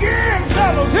 That again,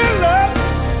 fellas, his love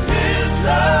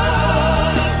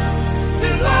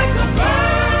is like a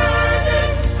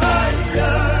burning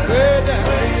fire way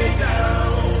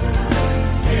down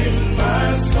in my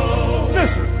soul.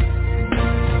 Listen,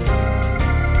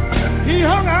 he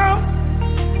hung out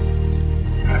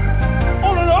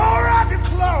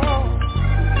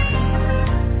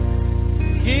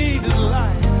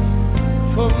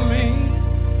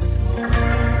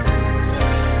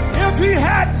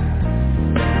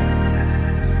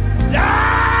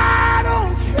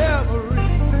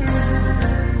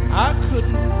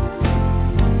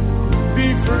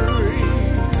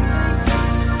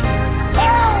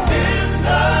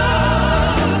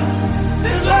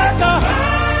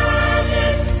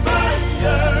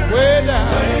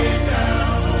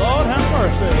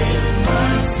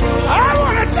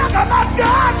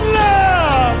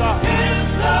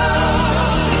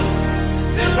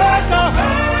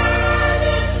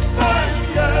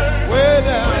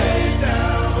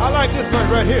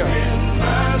right here.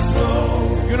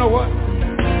 You know what?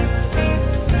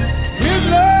 His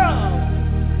love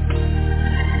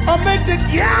will make the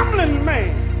gambling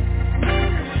man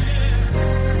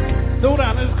throw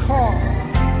down his car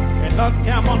and not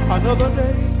gamble another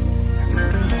day.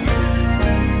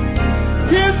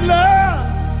 His love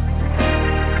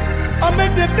will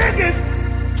make the biggest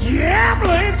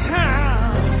gambler in town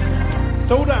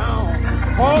throw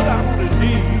down, fall down on his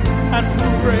knees and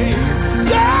pray. His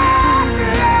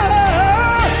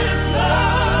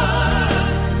love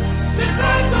is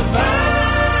like the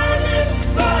burning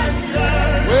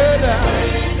fire way down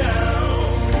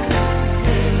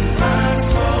in my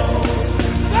soul.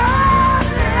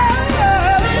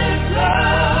 His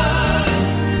love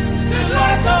is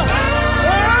like the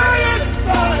burning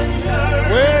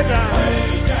fire way down,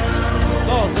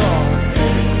 Lord God,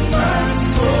 in my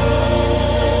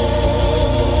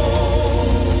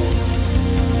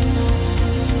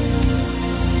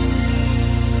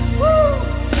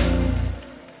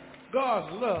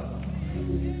God's love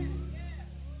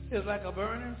is like a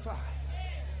burning fire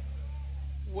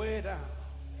way down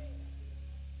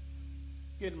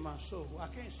in my soul. I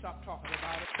can't stop talking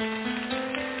about it.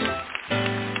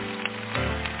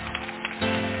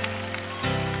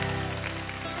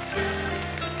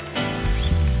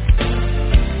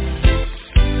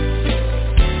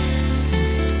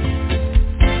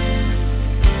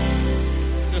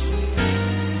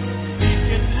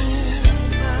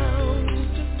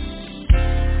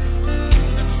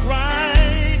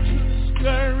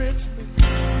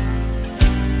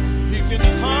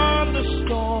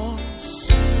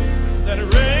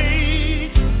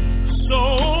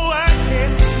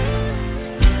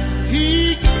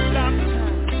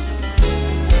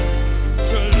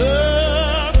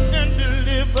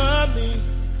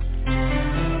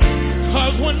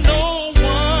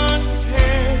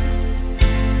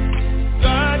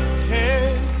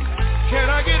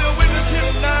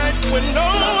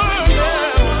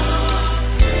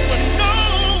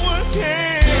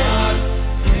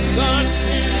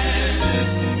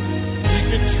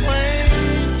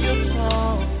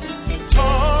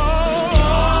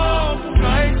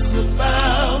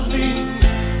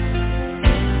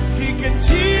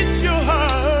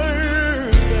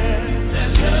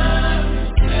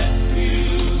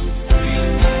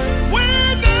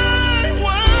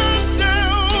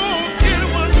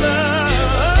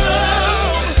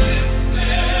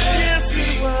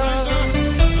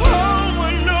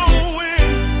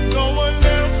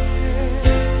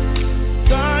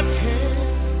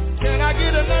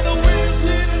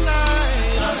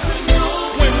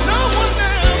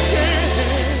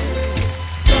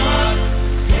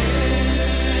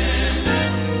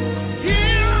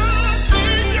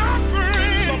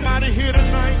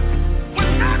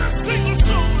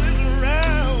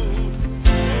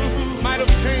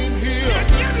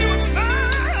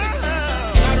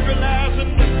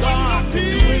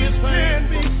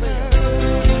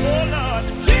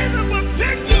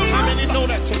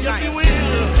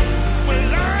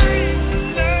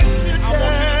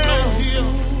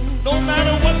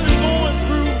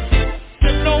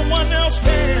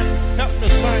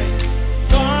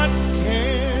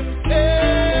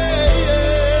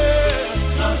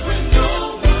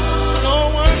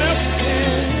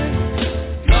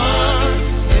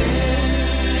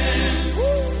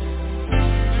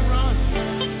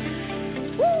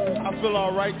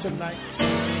 Tonight,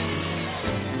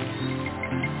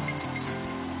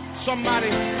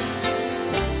 somebody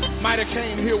might have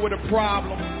came here with a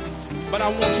problem, but I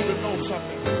want you to know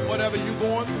something. Whatever you're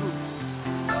going through,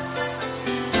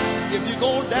 if you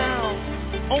go down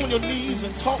on your knees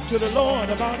and talk to the Lord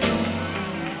about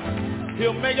it,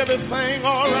 He'll make everything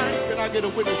all right. Can I get a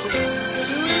witness here?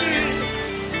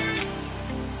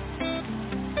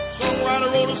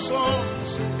 Songwriter wrote a song.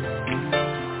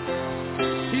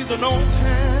 He's an old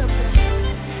time.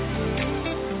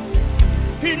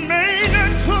 He may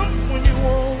not come when you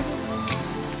want,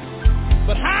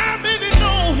 but how many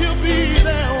know He'll be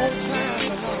there on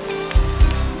time?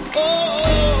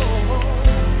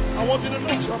 Oh, I want you to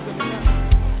know something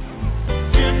tonight.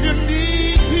 If you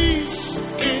need peace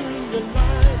in your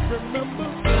life, remember,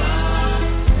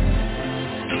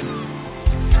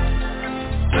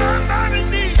 somebody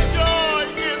needs joy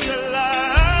in their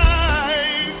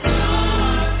life.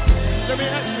 Let me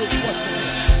ask you a question.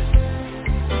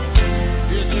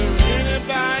 Is there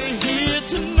anybody here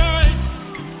tonight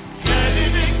that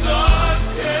even God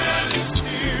can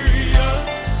hear you?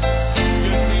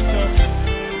 You need to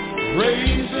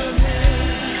raise your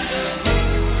hand.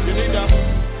 You need to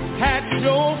pat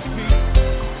your feet.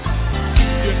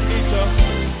 You need to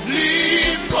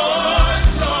leave for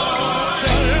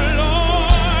joy.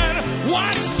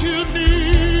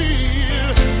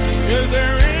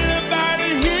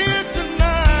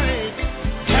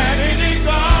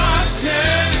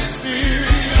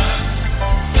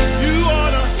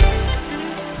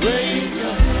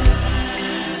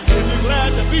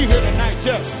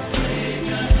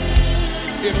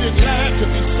 you're glad to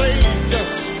be saved,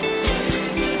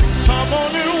 come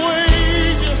on and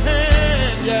wave your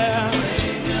hand, yeah.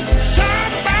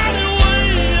 Somebody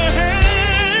wave your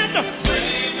hand.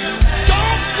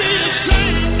 Don't be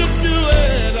ashamed to do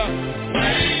it.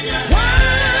 Wave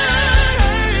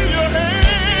your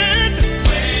hand.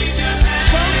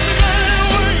 Somebody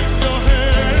wave your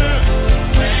hand.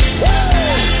 Woo!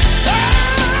 I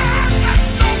got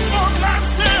no for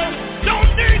myself. Don't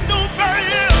need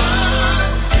nobody else.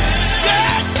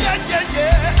 Yeah.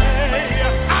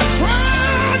 I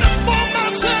tried for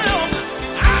myself.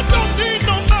 I don't need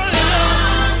nobody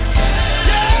else.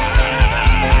 Yeah.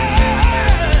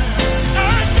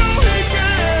 I know he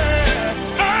can.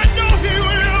 I know he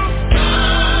will.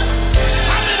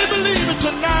 How many believe it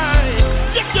tonight?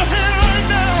 Lift your hand right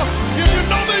now. If you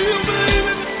know that you believe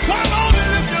it, come on and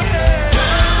lift your hand.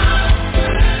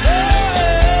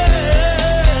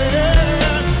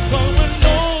 So when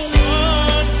no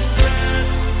one can,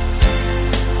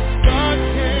 God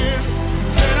can.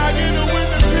 Can I get a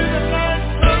witness here tonight?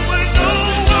 So when no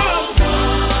one can,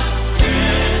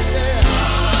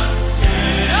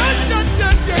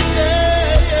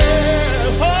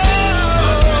 oh,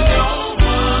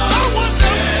 no one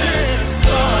else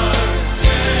can.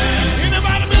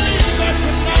 Anybody believe that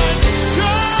tonight?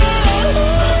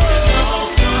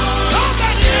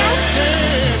 Nobody else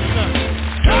can.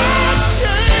 God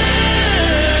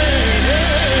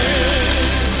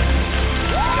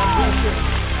can.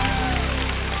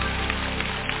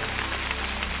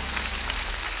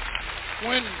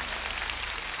 When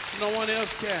no one else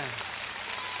can,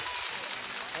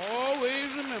 always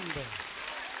remember,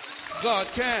 God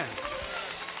can.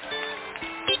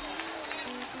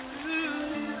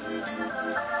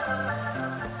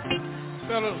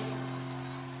 Fellas,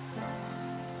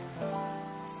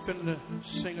 finna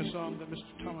sing a song that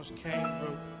Mr. Thomas Kane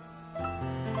wrote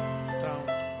down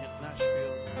in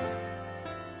Nashville.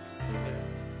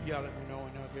 Y'all let me know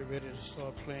when I'll get ready to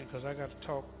start playing, because I got to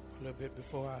talk a little bit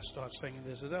before I start singing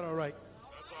this. Is that all right?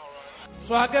 That's all right.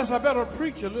 So I guess I better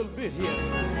preach a little bit here.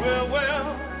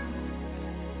 Well.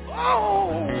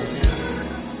 Oh!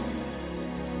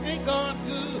 Ain't God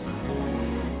good?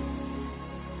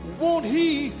 Won't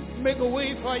he make a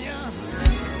way for you?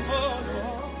 Oh,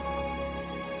 Lord.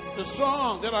 The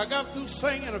song that I got through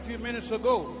singing a few minutes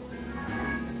ago.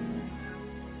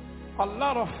 A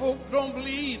lot of folk don't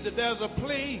believe that there's a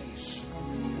place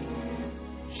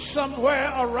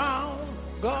somewhere around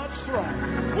God's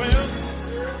throne. Well,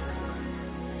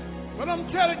 but I'm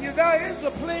telling you, there is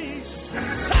a place.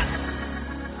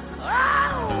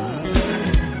 Oh!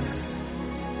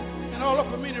 And all up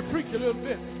for me to preach a little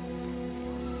bit.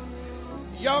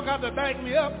 Y'all got to back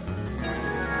me up.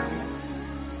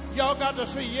 Y'all got to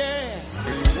say yeah.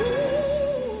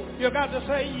 You got to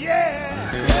say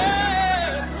yeah.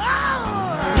 Yeah.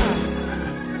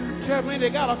 Tell me they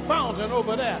got a fountain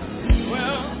over there.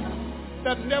 Well,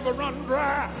 that never run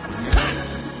dry.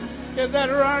 Is that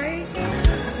right?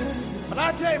 But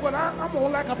I tell you what, I'm gonna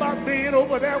like about being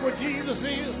over there where Jesus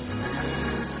is.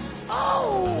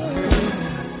 Oh,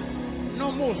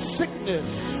 no more sickness.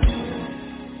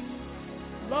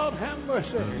 Lord have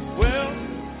mercy. Well,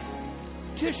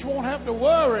 Tish won't have to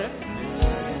worry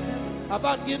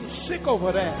about getting sick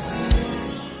over there.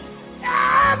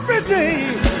 Every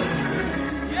day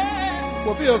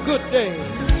will be a good day.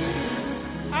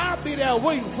 I'll be there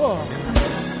waiting for her.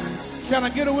 Can I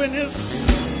get a witness?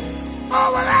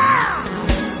 Over there!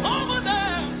 Over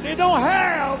there! They don't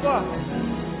have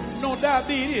no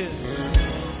diabetes.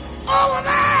 Over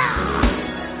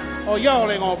there! Oh, y'all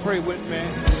ain't gonna pray with me.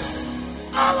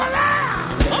 Over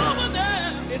there! Over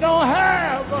there! They don't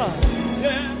have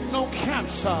no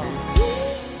cancer.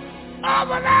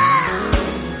 Over there!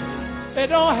 They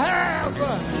don't have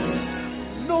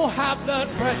no high blood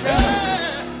pressure.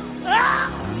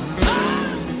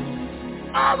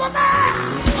 Over there!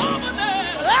 Over there!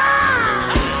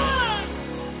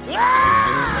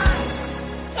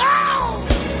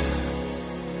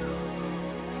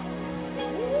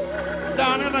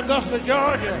 Down in Augusta,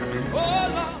 Georgia,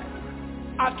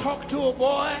 I talked to a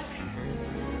boy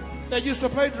that used to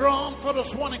play drum for the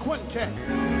Swanee Quintet.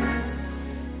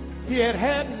 He had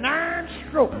had 9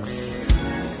 strokes,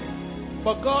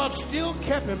 but God still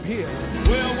kept him here.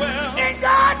 Well. And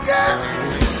God good.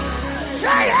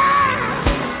 Say yeah.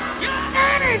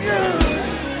 And he good.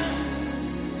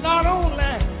 Not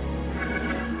only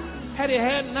had he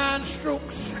had 9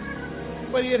 strokes,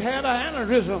 but he had had an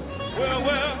aneurysm.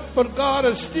 Well. But God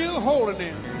is still holding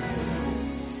him.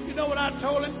 You know what I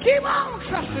told him? Keep on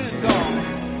trusting in God.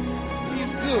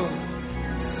 He's good.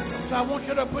 So I want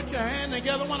you to put your hand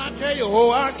together when I tell you,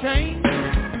 oh, I can't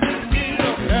get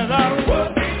up.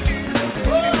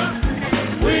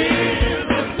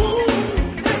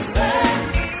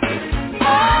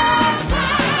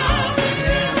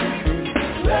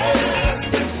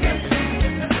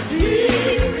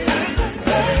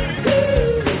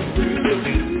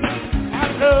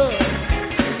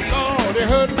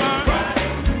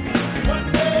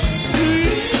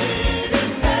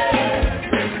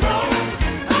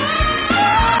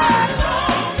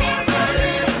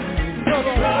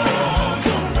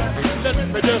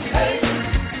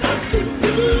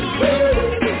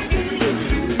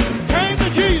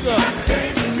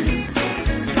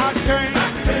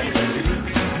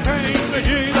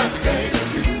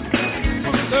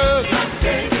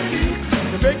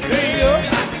 picked me up,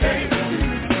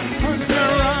 turned me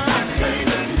around,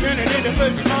 and it didn't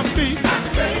place my feet,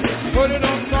 put it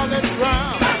on solid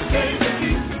ground.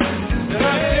 Then I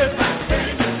said,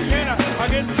 can I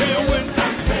get me a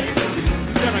witness?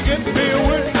 Can I get me a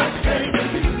witness?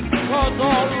 God's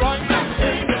all right.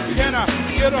 Can I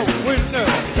get a witness?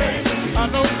 I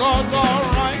know God's all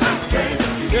right.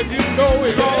 If you know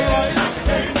He's all right,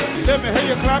 let me hear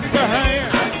you clap your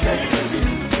hands.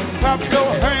 Clap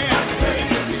your hands.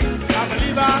 I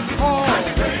believe I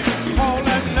called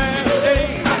that last day.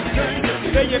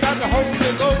 Say you got the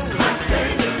Holy Ghost.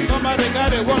 Somebody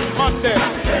got it one Monday.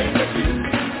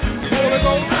 Holy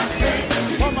Ghost.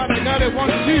 Somebody got it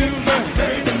one Tuesday.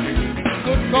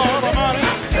 Good God Almighty.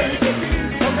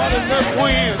 Somebody said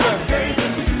Wednesday.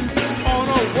 On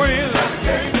a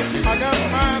Wednesday. I got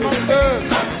mine on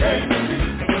Thursday.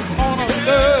 On a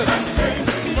Thursday.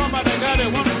 Somebody got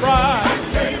it one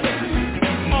Friday.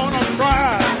 On a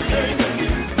Friday.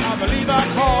 I believe I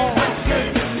called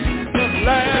this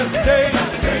last day.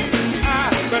 I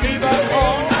believe I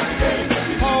called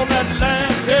that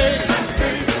last day.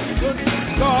 Good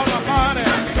God Almighty.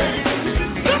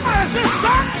 Somebody said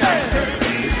Sunday.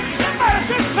 Somebody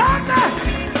said Sunday.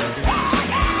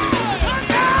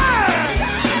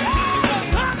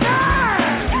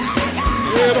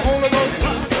 Yeah, the Holy Ghost,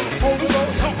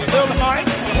 fill the mic,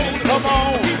 come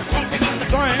on,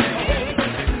 sing.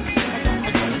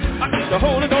 The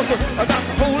Holy Ghost, I got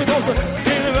the Holy Ghost.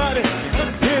 Anybody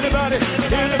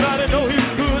know He's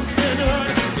good?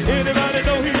 Anybody know He's good? Anybody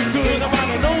know He's good?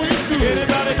 Anybody know He's real?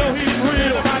 Anybody know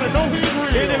He's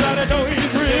real? Anybody know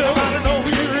He's real? Anybody know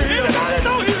He's real? Anybody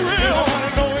know He's real?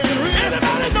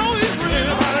 Anybody know He's real?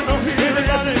 Anybody know He's real?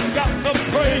 Anybody got some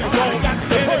praise on?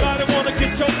 Anybody wanna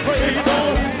get your praise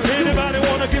on? Anybody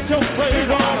wanna get your praise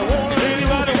on?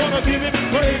 Anybody wanna give Him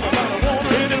praise?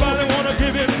 Anybody wanna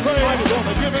give Him praise?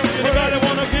 Anybody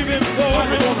wanna give Him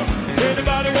glory?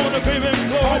 Anybody wanna give Him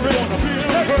glory?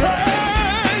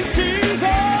 Praise Jesus!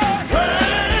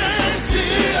 Praise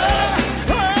Jesus!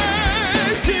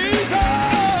 Praise Jesus!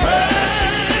 Praise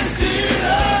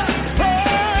Jesus!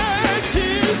 Praise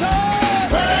Jesus!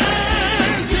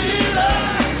 Praise Jesus!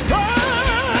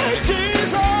 Praise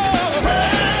Jesus!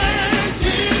 Praise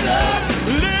Jesus!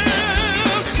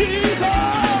 Live Jesus!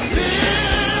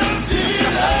 Live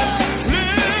Jesus!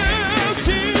 Live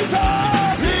Jesus!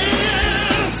 Live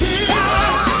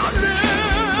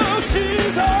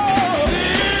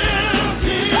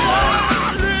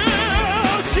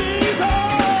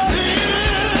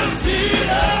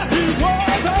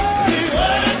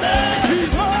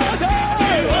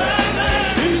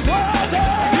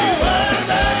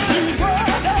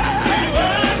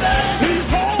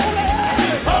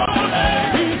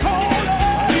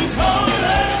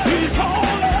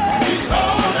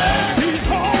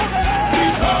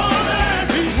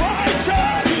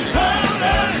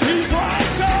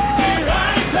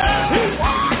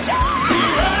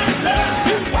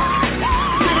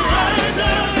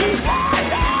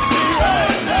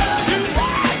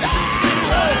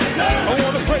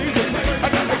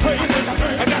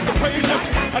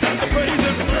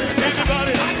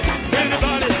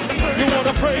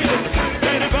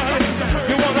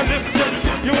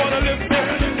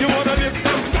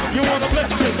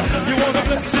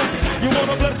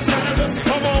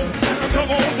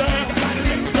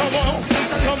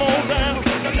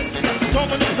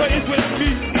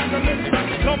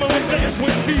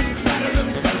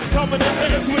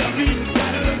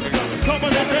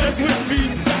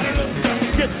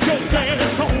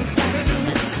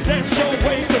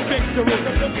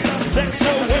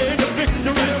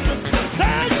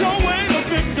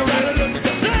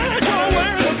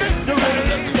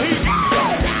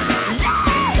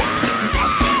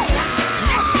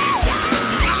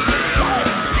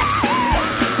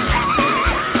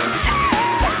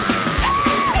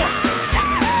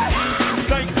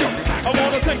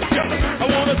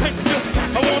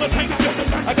I wanna thank you.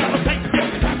 I gotta thank you.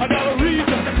 I gotta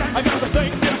reason.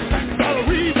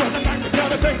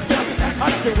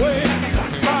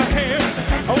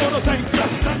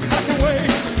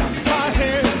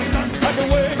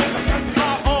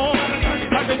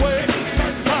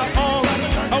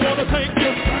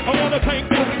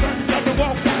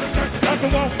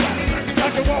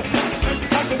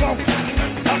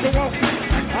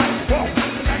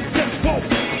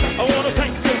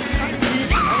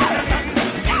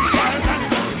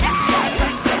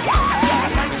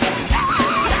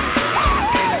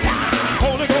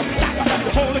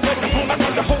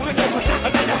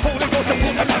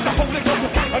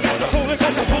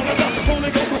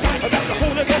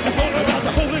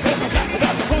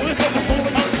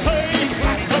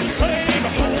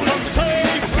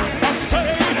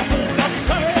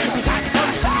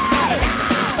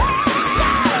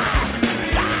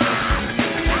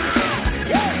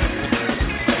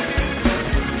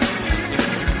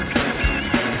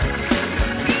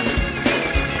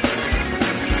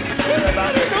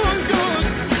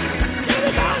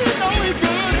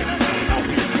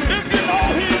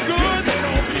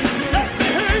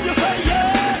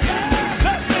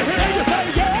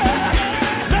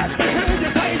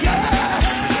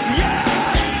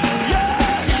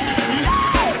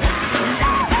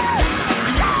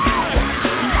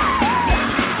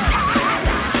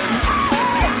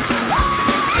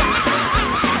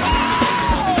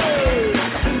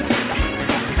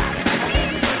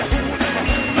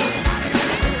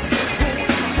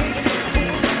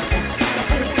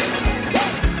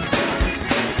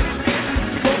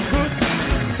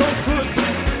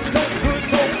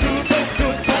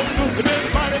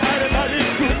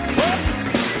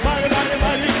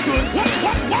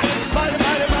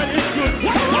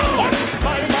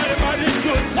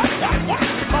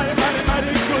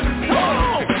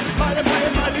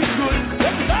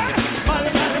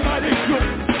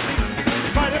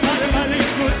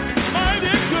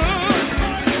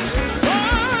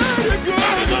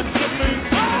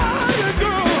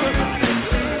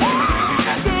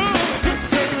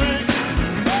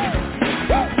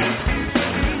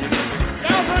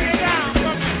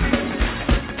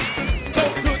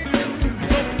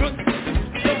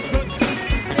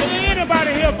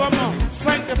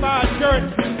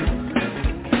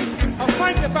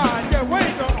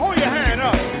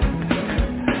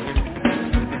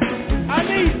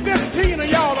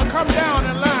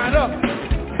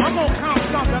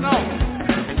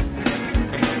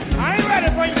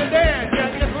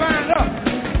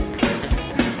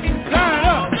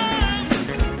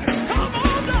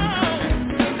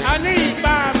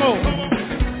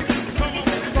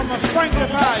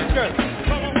 sanctified church.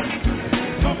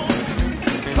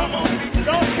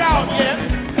 Don't shout yet.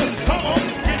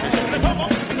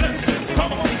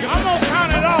 I'm going to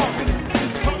count it off.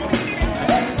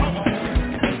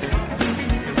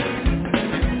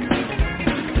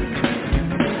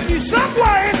 See,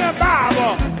 somewhere in the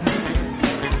Bible,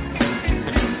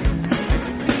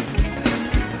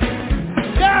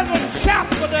 there's a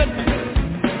chapter that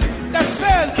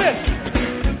says this.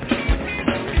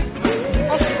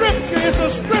 It's a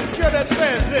scripture that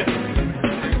says this.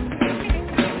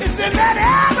 It says that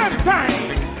everything.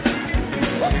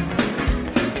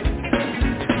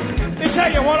 They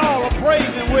tell you what all the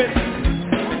praising with.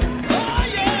 Oh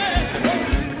yeah.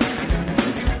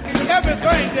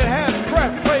 Everything that has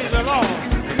breath, praise the Lord.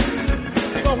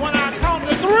 So when I count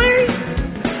to 3,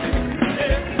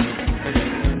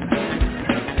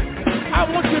 I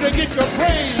want you to get your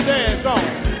praise dance on.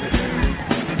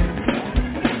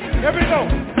 Here we go.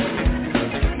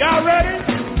 Y'all ready?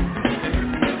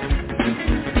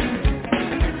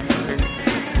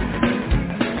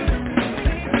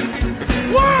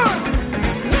 1.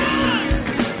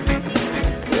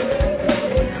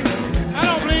 I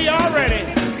don't believe y'all ready.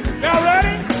 Y'all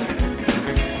ready?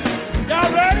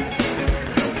 Y'all ready?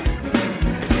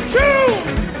 2.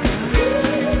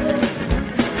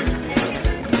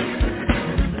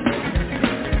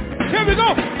 Here we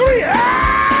go. 3.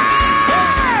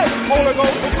 Holy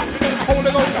Ghost,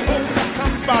 Holy Ghost,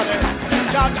 somebody.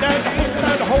 God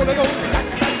damn the Holy Ghost.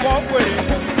 Walk with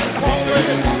it. Walk with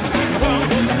it.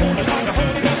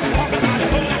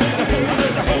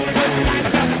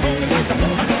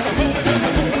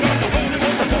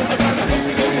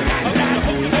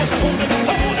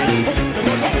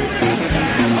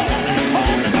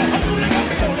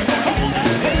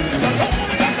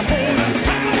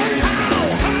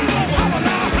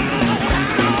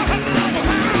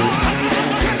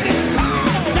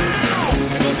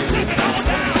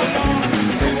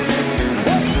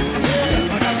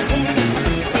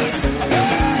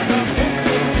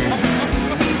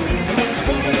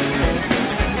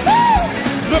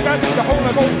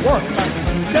 Work.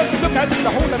 Just look at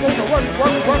the Holy Ghost work.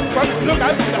 Look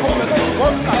at the Holy Ghost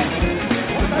work.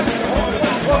 Look at the Holy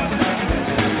Ghost work.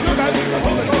 Look at the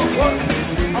Holy Ghost work.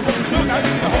 I'm going to look at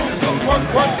the Holy Ghost work.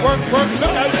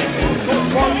 Look at the Holy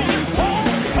Ghost work.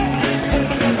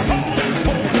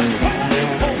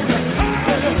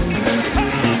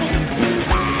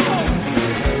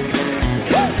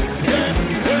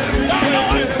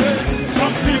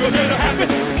 Some people get happy.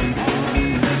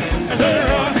 And they're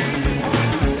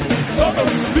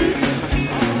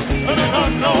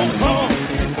no more.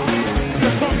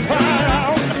 Just some cry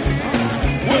out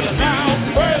with a loud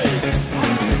praise.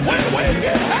 When we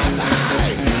get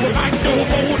happy, we like to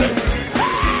hold it.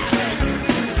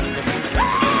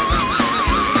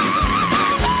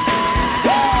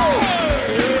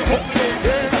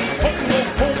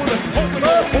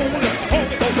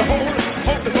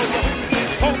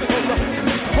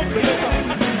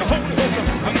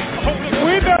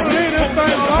 We better leave this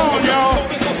thing alone, y'all.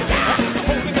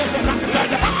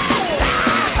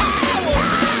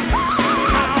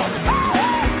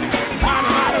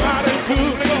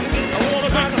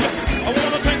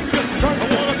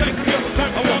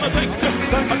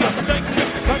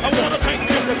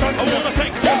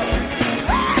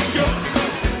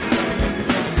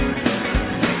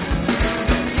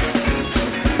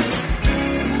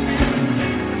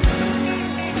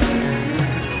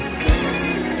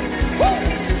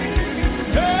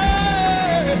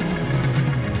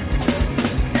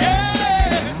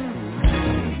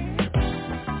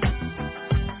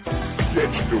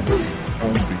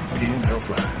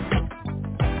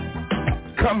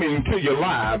 Coming to you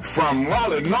live from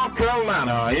Raleigh, North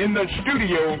Carolina, in the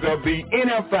studios of the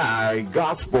NFI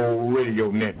Gospel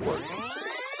Radio Network.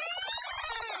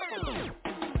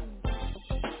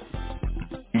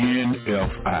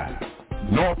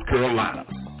 NFI, North Carolina,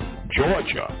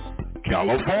 Georgia,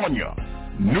 California,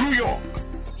 New York,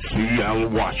 Seattle,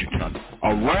 Washington,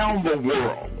 around the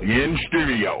world, in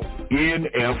studio,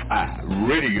 NFI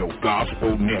Radio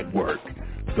Gospel Network,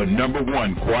 the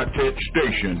 #1 quartet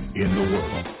station in the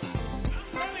world.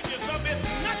 It's nothing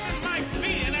like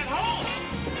being at home.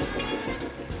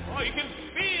 Oh, you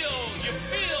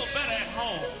feel better at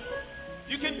home.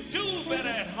 You can do better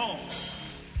at home.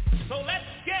 So let's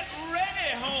get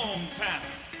ready, home town,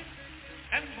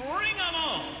 and bring them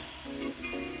on.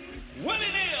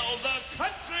 Willie Neal, the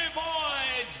Country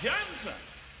Boy Johnson,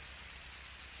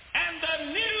 and the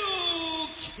new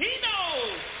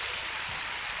Keynote.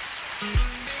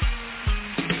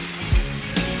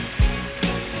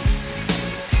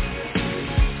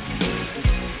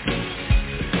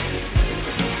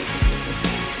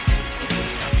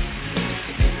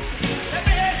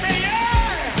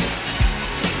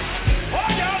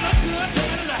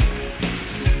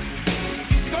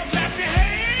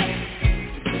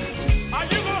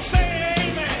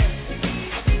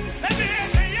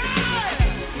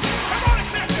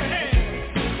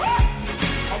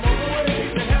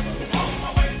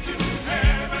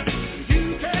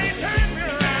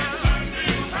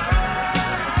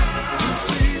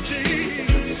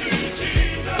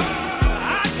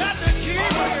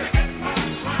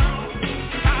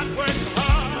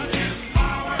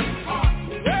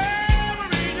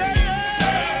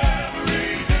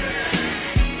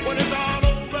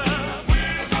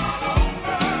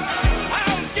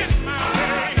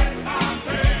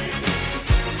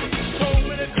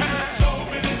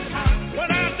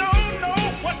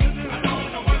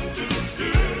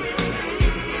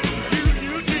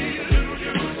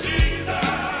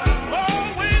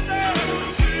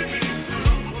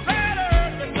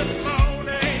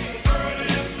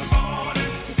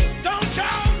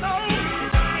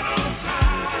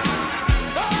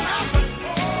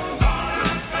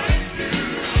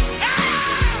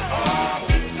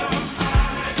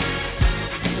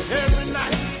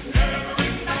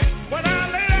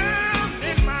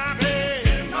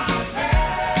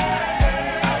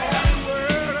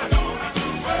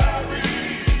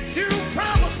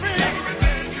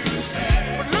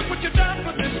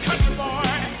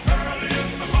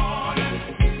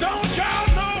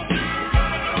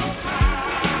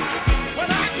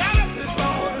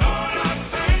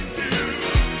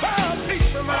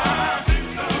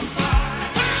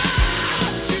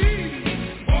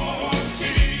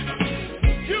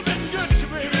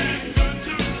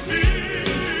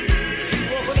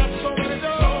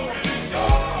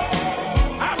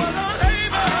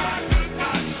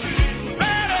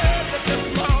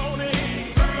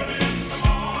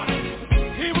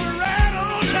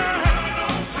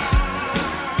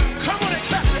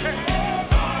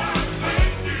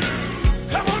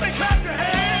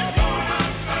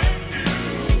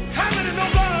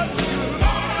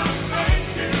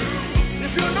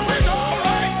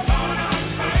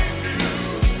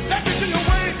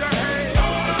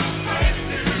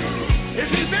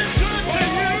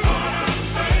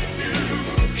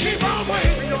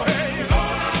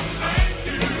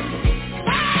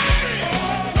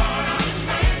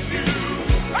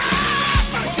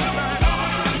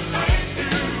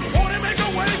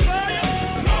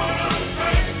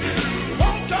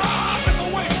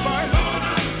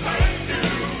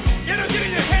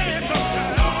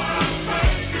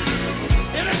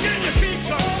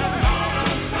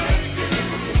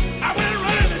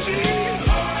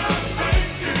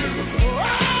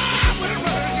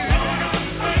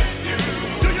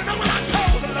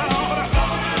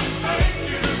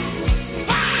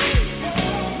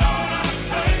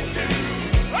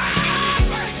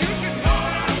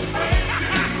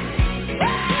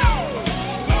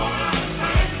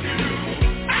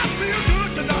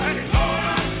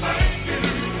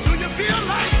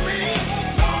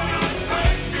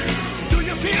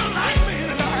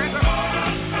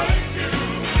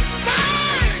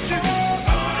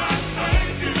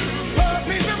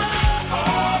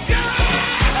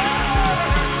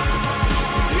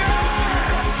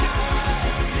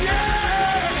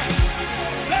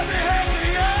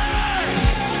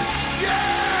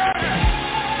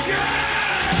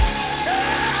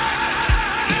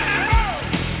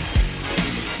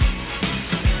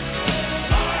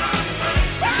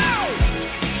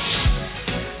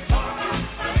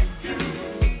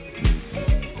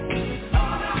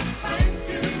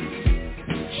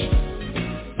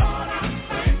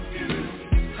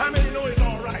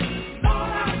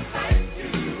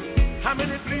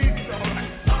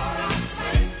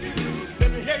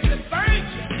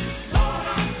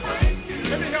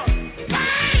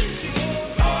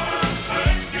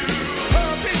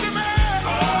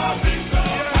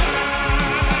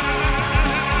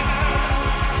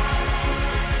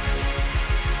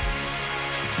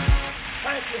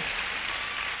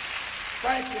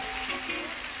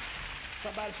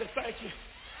 say thank you.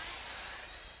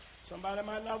 Somebody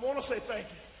might not want to say thank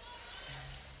you.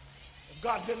 If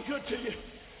God's been good to you,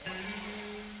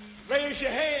 raise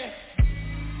your hand.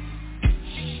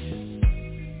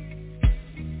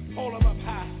 Hold them up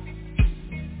high.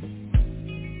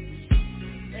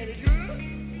 Ain't it good?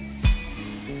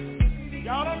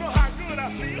 Y'all don't know how good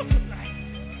I feel tonight.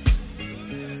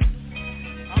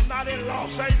 I'm not in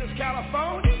Los Angeles,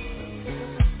 California.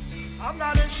 I'm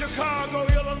not in Chicago,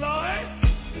 Illinois.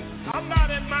 I'm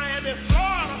not in Miami,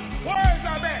 Florida. Where is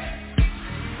I at?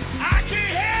 I can't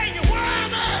hear you. Where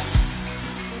am I?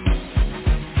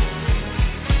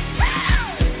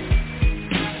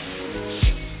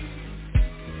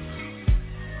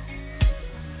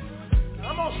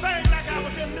 I'm going to sing like I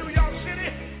was in New York City.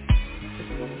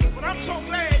 But I'm so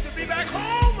glad to be back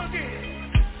home again.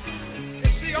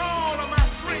 And see all of my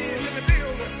friends in the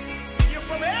building. You're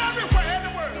from everywhere in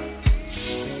the world.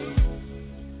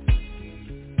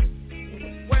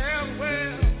 Well,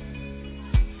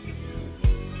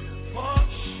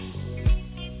 much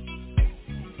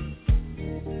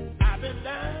I've been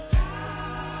down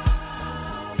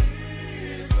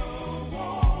in the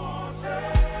water.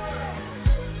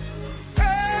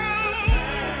 And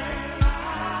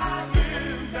I've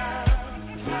been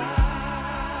baptized.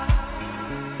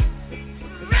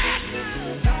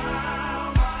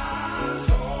 Now my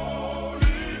soul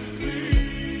is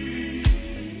free.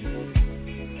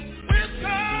 With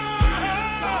God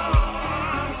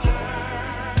I'm satisfied.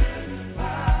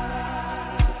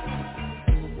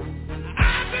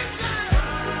 I've been down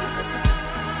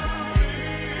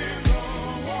in the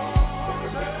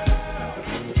water.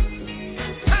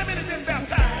 How many been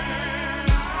baptized?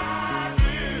 I've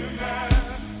been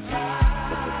baptized.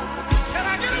 Can I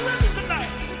get a witness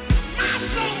tonight? My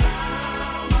soul.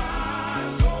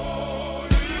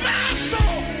 My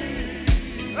soul.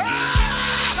 Oh.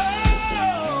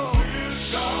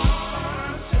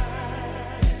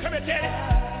 Come here, Daddy.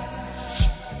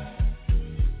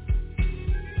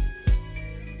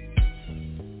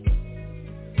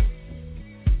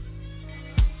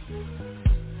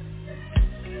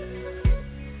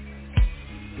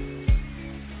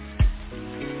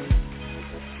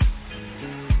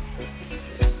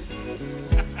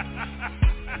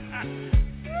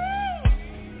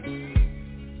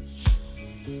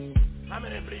 How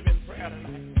many believe in prayer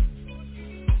tonight?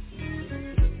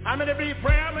 How many believe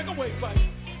prayer make a way for you?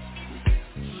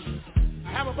 I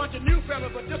have a bunch of new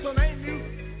fellas, but this one ain't new.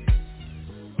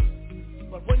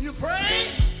 But when you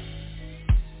pray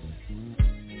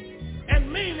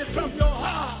and mean it from your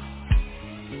heart,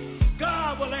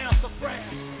 God will answer prayer.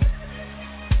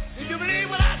 Did you believe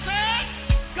what I said?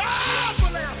 God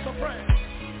will answer prayer.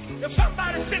 If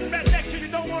somebody's sitting back next to you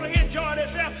don't want to enjoy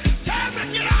themselves, tell them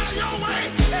to get out of your way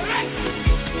and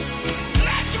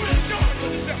let you enjoy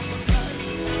yourself.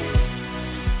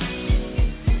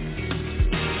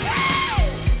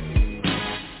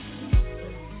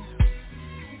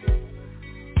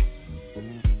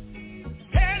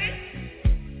 Teddy,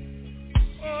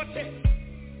 oh Teddy,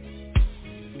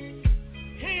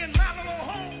 he in my little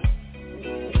home.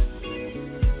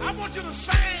 I want you to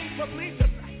sing for me tonight.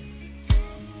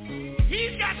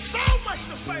 He's got so much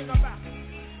to sing about.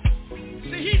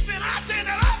 See, he's been out there in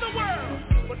that other world.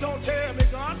 But don't tell me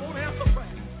God won't answer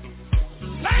prayer.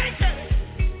 Thank you.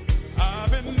 I've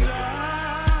been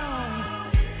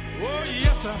down. Oh,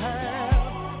 yes, I have.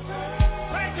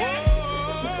 Thank you.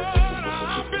 Oh,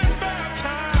 I've been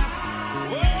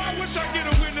baptized. Oh, I wish I get a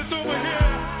witness over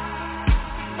here.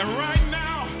 And right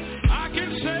now, I can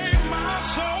say my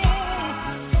soul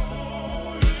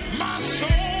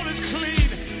is clean.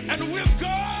 And with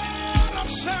God,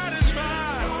 I'm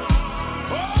satisfied.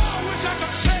 Oh, I wish I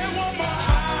could say it one more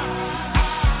time.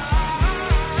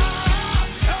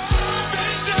 I've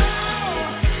been down.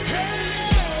 Hey,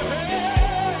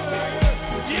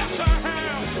 yes, I have.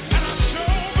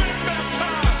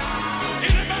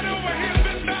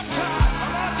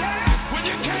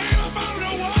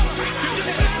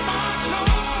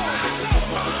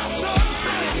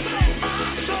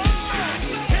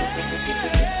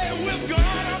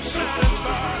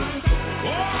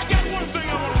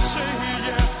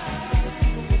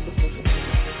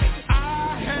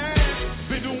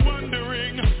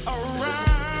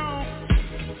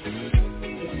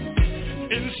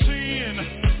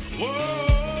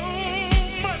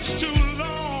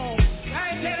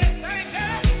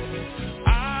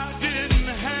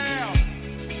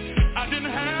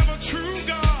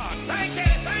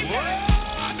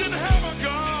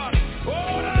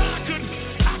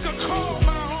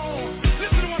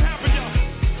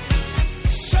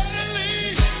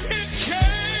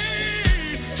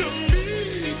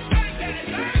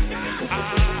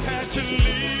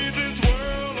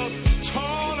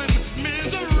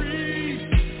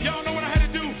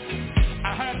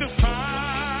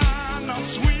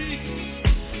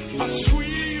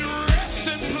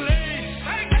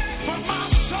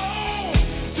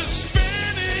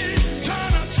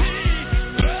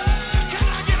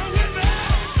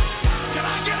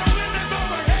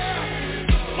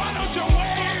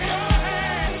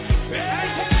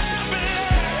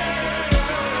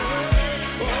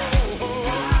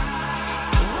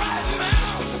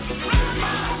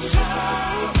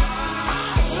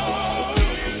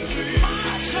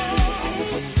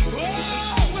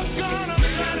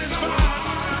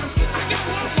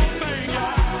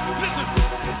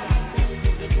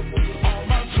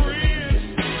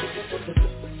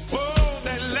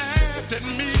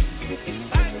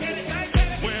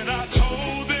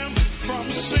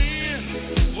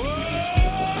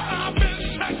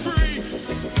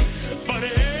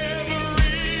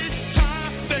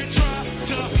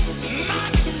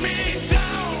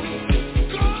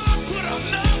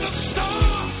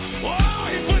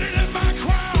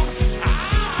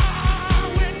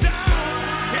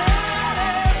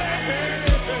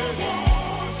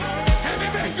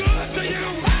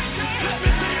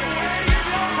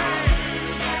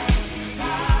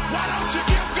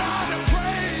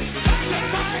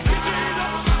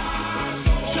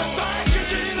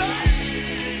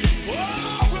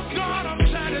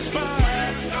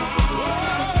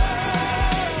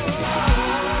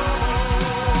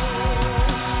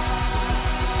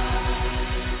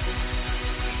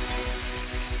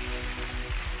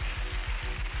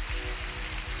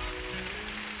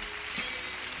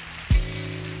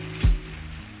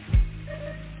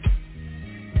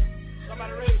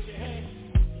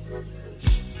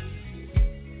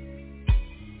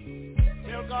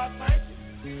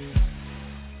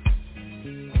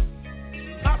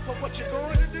 what you're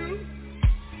going to do.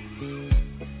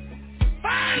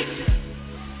 Thank you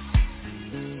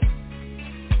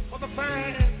for the things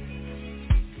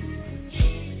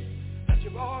that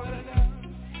you've already done.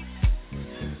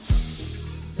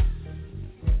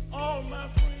 All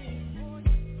my friends,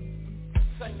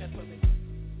 sing that for me.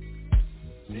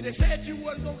 See, they said you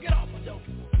wasn't going to get off a dope.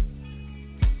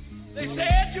 They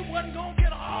said you wasn't going to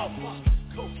get off of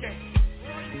cocaine.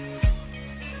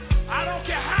 I don't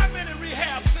care how many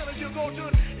rehab centers you go to.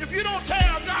 If you don't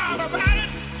tell God about it,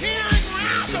 he ain't going to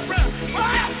answer prayer.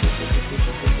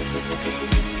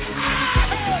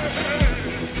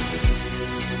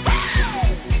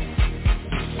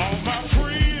 All my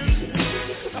friends,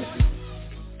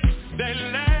 they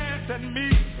laughed at me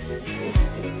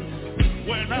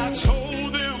when I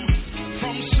told them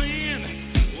from sin.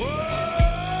 Oh,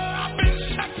 I've been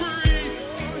set free.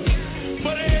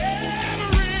 But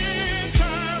every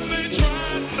time they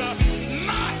tried to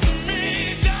knock me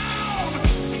down,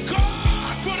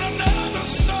 God put another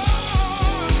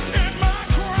star in my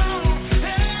crown.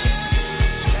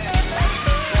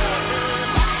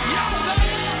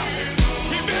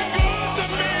 He's been good to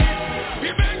me.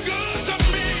 He's been good to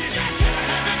me.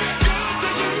 Has he been good to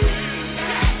you?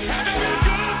 Has he been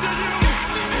good to you?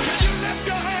 Can you lift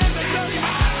your hands and say,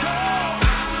 my soul,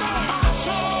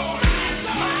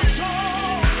 my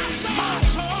soul, my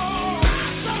soul,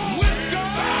 with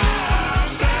God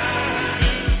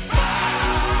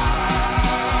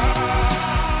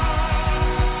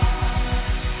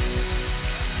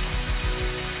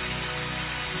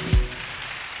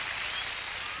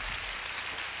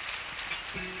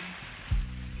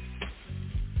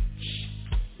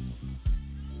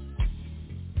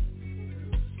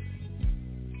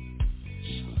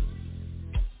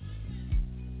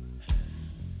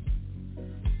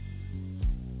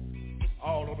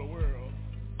all over the world.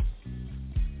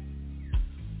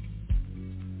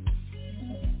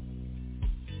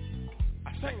 I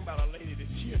sang about a lady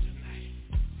that's here tonight.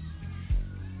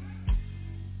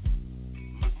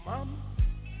 My mama.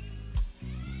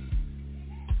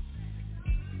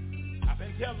 I've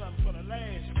been telling them for the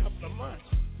last couple of months,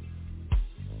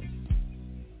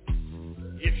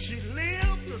 if she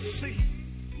lived to see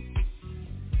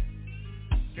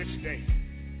this day,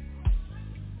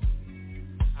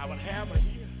 I would have her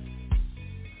here.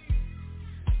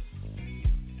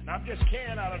 And I'm just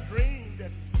carrying out a dream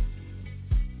that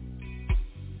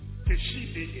she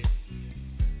did.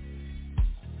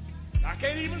 I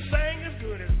can't even sing as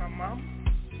good as my mama.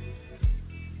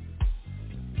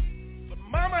 But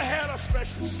mama had a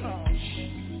special song.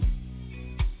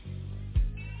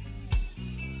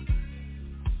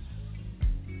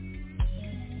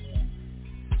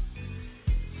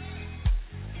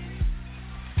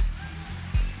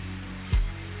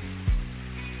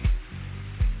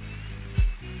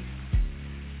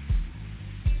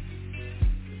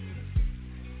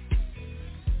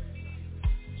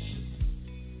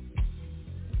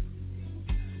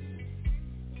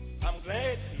 I'm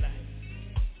glad tonight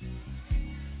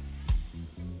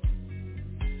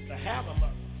to have a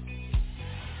mother.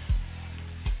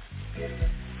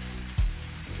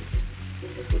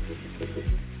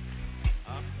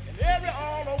 And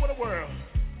all over the world,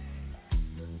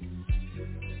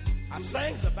 I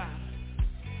sings about her.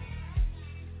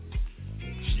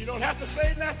 She don't have to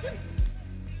say nothing.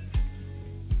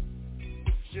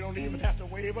 She don't even have to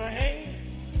wave her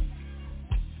hand.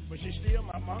 But she's still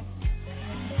my mom.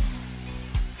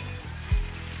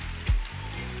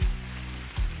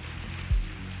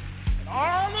 And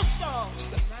all the songs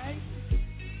tonight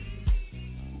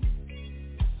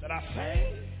that I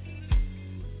sang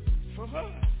for her,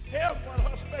 here's one of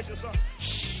her special songs.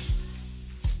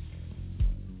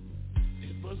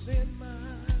 It was in my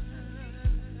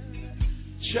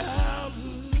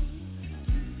childhood.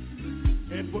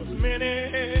 It was many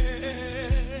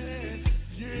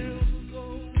years ago.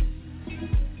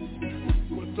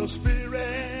 With the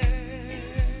Spirit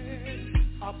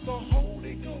of the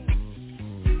Holy Ghost,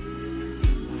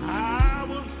 I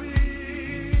will feel,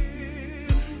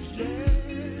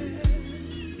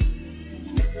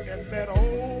 yeah, at that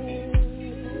old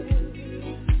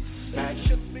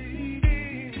fashioned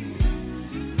meeting,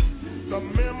 the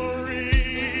memories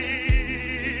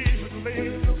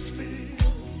linger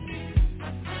still,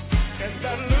 and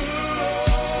that love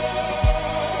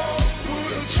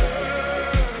will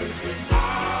turn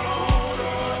out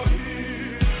on the hill.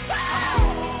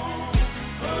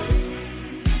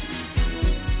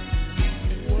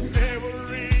 It was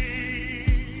every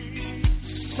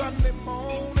Sunday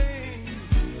morning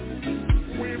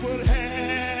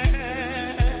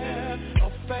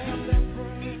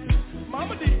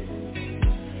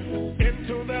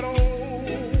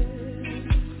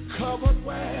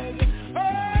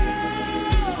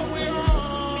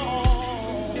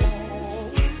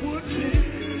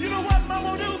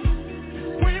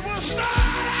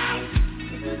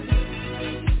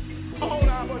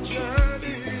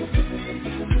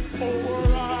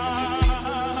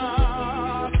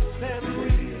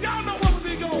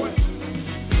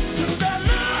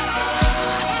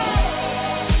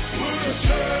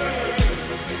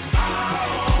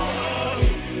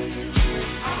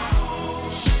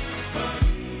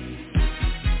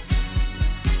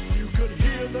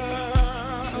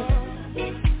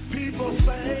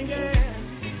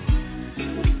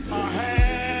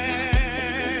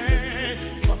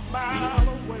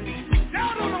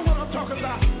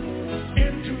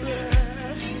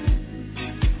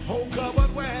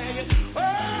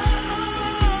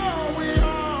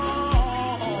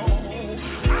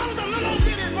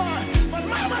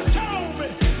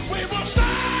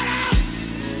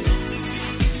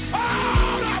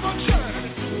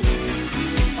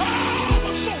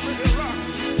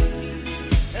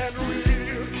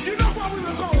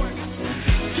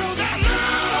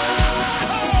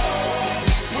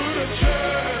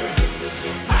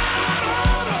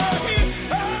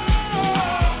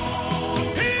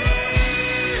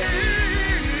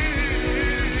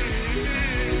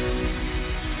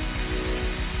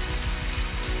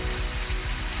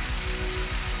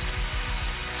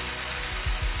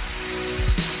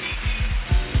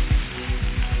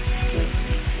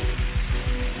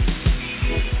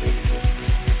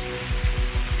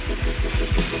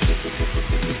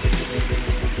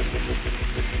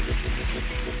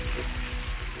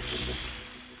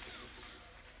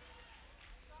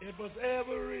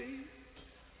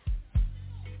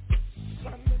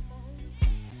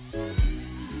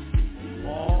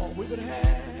could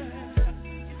have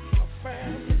a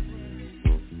family.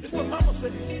 It's what Mama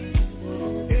said.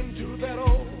 Into that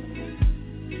old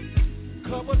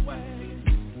covered wagon.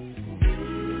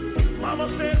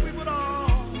 Mama said we would